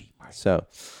Prime. Marty. So,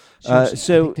 Seriously, I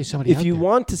so think there's somebody if out you there.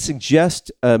 want to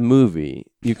suggest a movie,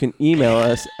 you can email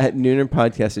us at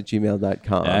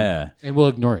noonerpodcast@gmail.com. Yeah. And we'll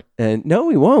ignore it. And no,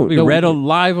 we won't. We read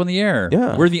live on the air.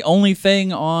 Yeah. We're the only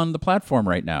thing on the platform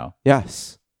right now.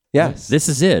 Yes. Yes. This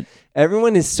is it.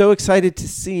 Everyone is so excited to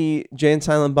see Jay and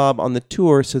Silent Bob on the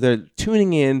tour, so they're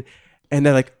tuning in, and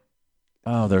they're like,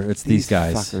 Oh, it's these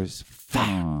guys. fuckers.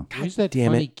 Oh. Who's that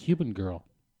damn funny it. Cuban girl?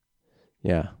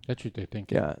 Yeah. That's what they're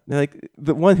thinking. Yeah. They're like,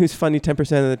 the one who's funny 10%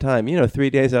 of the time, 3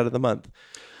 days out of the month.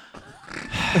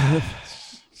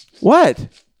 What?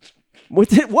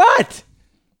 What?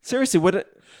 Seriously, what?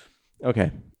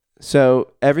 Okay.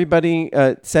 So everybody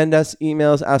send us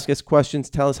emails, ask us questions,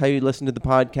 tell us how you listen to the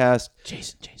podcast,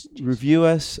 Jason. review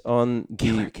us on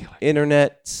the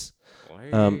internets.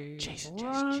 Jason.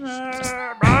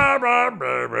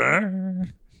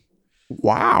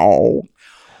 Wow.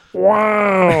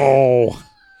 Wow.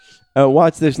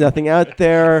 Watch There's Nothing Out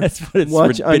There. That's what it's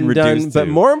watch been Undone. reduced But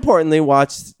to. more importantly,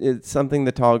 watch it's something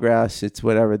The Tall Grass. It's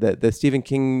whatever. The Stephen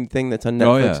King thing that's on Netflix.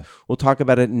 Oh, yeah. We'll talk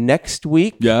about it next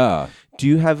week. Yeah. Do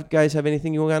you guys have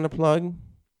anything you want to plug?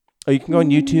 Oh, you can go on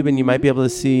YouTube and you might be able to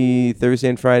see Thursday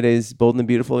and Fridays Bold and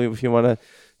Beautiful if you want to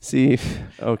see.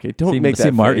 Okay, don't make that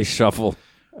see Marty face. shuffle.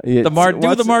 It's- Do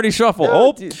what's the Marty shuffle. No,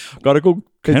 Oh, dude. gotta go.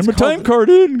 Hand my It's time called- card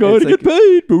in. Gotta it's get like-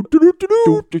 paid. Doo, doo,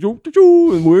 doo, doo,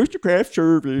 doo. And where's your craft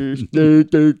service?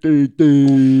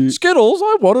 Skittles.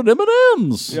 I wanted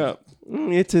M&Ms. Yeah,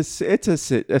 it's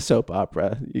a soap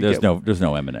opera. You There's get-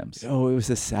 no M&Ms. Oh, it was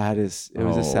the saddest. It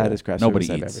was the Oh, saddest craft nobody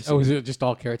service I've eats. ever seen. Oh, is it just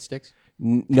all carrot sticks?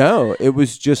 No, it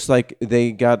was just like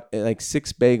they got like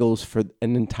 6 bagels for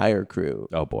an entire crew,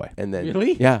 Oh boy. and then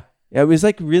Really? yeah, it was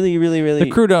like really, really, really. The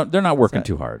crew they're not working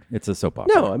too hard. It's a soap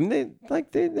opera. No, I mean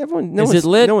everyone. No Is one's, it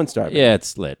lit? No one's starving. Yeah,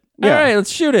 it's lit. Yeah. All right, let's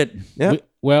shoot it. Yeah.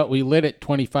 We lit it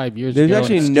 25 years There's ago. and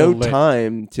actually it's no still lit.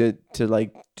 time to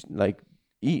like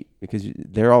eat because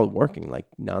they're all working like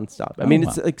nonstop. I mean, wow.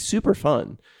 it's like super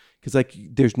fun because like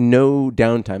there's no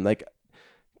downtime. Like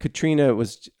Katrina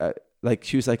was like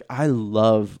she was like, I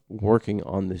love working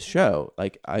on this show.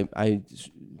 Like I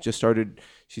just started.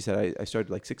 She said I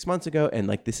started like 6 months ago, and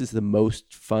like this is the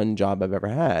most fun job I've ever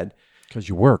had. Because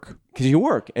you work. Because you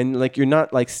work and like you're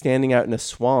not like standing out in a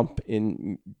swamp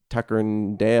in Tucker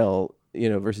and Dale,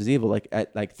 versus Evil, like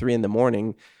at like 3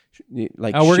 a.m.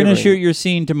 Like Oh, we're gonna shivering. shoot your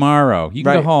scene tomorrow. You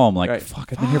can Right, go home. Like, right.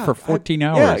 fuck, I've been here for 14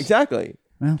 hours. Yeah, exactly.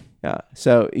 Well, Yeah.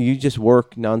 So you just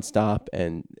work nonstop,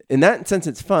 and in that sense,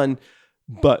 it's fun,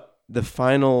 but the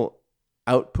final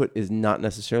output is not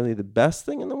necessarily the best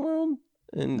thing in the world.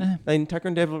 and Tucker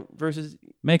and Dale versus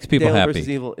Makes people Dale happy. versus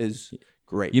Evil is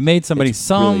great. You made somebody It's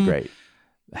really some great.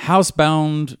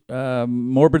 housebound,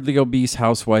 morbidly obese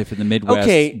housewife in the Midwest.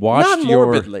 Okay, watched not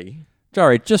morbidly.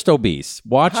 Sorry, just obese.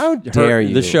 Watched How dare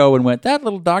you. the show and went, that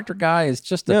little doctor guy is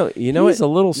just a, No, you know he's what? a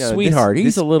little No, sweetheart. this-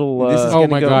 he's a little... this is Oh gonna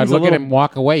my go- God! he's a Look at little- him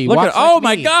walk away. He Look walks at, oh like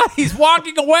my me. God, he's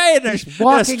walking away in a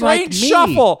walking strange like me.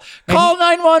 shuffle. And Call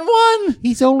 911.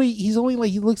 He's only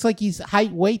like he looks like he's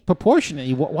height weight proportionate.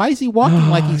 Why is he walking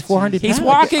like he's 400 He's pounds?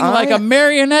 walking like a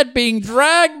marionette being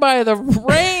dragged by the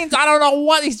reins. I don't know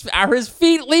what. Are his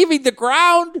feet leaving the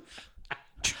ground?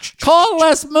 Call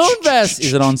Les Moonves.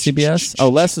 Is it on CBS? Oh,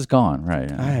 Les is gone.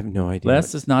 Right. I have no idea.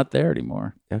 Les is not there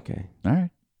anymore. Okay. All right.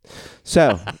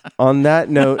 So, on that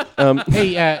note,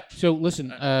 Hey, so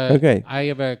listen. Okay. I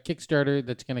have a Kickstarter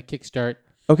that's going to kickstart.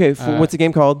 okay, what's the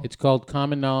game called? It's called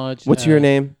Common Knowledge. What's your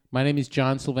name? My name is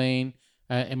John Sylvain,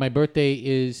 and my birthday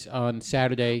is on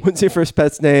Saturday. What's your first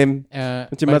pet's name? What's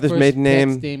What's your mother's maiden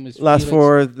name? Is Last Felix.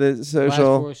 four of the Last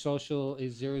social. four social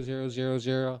is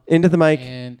 0000. Into the mic.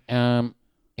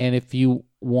 And if you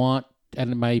want,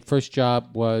 and my first job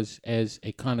was as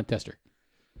a condom tester.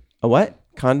 A what?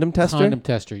 Condom tester? Condom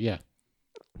tester, yeah.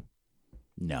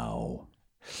 No.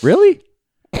 Really?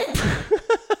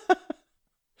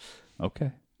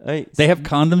 Okay. They have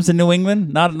condoms in New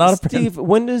England? Not a Steve,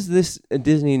 when does this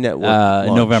Disney Network launch?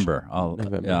 in November.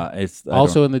 November. It's I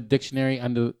Also in the dictionary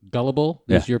under gullible,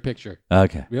 there's Yeah. your picture. don't-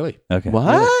 okay. Really? Okay.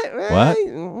 What?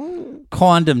 What?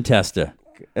 Condom tester.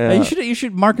 You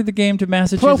should market the game to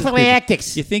Massachusetts people.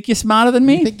 Prophylactics. You think you're smarter than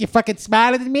me? You think you're fucking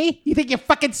smarter than me? You think you're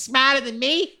fucking smarter than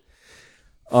me?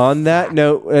 On that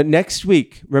note, next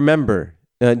week, remember,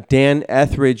 Dan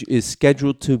Etheridge is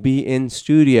scheduled to be in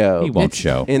studio. He won't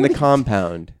show. In the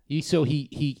compound. He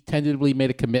tentatively made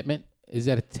a commitment. Is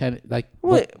that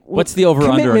What's the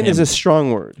over-under on Commitment him? is a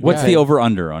strong word. What's the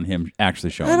over-under on him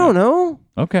actually showing I don't up? know.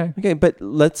 Okay. Okay, but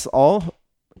let's all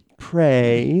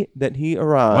pray that he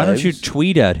arrives. Why don't you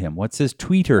tweet at him? What's his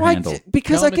tweeter Why handle?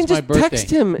 Because Tell I him can it's my just text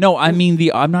birthday. him. No, I mean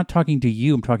I'm not talking to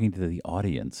you. I'm talking to the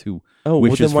audience who Oh, well,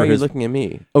 wishes then why for are you his. looking at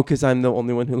me? Oh, because I'm the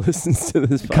only one who listens to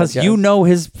this podcast. Because you know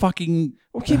his fucking.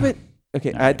 Okay, but...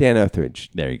 Okay, at Dan Etheridge.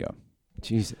 There you go.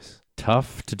 Jesus.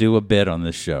 Tough to do a bit on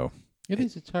this show. It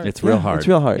is. It's hard. It's real Yeah, hard. it's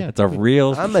real hard. It's a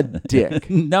real. I'm a dick.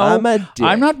 No, I'm a dick.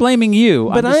 I'm not blaming you.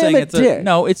 But I'm just I am saying a it's dick.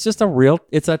 No, it's just a real.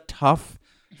 It's a tough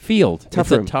field. Tough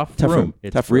it's room. a tough, Tough room. room.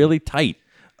 It's Tough room. really tight.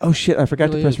 Oh, shit. I forgot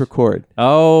to Really press is. record.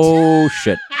 Oh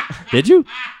shit! Did you?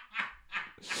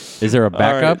 Is there a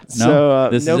backup? All right, so,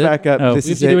 This no is it? backup. Oh. This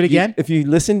We is have to do it You- again? If you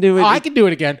listen to it... Oh, I can do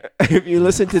it again. if you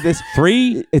listen to this...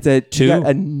 3, It's a... 2. You got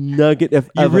a nugget of...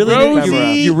 You of a really ephemera.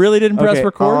 didn't. You really didn't press Okay,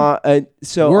 record.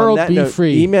 So World on that be note,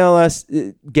 free. email us,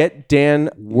 get Dan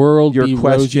World your be rosy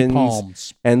questions,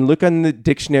 palms. and look on the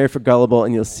dictionary for gullible,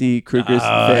 and you'll see Kruger's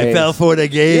face. for it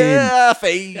again. Yeah,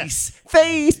 face,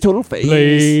 total face.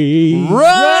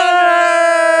 Run!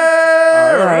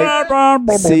 All right.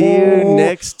 See you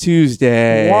next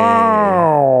Tuesday.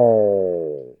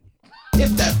 Hit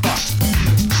that fuck.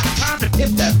 Time to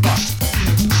hit that fuck.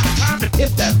 Time to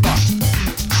hit that fuck.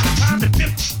 Time to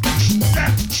hit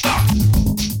that fuck.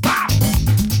 Bow.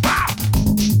 Bow.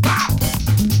 Bow.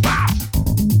 Bow.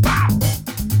 Bow.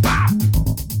 Bow. Bow.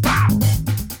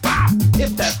 Bow.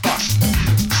 Hit that fuck.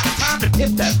 Time to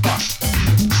hit that fuck.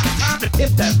 Time to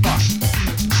hit that fuck.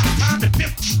 Time to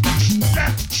hit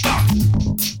that fuck.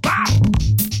 Bow.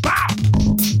 Bow. Bow.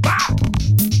 Bow.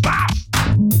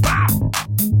 Bow. Bow.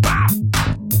 Bow.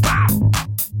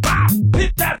 Bow.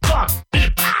 Hit that fuck.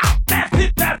 Let's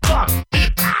hit that fuck.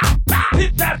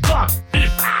 Hit that fuck.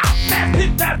 Let's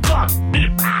hit that fuck.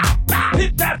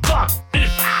 Hit that fuck.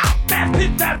 Let's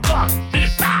hit that fuck.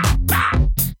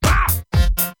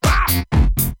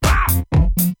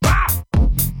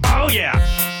 Oh yeah.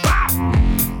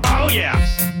 Oh yeah.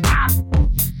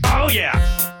 Oh yeah.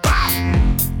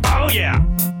 Oh yeah.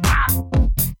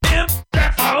 Imp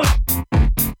that house.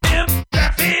 Imp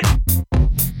that fit.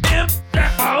 Imp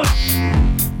that house.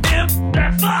 Imp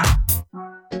that fuck.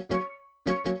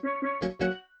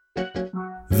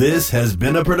 This has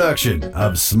been a production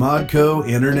of Smodco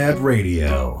Internet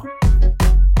Radio.